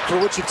shot clock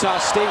for Wichita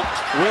State.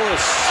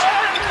 Willis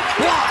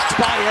blocked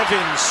by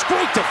Evans.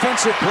 Great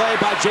defensive play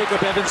by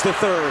Jacob Evans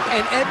III.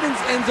 And Evans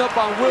ends up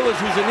on Willis,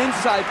 who's an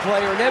inside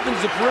player, and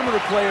Evans a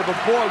perimeter player, but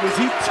boy, was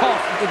he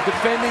tough in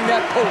defending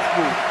that post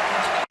move.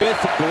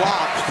 5th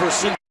block for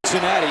Cincinnati.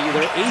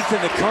 They're 8th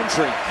in the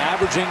country,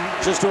 averaging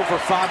just over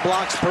 5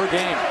 blocks per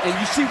game. And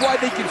you see why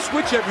they can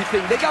switch everything.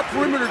 They got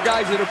perimeter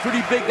guys that are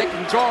pretty big that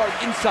can guard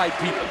inside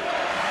people.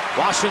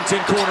 Washington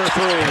corner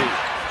 3.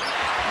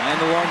 And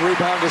the long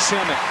rebound to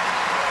Shemet.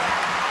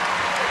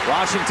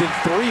 Washington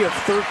 3 of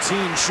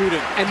 13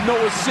 shooting. And no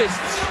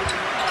assists.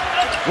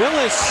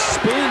 Willis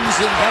spins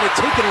and had it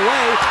taken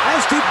away,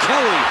 as did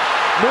Kelly.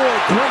 More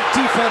great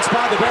defense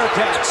by the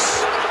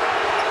Bearcats.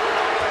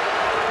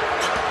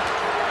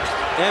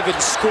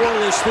 Evans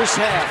scoreless this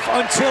half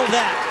until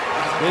that.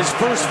 His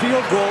first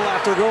field goal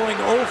after going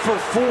 0 for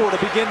 4 to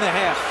begin the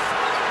half.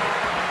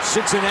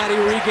 Cincinnati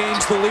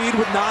regains the lead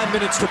with 9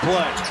 minutes to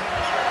play.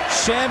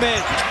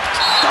 Shemet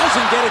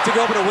doesn't get it to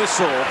go but a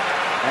whistle.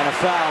 And a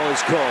foul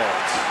is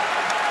called.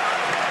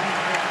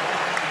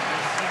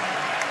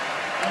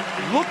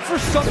 Look for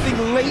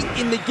something late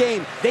in the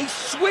game. They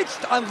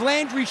switched on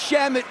Landry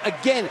Shamet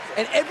again,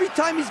 and every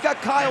time he's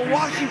got Kyle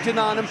Washington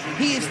on him,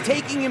 he is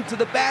taking him to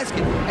the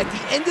basket. At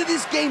the end of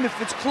this game,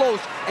 if it's close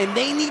and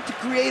they need to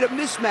create a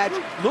mismatch,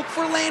 look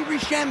for Landry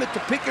Shamet to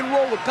pick and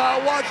roll with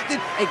Kyle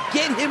Washington and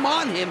get him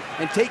on him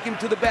and take him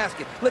to the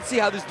basket. Let's see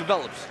how this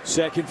develops.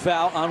 Second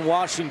foul on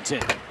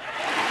Washington.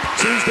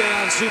 Tuesday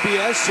on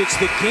CBS, it's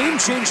the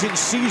game-changing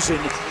season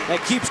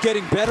that keeps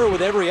getting better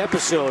with every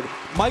episode.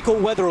 Michael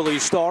Weatherly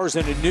stars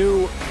in a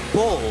new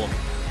Bull.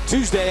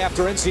 Tuesday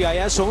after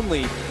NCIS,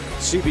 only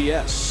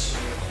CBS.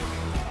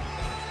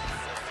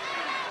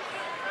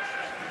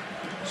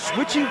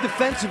 Switching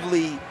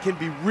defensively can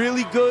be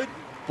really good,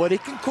 but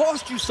it can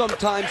cost you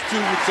sometimes too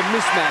with some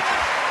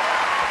mismatches.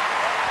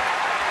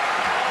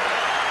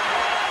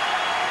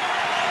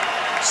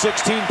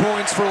 16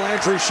 points for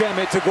Landry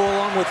Shamet to go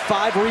along with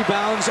 5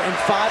 rebounds and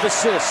 5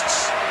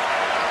 assists.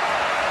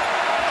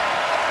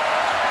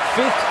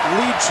 5th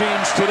lead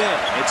change today.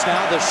 It's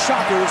now the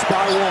Shockers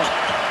by 1.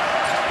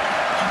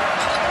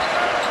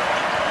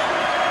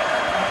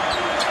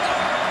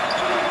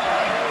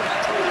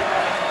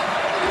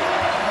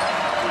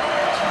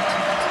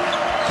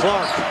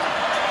 Clark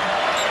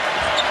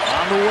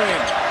on the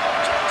wing.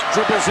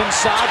 Dribbles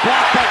inside,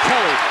 blocked by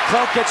Kelly.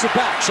 Clark gets it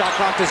back. Shot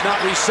clock does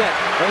not reset.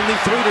 Only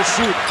 3 to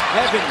shoot.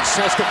 Evans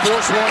has to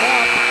force one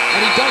up,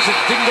 and he doesn't.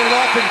 Didn't get it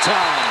off in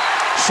time.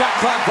 Shot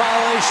clock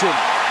violation.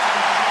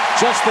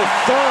 Just the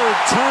 3rd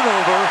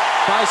turnover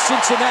by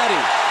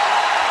Cincinnati.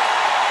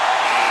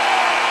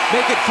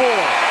 Make it 4.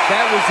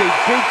 That was a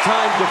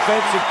big-time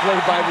defensive play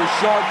by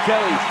Rashard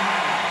Kelly.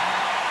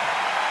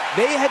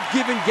 They have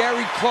given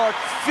Gary Clark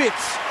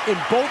fits in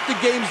both the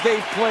games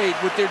they've played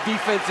with their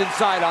defense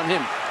inside on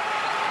him.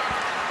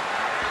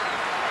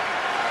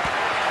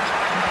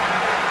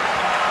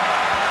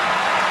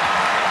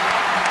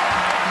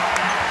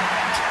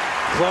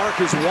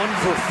 Clark is 1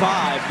 for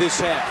 5 this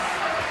half.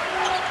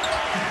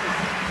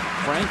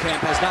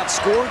 Frankamp has not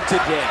scored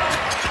today,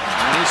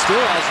 and he still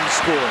hasn't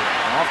scored.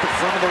 Off the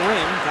front of the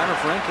ring, Connor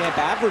Frankamp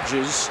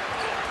averages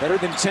better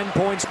than 10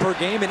 points per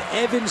game, and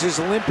Evans is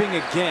limping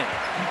again.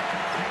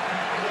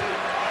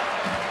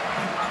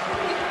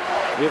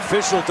 The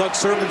official, Doug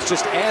Sermons,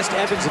 just asked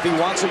Evans if he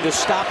wants him to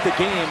stop the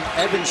game.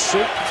 Evans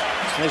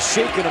has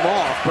shaken him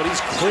off, but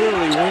he's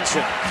clearly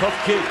wincing. Tough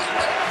kid.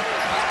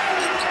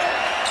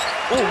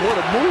 Oh, what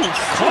a move.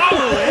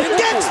 Cumberland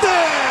gets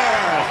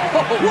there!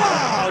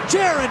 Wow,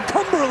 Jaron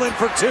Cumberland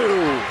for 2.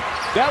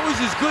 That was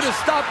as good a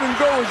stop and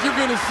go as you're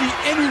going to see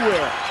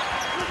anywhere.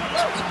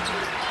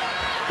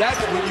 That's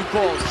what you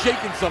call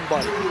shaking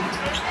somebody.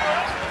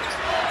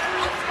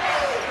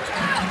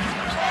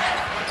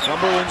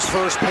 Cumberland's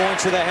first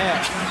points of the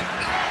half.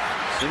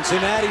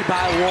 Cincinnati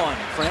by 1.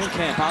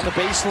 Frankamp on the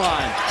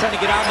baseline, trying to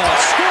get on the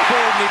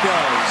scoreboard, and he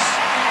does.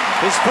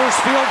 His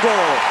first field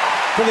goal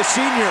for the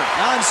senior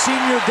on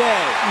senior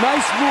day.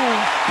 Nice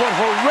move, but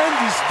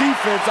horrendous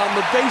defense on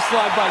the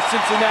baseline by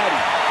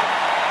Cincinnati.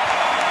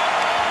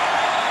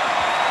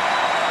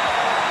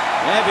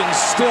 Evans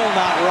still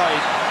not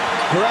right,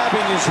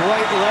 grabbing his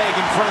right leg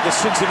in front of the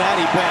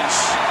Cincinnati bench.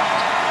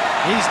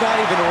 He's not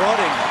even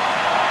running.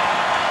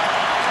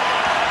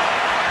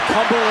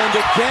 Cumberland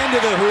again to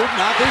the hoop,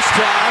 not this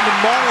time, and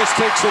Morris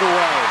takes it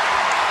away.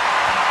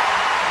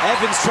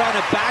 Evans trying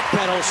to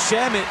backpedal,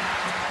 Shamet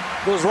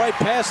goes right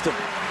past him.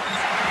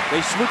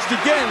 They switched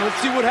again, let's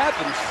see what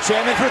happens.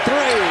 Shamet for 3.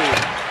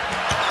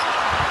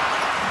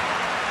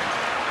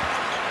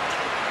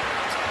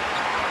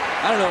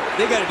 I don't know,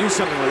 they got to do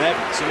something with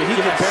Evans. I mean, he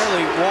can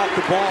barely walk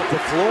the ball off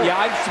the floor. Yeah,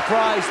 I'm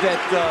surprised that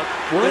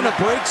we're in a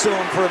break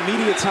zone for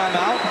immediate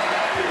timeout.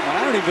 And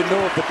I don't even know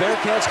if the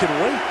Bearcats can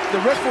wait.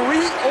 The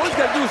referee, all he's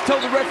got to do is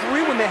tell the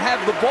referee when they have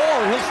the ball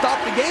and he'll stop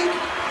the game.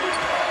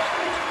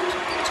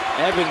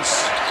 Evans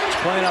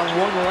playing on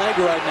one leg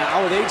right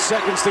now with 8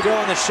 seconds to go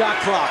on the shot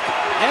clock.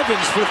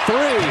 Evans for 3.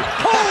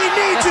 All he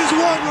needs is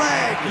one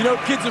leg. You know,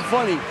 kids are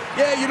funny.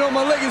 Yeah, you know,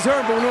 my leg is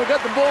hurt, but when I got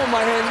the ball in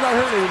my hand, it's not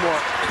hurting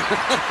anymore.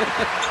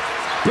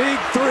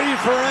 Big 3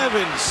 for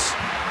Evans.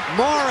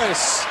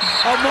 Morris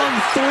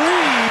among 3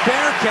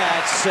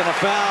 Bearcats, and a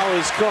foul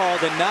is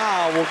called, and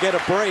now we'll get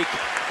a break,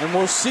 and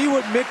we'll see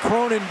what Mick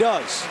Cronin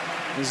does.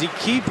 Does he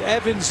keep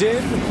Evans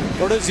in,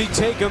 or does he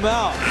take him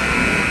out?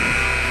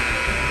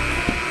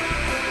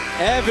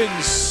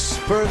 Evans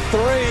for 3.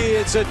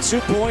 It's a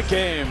 2-point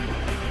game.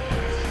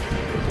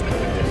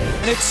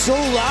 And it's so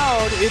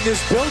loud in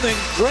this building,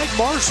 Greg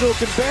Marshall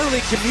can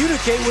barely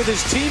communicate with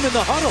his team in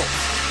the huddle.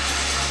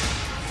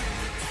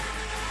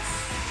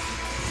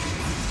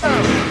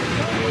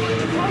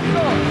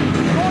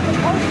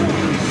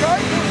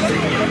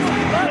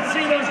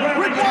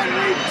 With 1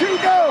 lead to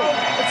go.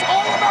 It's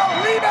all about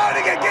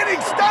rebounding and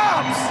getting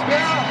stops.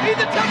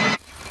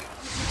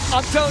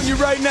 I'm telling you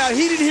right now,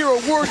 he didn't hear a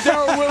word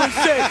Darryl Willis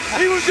said.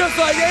 He was just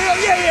like,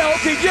 yeah,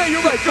 okay, yeah,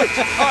 you're right, good.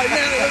 All right,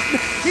 man,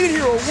 he didn't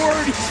hear a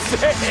word he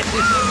said.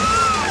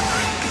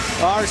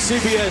 Our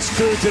CBS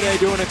crew today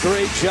doing a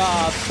great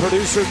job.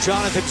 Producer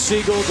Jonathan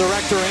Siegel,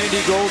 director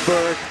Andy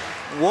Goldberg.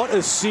 What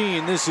a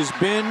scene this has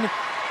been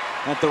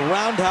at the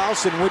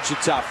Roundhouse in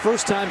Wichita.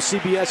 First time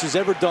CBS has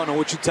ever done a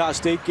Wichita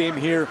State game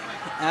here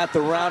at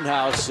the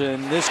Roundhouse.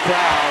 And this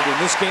crowd in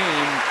this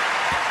game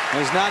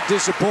has not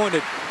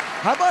disappointed.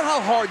 How about how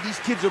hard these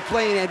kids are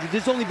playing, Andrew?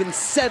 There's only been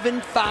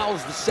 7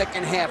 fouls the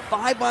second half.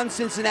 5 on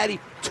Cincinnati,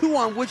 2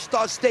 on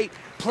Wichita State,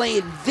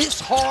 playing this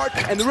hard,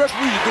 and the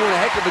referees are doing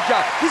a heck of a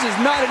job. This is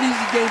not an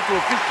easy game for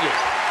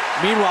officiating.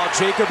 Meanwhile,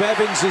 Jacob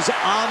Evans is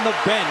on the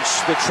bench.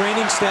 The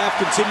training staff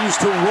continues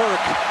to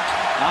work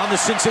on the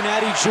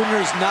Cincinnati junior.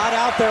 He's not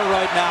out there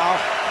right now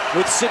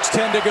with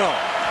 6:10 to go.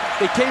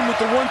 They came with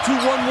the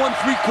 1-2-1-1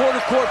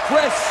 3/4 court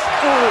press.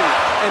 Oh,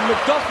 and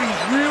McDuffie's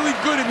really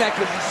good in that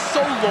because he's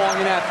so long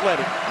and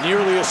athletic.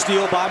 Nearly a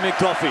steal by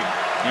McDuffie.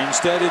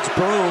 Instead, it's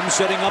Broom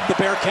setting up the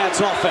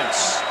Bearcats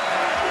offense.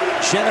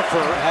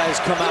 Jennifer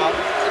has come out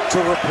to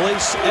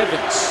replace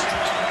Evans.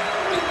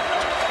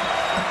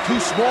 2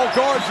 small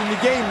guards in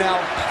the game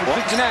now for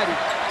Cincinnati.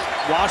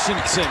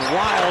 Washington,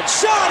 wild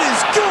shot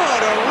is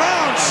good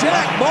around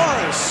Shaq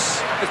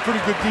Morris. That's pretty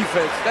good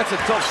defense. That's a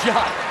tough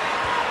shot.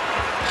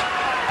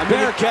 I mean,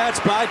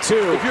 Bearcats by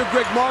 2. If you're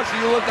Greg Marshall,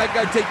 you let that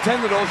guy take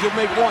 10 of those, you'll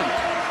make 1.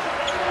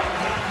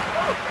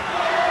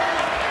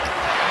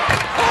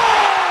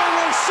 Oh,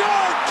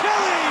 Rashard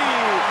Kelly!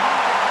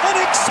 An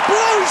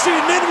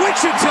explosion in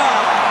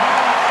Wichita!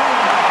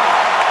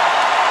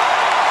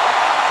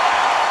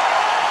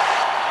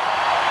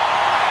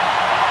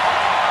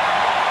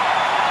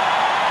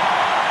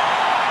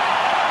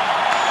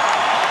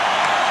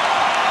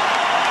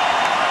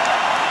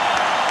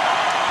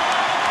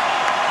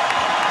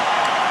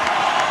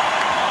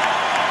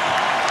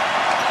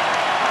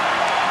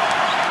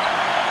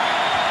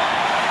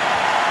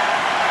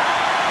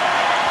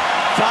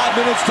 5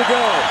 minutes to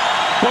go.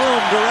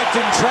 Boom,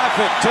 directing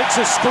traffic, takes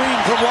a screen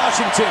from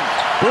Washington.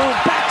 Boom,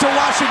 back to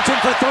Washington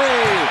for 3.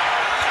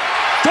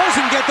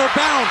 Doesn't get the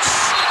bounce.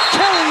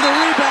 Kelly the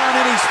rebound,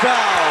 and he's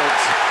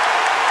fouled.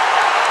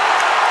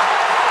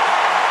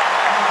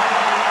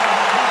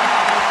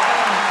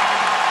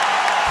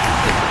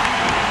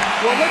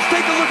 Well, let's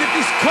take a look at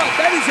this cut.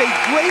 That is a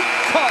great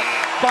cut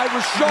by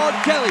Rashard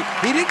Kelly.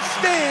 He didn't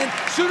stand.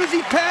 As soon as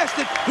he passed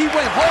it, he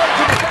went hard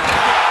to the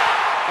basket.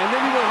 And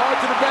then he went hard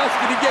to the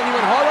basket again. He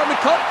went hard on the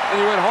cut,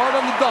 and he went hard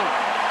on the dunk.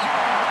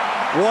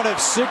 One of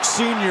 6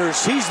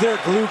 seniors. He's their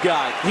glue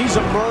guy. He's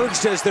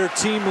emerged as their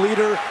team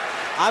leader.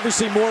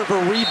 Obviously more of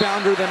a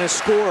rebounder than a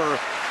scorer.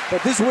 But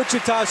this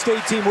Wichita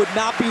State team would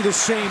not be the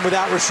same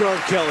without Rashard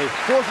Kelly.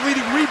 Fourth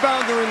leading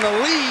rebounder in the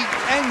league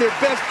and their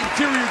best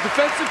interior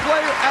defensive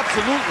player?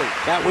 Absolutely.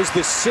 That was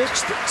the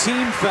 6th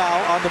team foul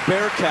on the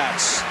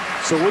Bearcats.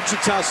 So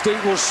Wichita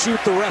State will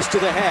shoot the rest of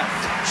the half.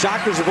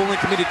 Shockers have only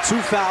committed 2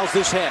 fouls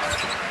this half.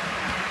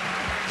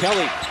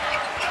 Kelly.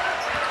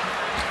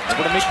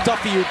 Over to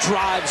McDuffie, who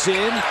drives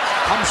in.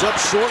 Comes up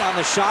short on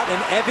the shot, and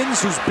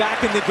Evans, who's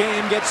back in the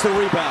game, gets the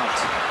rebound.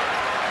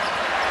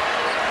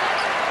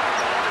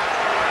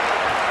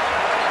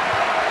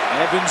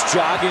 Evans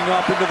jogging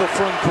up into the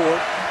front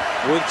court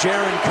with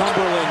Jaron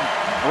Cumberland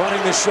running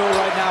the show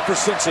right now for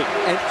Cincy.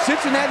 And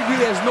Cincinnati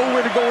really has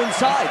nowhere to go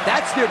inside.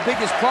 That's their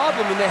biggest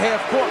problem in the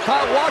half court.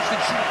 Kyle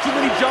Washington shooting too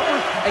many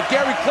jumpers, and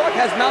Gary Clark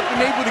has not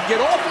been able to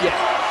get off yet.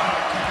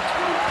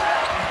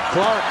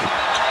 Clark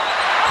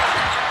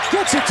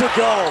gets it to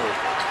go.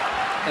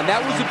 And that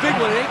was a big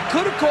one. They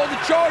could have called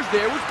the charge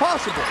there. It was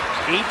possible.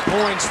 8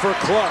 points for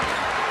Clark.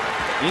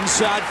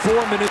 Inside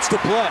 4 minutes to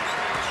play.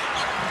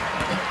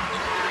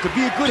 To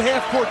be a good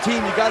half-court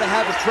team, you got to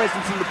have a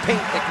presence in the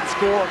paint that can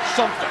score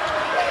something.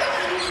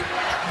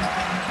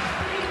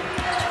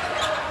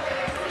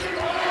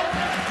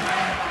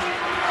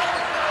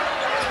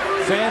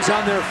 Fans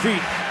on their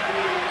feet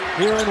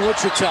here in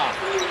Wichita.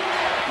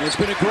 And it's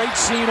been a great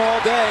scene all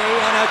day,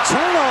 and a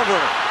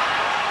turnover.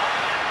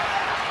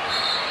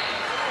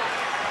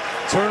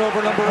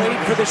 Turnover number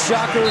 8 for the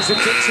Shockers.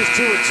 It takes us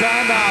to a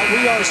timeout.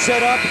 We are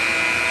set up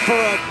for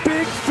a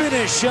big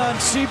finish on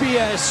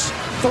CBS.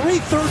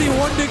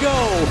 3:31 to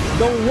go.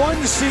 The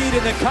 1 seed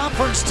in the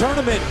conference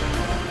tournament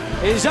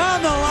is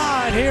on the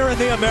line here in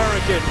the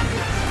American.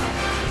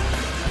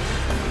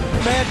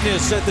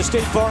 Madness at the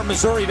State Farm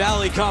Missouri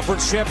Valley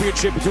Conference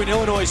Championship between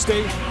Illinois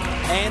State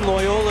and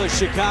Loyola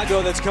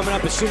Chicago. That's coming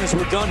up as soon as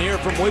we're done here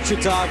from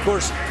Wichita. Of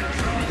course,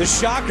 the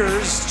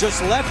Shockers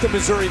just left the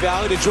Missouri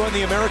Valley to join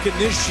the American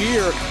this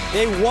year.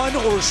 They won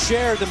or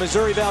shared the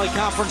Missouri Valley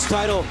Conference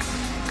title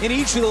in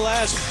each of the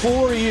last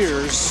 4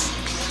 years.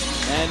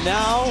 And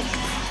now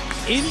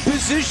in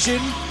position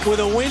with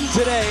a win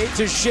today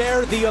to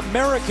share the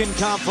American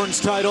Conference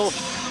title.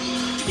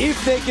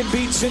 If they can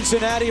beat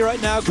Cincinnati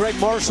right now, Greg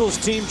Marshall's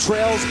team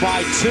trails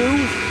by 2.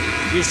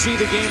 You see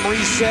the game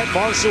reset.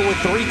 Marshall with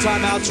 3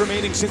 timeouts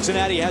remaining.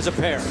 Cincinnati has a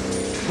pair.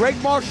 Greg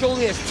Marshall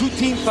only has 2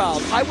 team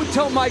fouls. I would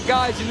tell my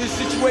guys in this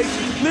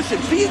situation, listen,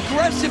 be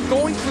aggressive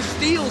going for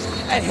steals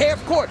at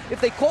half court. If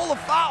they call a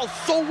foul,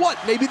 so what?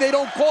 Maybe they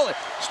don't call it.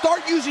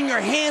 Start using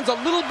your hands a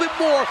little bit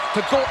more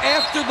to go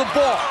after the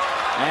ball.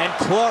 And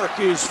Clark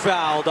is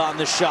fouled on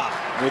the shot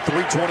with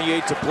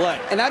 3:28 to play.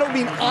 And I don't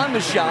mean on the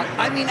shot.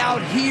 I mean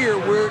out here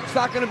where it's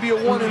not going to be a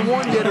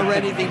 1-and-1 yet or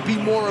anything. Be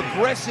more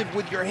aggressive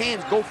with your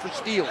hands. Go for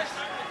steals.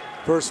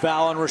 First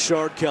foul on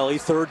Rashard Kelly.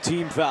 3rd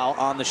team foul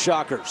on the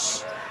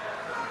Shockers.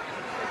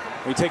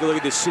 We take a look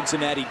at the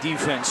Cincinnati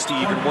defense,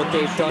 Steve, and what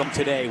they've done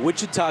today.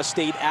 Wichita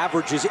State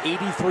averages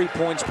 83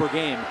 points per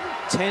game.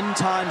 10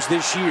 times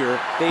this year,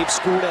 they've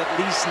scored at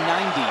least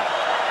 90.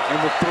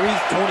 And with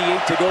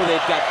 3:28 to go,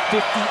 they've got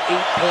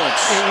 58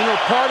 points. And,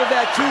 part of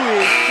that, too,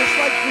 is just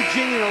like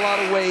Virginia in a lot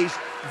of ways,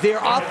 their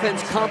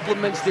offense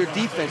complements their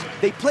defense.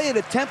 They play at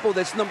a tempo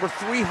that's number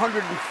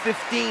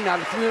 315 out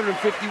of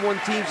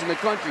 351 teams in the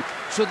country.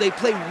 So they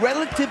play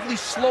relatively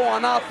slow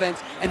on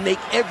offense and make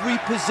every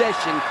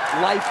possession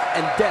life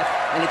and death.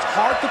 And it's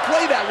hard to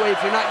play that way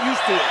if you're not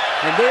used to it.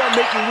 And they are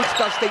making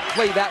Wichita State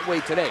play that way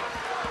today.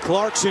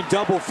 Clark's in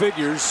double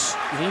figures.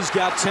 He's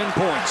got 10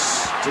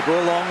 points to go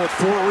along with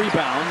 4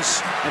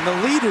 rebounds. And the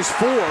lead is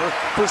 4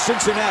 for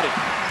Cincinnati.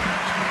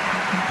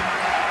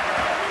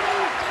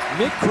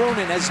 Mick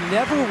Cronin has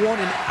never won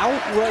an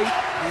outright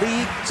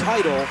league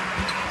title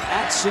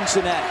at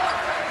Cincinnati.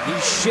 He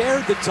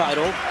shared the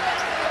title,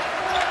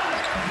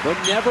 but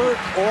never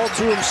all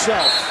to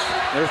himself.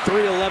 They're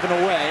 3-11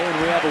 away,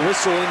 and we have a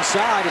whistle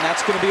inside, and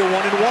that's going to be a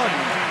 1-and-1.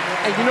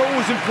 And you know what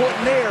was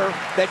important there?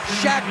 That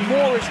Shaq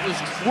Morris was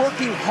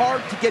working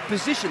hard to get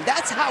position.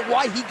 That's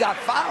why he got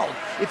fouled.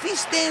 If he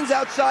stands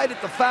outside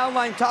at the foul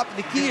line, top of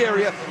the key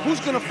area, who's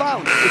going to foul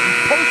him? If he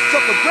posts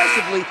up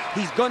aggressively,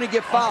 he's going to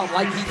get fouled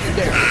like he did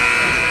there.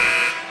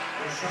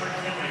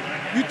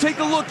 You take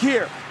a look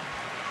here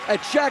at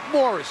Shaq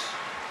Morris.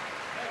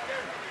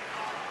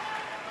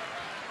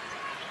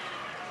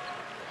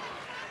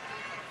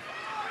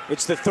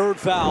 It's the 3rd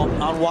foul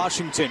on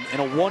Washington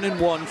and a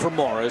 1-and-1 for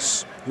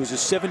Morris, who's a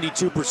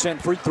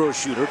 72% free throw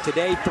shooter.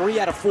 Today, 3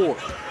 out of 4.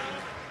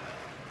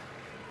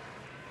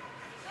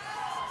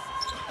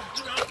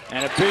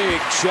 And a big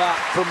shot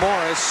for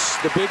Morris,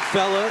 the big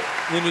fella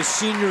in his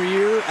senior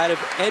year out of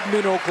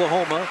Edmond,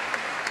 Oklahoma.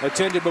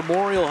 Attended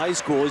Memorial High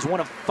School. He's one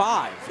of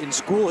 5 in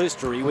school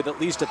history with at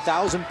least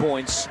 1,000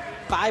 points,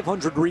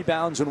 500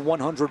 rebounds, and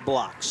 100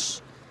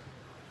 blocks.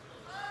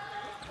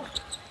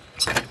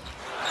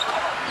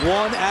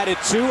 1 added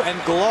 2,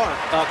 and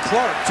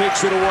Clark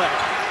takes it away.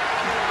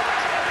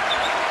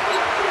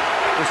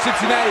 Well,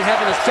 Cincinnati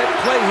having a set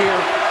play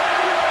here.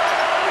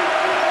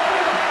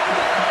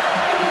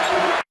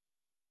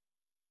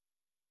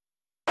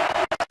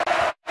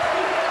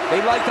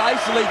 They like to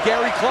isolate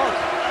Gary Clark.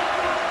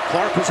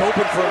 Clark was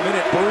open for a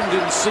minute. Broom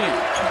didn't see him.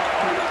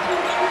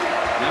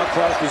 Now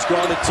Clark is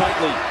guarded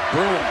tightly.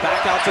 Broom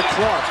back out to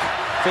Clark.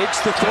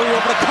 Fakes the three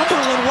over to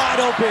Cumberland, wide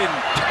open.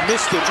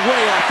 Missed it,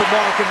 way off the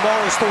mark, and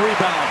Morris the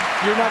rebound.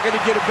 You're not going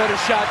to get a better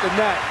shot than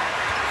that.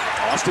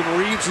 Austin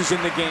Reeves is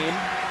in the game.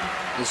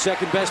 The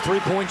second best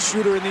three-point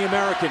shooter in the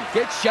American.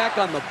 Get Shaq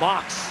on the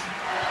box.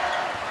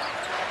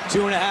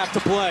 2.5 to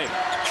play.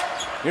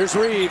 Here's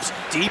Reeves,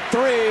 deep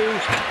three.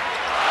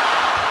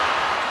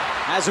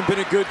 Hasn't been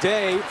a good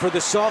day for the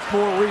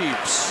sophomore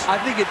Reeves. I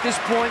think at this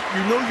point,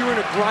 you know you're in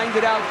a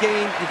grinded-out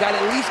game. You got to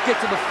at least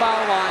get to the foul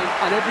line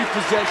on every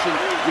possession.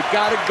 You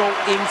got to go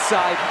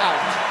inside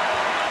out.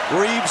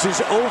 Reeves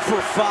is 0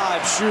 for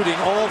 5 shooting,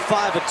 all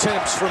 5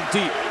 attempts from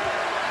deep.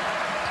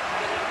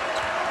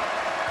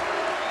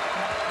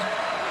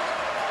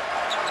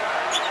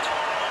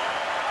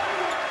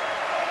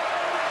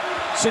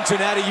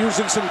 Cincinnati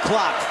using some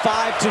clock,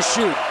 5 to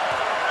shoot.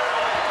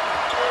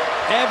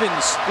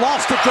 Evans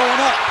lost it going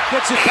up,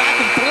 gets it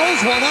back and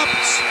throws one up.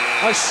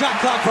 A shot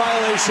clock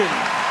violation.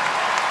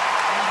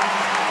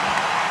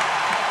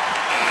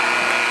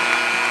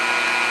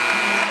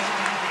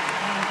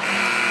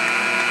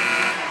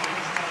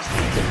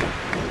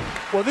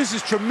 Well, this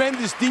is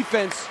tremendous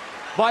defense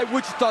by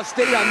Wichita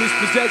State on this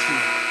possession.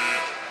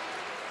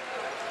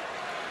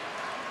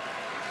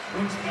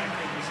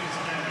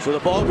 So the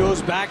ball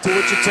goes back to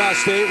Wichita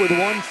State with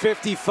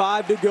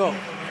 1:55 to go.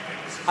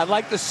 I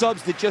like the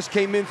subs that just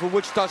came in for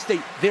Wichita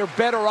State. They're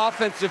better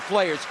offensive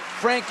players.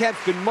 Frank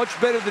Kemp's been much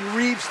better than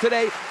Reeves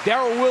today.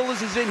 Darrell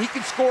Willis is in. He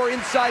can score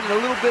inside and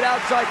a little bit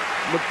outside.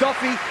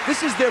 McDuffie,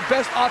 this is their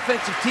best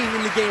offensive team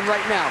in the game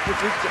right now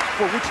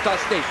for Wichita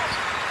State.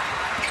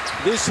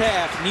 This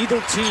half,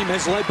 neither team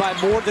has led by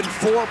more than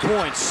 4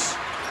 points.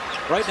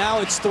 Right now,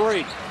 it's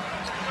 3.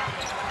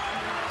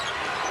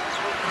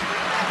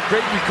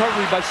 Great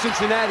recovery by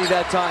Cincinnati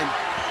that time.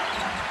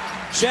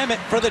 Shamet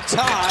for the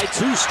tie,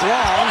 too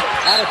strong,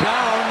 out of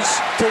bounds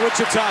to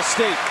Wichita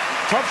State.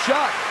 Tough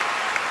shot.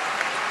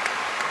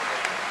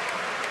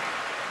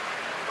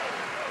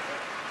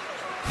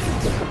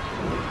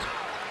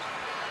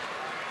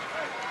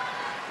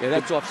 Yeah,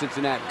 that's off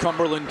Cincinnati.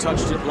 Cumberland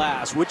touched it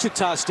last.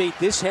 Wichita State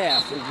this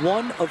half,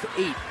 1 of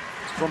 8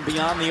 from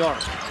beyond the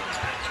arc.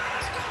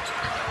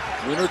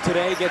 Winner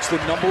today gets the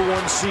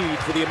 #1 seed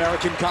for the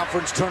American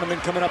Conference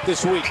Tournament coming up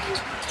this week.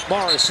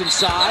 Morris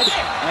inside,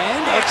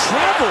 and a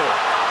travel.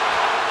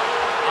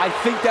 I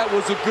think that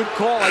was a good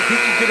call. I think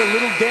he did a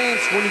little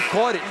dance when he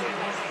caught it.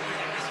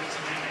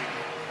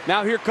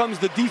 Now here comes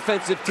the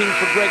defensive team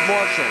for Greg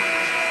Marshall.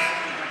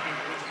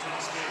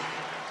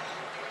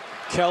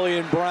 Kelly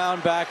and Brown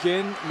back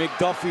in.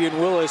 McDuffie and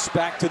Willis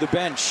back to the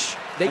bench.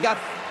 They got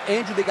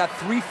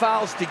 3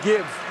 fouls to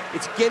give.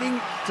 It's getting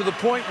to the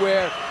point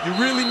where you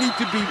really need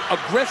to be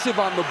aggressive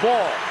on the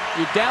ball.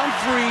 You're down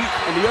 3,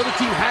 and the other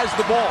team has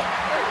the ball.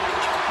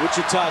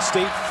 Wichita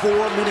State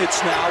 4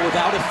 minutes now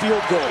without a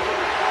field goal.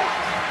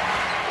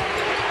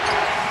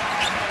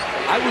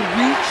 I would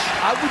reach,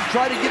 I would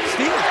try to get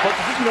steals, but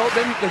you know,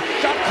 then the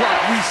shot clock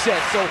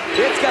resets, so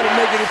it's got a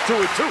negative to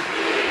it too.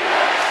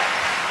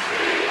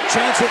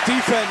 Chance of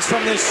defense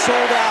from this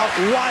sold-out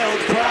wild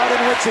crowd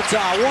in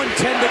Wichita.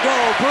 1:10 to go.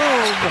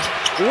 Broom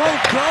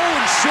won't go,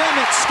 and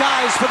Shamet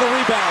skies for the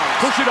rebound.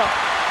 Push it up.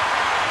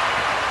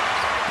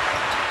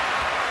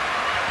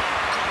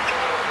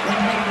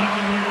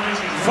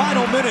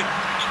 Final minute.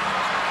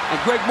 And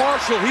Greg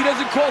Marshall, he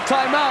doesn't call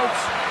timeouts.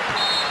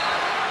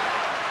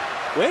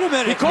 Wait a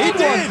minute, he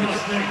did.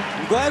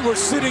 I'm glad we're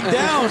sitting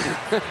down.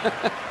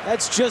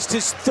 That's just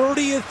his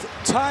 30th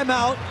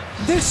timeout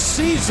this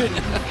season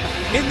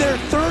in their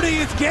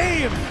 30th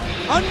game.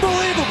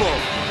 Unbelievable.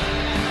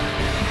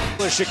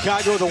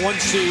 Chicago, the 1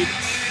 seed,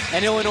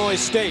 and Illinois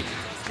State.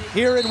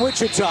 Here in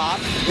Wichita,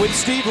 with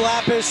Steve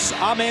Lapis,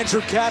 I'm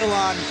Andrew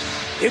Catalan.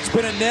 It's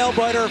been a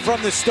nail-biter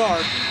from the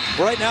start.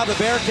 Right now, the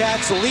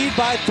Bearcats lead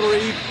by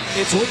 3.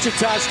 It's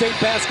Wichita State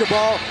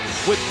basketball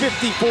with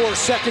 54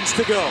 seconds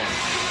to go.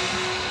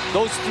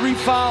 Those 3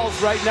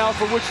 fouls right now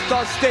for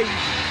Wichita State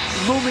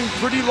looming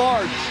pretty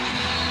large.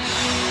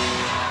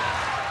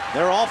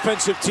 Their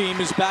offensive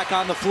team is back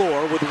on the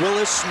floor with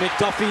Willis,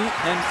 McDuffie,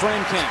 and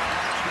Frankamp.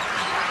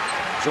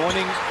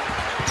 Joining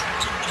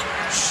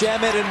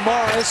Shamet and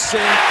Morris,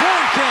 and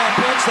Frankamp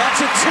hits.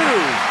 That's a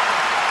 2.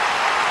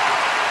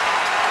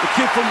 The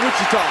kid from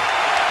Wichita.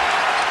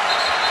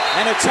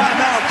 And a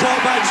timeout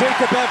called by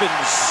Jacob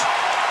Evans.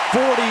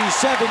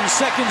 47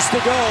 seconds to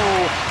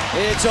go.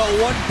 It's a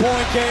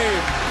 1-point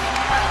game.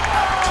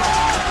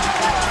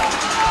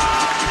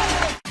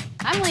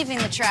 I'm leaving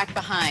the track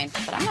behind,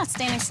 but I'm not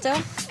standing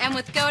still. And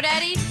with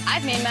GoDaddy,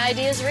 I've made my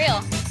ideas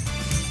real.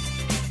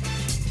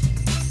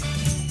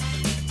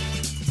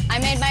 I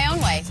made my own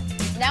way.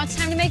 Now it's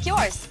time to make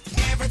yours.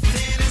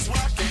 Everything is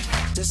working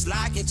just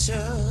like it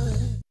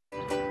should.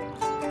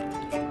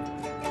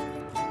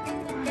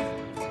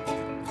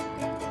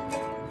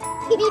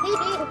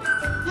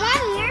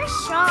 Mom, you're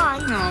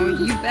strong. Oh,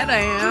 you bet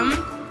I am.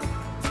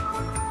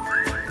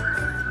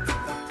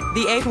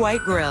 The Egg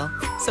White Grill,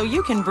 so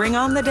you can bring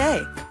on the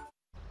day.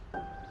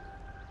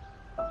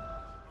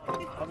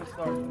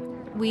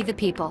 We the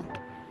people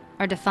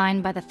are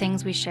defined by the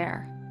things we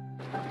share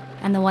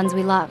and the ones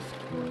we love,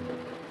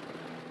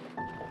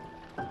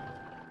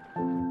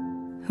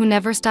 who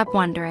never stop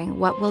wondering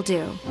what we'll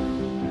do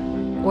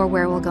or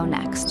where we'll go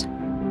next.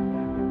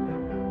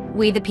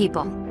 We the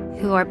people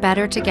who are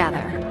better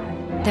together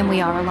than we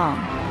are alone,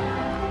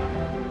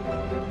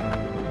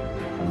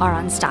 are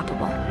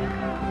unstoppable.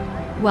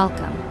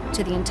 Welcome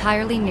to the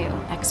entirely new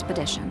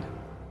expedition.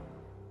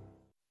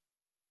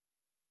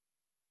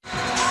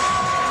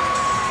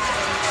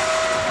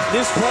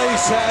 This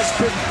place has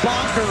been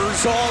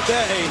bonkers all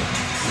day,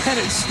 and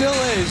it still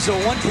is. A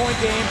one-point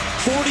game,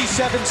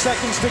 47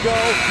 seconds to go.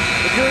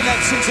 If you're in that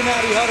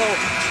Cincinnati huddle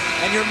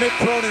and you're Mick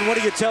Cronin, what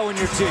do you tell in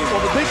your team?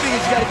 Well, the big thing is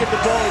you got to get the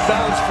ball in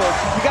bounds first.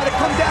 You got to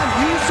come down,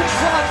 use some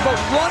clock, but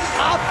run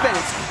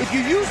offense. If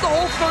you use the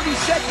whole 30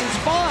 seconds,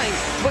 fine,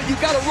 but you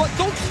got to run.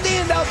 Don't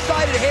stand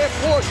outside at half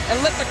court and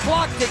let the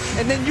clock tick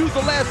and then use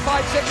the last 5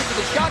 seconds of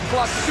the shot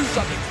clock to do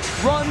something.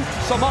 Run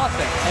some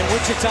offense. And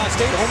Wichita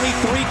State, only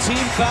 3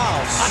 team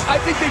fouls. I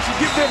think they should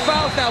give their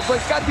fouls now,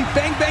 but it's got to be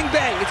bang, bang,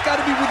 bang. It's got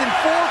to be within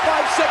 4 or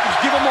 5 seconds.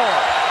 Give them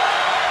all.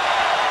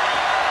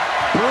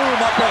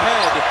 Broom up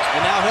ahead,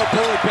 and now he'll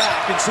pull it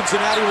back, and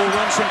Cincinnati will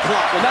run some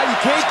clock. Well, now you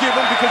can't give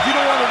him because you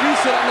don't want to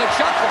reset on that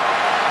shot clock.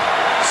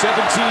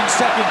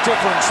 17-second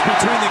difference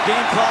between the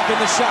game clock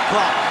and the shot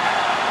clock.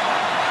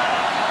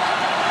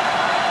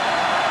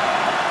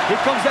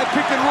 Here comes that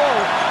pick and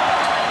roll.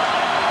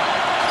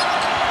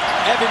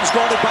 Evans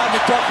guarded by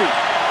McDuffie.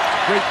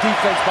 Great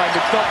defense by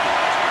McDuffie.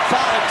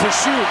 5 to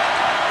shoot.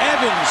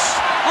 Evans,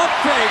 up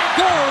fake,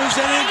 goes,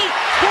 and it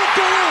won't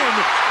go in.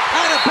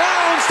 Out of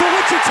bounds to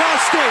Wichita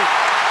State.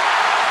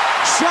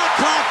 Shot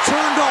clock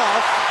turned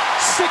off.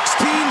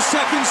 16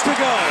 seconds to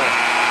go.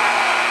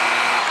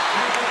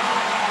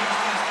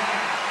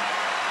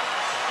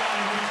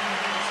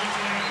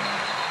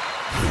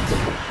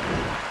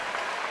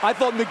 I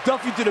thought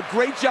McDuffie did a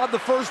great job the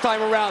first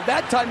time around.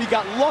 That time he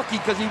got lucky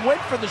because he went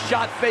for the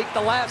shot fake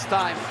the last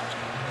time.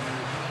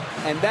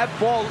 And that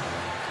ball,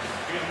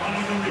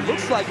 it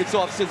looks like it's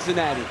off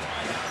Cincinnati.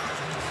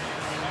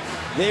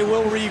 They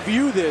will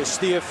review this.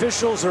 The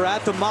officials are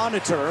at the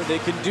monitor. They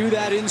can do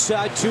that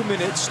inside 2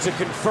 minutes to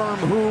confirm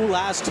who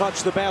last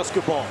touched the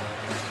basketball.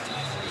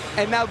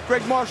 And now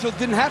Greg Marshall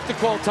didn't have to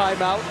call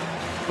timeout,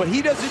 but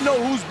he doesn't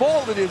know whose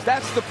ball it is.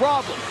 That's the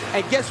problem.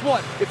 And guess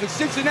what? If it's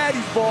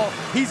Cincinnati's ball,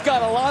 he's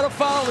got a lot of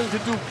fouling to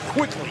do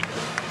quickly.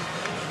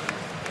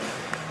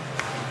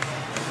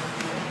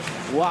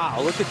 Wow,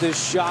 look at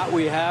this shot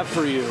we have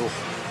for you.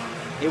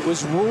 It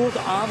was ruled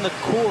on the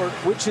court,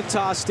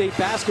 Wichita State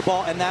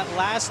basketball, and that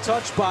last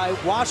touch by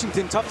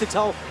Washington, tough to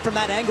tell from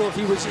that angle if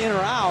he was in or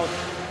out.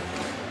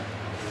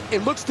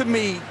 It looks to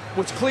me,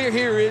 what's clear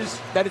here is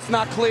that it's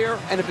not clear,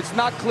 and if it's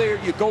not clear,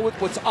 you go with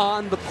what's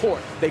on the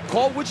court. They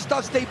call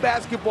Wichita State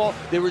basketball.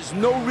 There is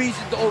no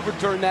reason to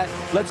overturn that.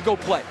 Let's go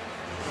play.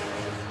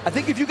 I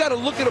think if you got to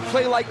look at a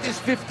play like this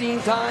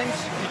 15 times,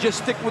 you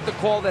just stick with the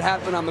call that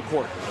happened on the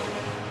court.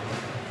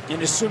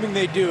 And assuming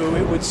they do,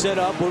 it would set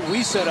up what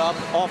we set up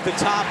off the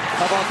top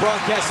of our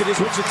broadcast. It is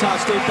Wichita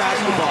State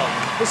basketball.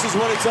 This is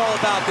what it's all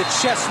about, the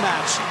chess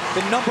match.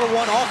 The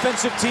 #1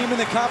 offensive team in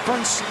the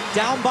conference,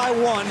 down by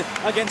 1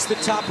 against the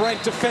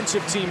top-ranked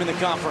defensive team in the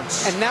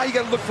conference. And now you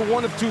got to look for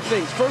one of 2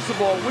 things. First of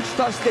all,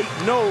 Wichita State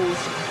knows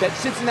that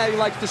Cincinnati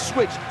likes to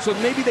switch. So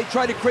maybe they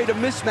try to create a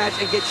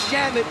mismatch and get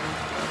Shamet,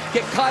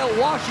 get Kyle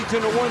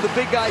Washington or one of the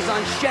big guys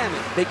on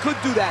Shamet. They could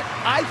do that.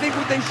 I think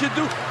what they should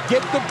do,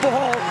 get the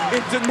ball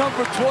into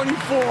number 24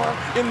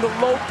 in the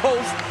low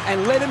post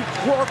and let him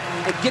work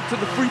and get to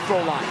the free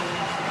throw line.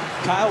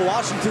 Kyle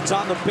Washington's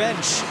on the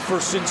bench for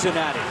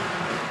Cincinnati.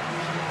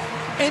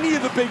 Any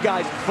of the big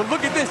guys, but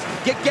look at this.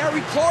 Get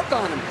Gary Clark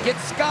on him, get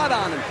Scott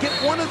on him, get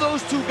one of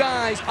those 2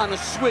 guys on a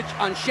switch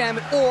on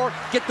Shamet, or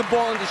get the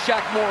ball into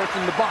Shaq Morris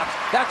in the box.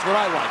 That's what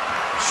I like.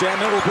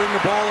 Shamet will bring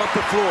the ball up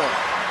the floor.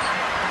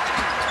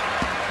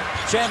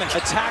 Shamet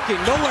attacking,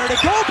 nowhere to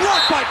go,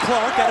 blocked by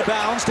Clark, out of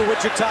bounds to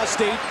Wichita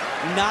State,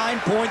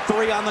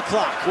 9.3 on the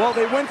clock. Well,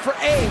 they went for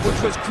A, which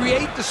was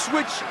create the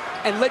switch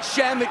and let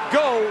Shamet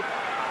go,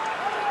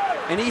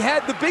 and he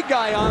had the big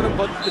guy on him,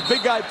 but the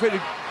big guy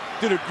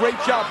did a great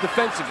job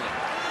defensively.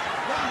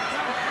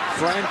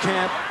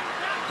 Frankamp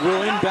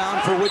will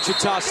inbound for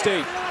Wichita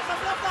State.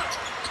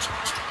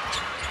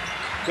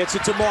 Gets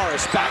it to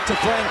Morris, back to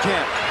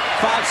Frankamp.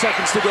 5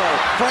 seconds to go.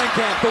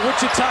 Frankamp, the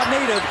Wichita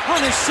native,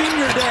 on his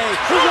senior day.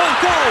 He won't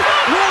go.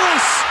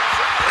 Willis,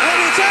 and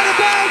it's out of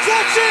bounds.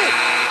 That's it.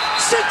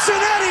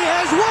 Cincinnati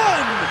has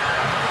won.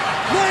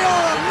 They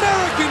are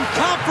American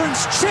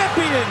Conference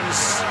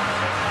champions.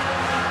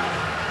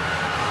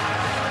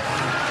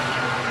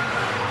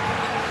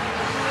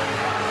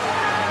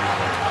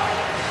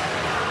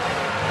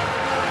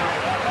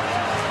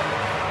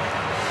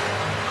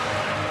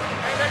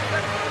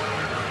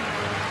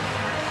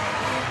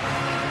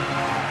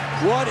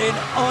 What an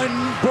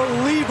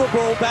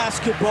unbelievable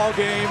basketball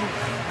game.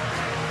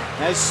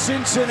 as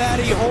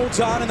Cincinnati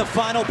holds on in the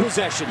final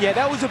possession. Yeah,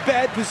 that was a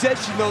bad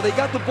possession, though. They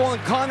got the ball in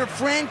Connor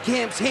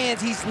Frankamp's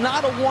hands. He's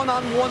not a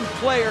one-on-one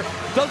player,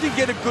 doesn't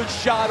get a good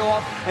shot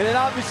off, and then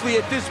obviously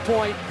at this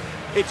point,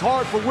 it's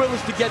hard for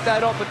Willis to get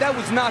that up, but that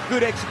was not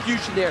good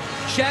execution there.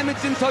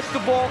 Shamit didn't touch the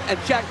ball, and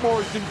Jack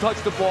Morris didn't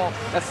touch the ball.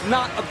 That's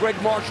not a Greg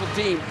Marshall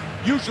team.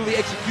 Usually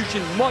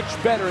execution much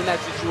better in that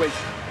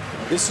situation.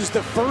 This is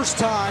the first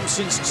time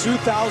since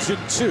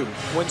 2002,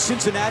 when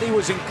Cincinnati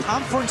was in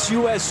Conference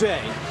USA,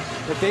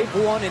 that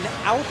they've won an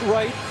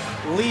outright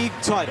league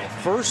title.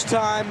 First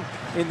time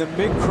in the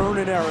Mick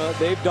Cronin era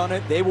they've done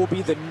it. They will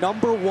be the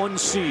 #1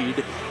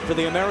 seed for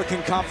the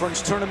American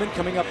Conference Tournament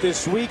coming up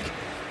this week.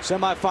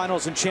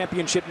 Semifinals and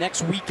championship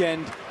next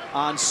weekend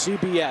on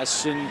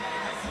CBS. And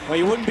well,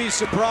 you wouldn't be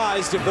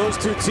surprised if those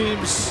two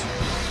teams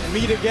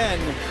meet again.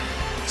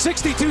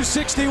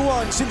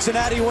 62-61,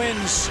 Cincinnati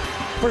wins.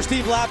 For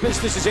Steve Lapis,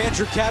 this is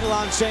Andrew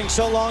Catalan saying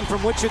so long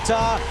from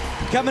Wichita.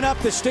 Coming up,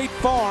 the State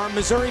Farm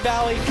Missouri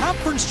Valley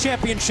Conference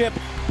Championship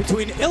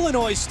between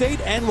Illinois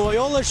State and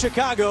Loyola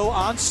Chicago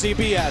on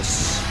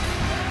CBS.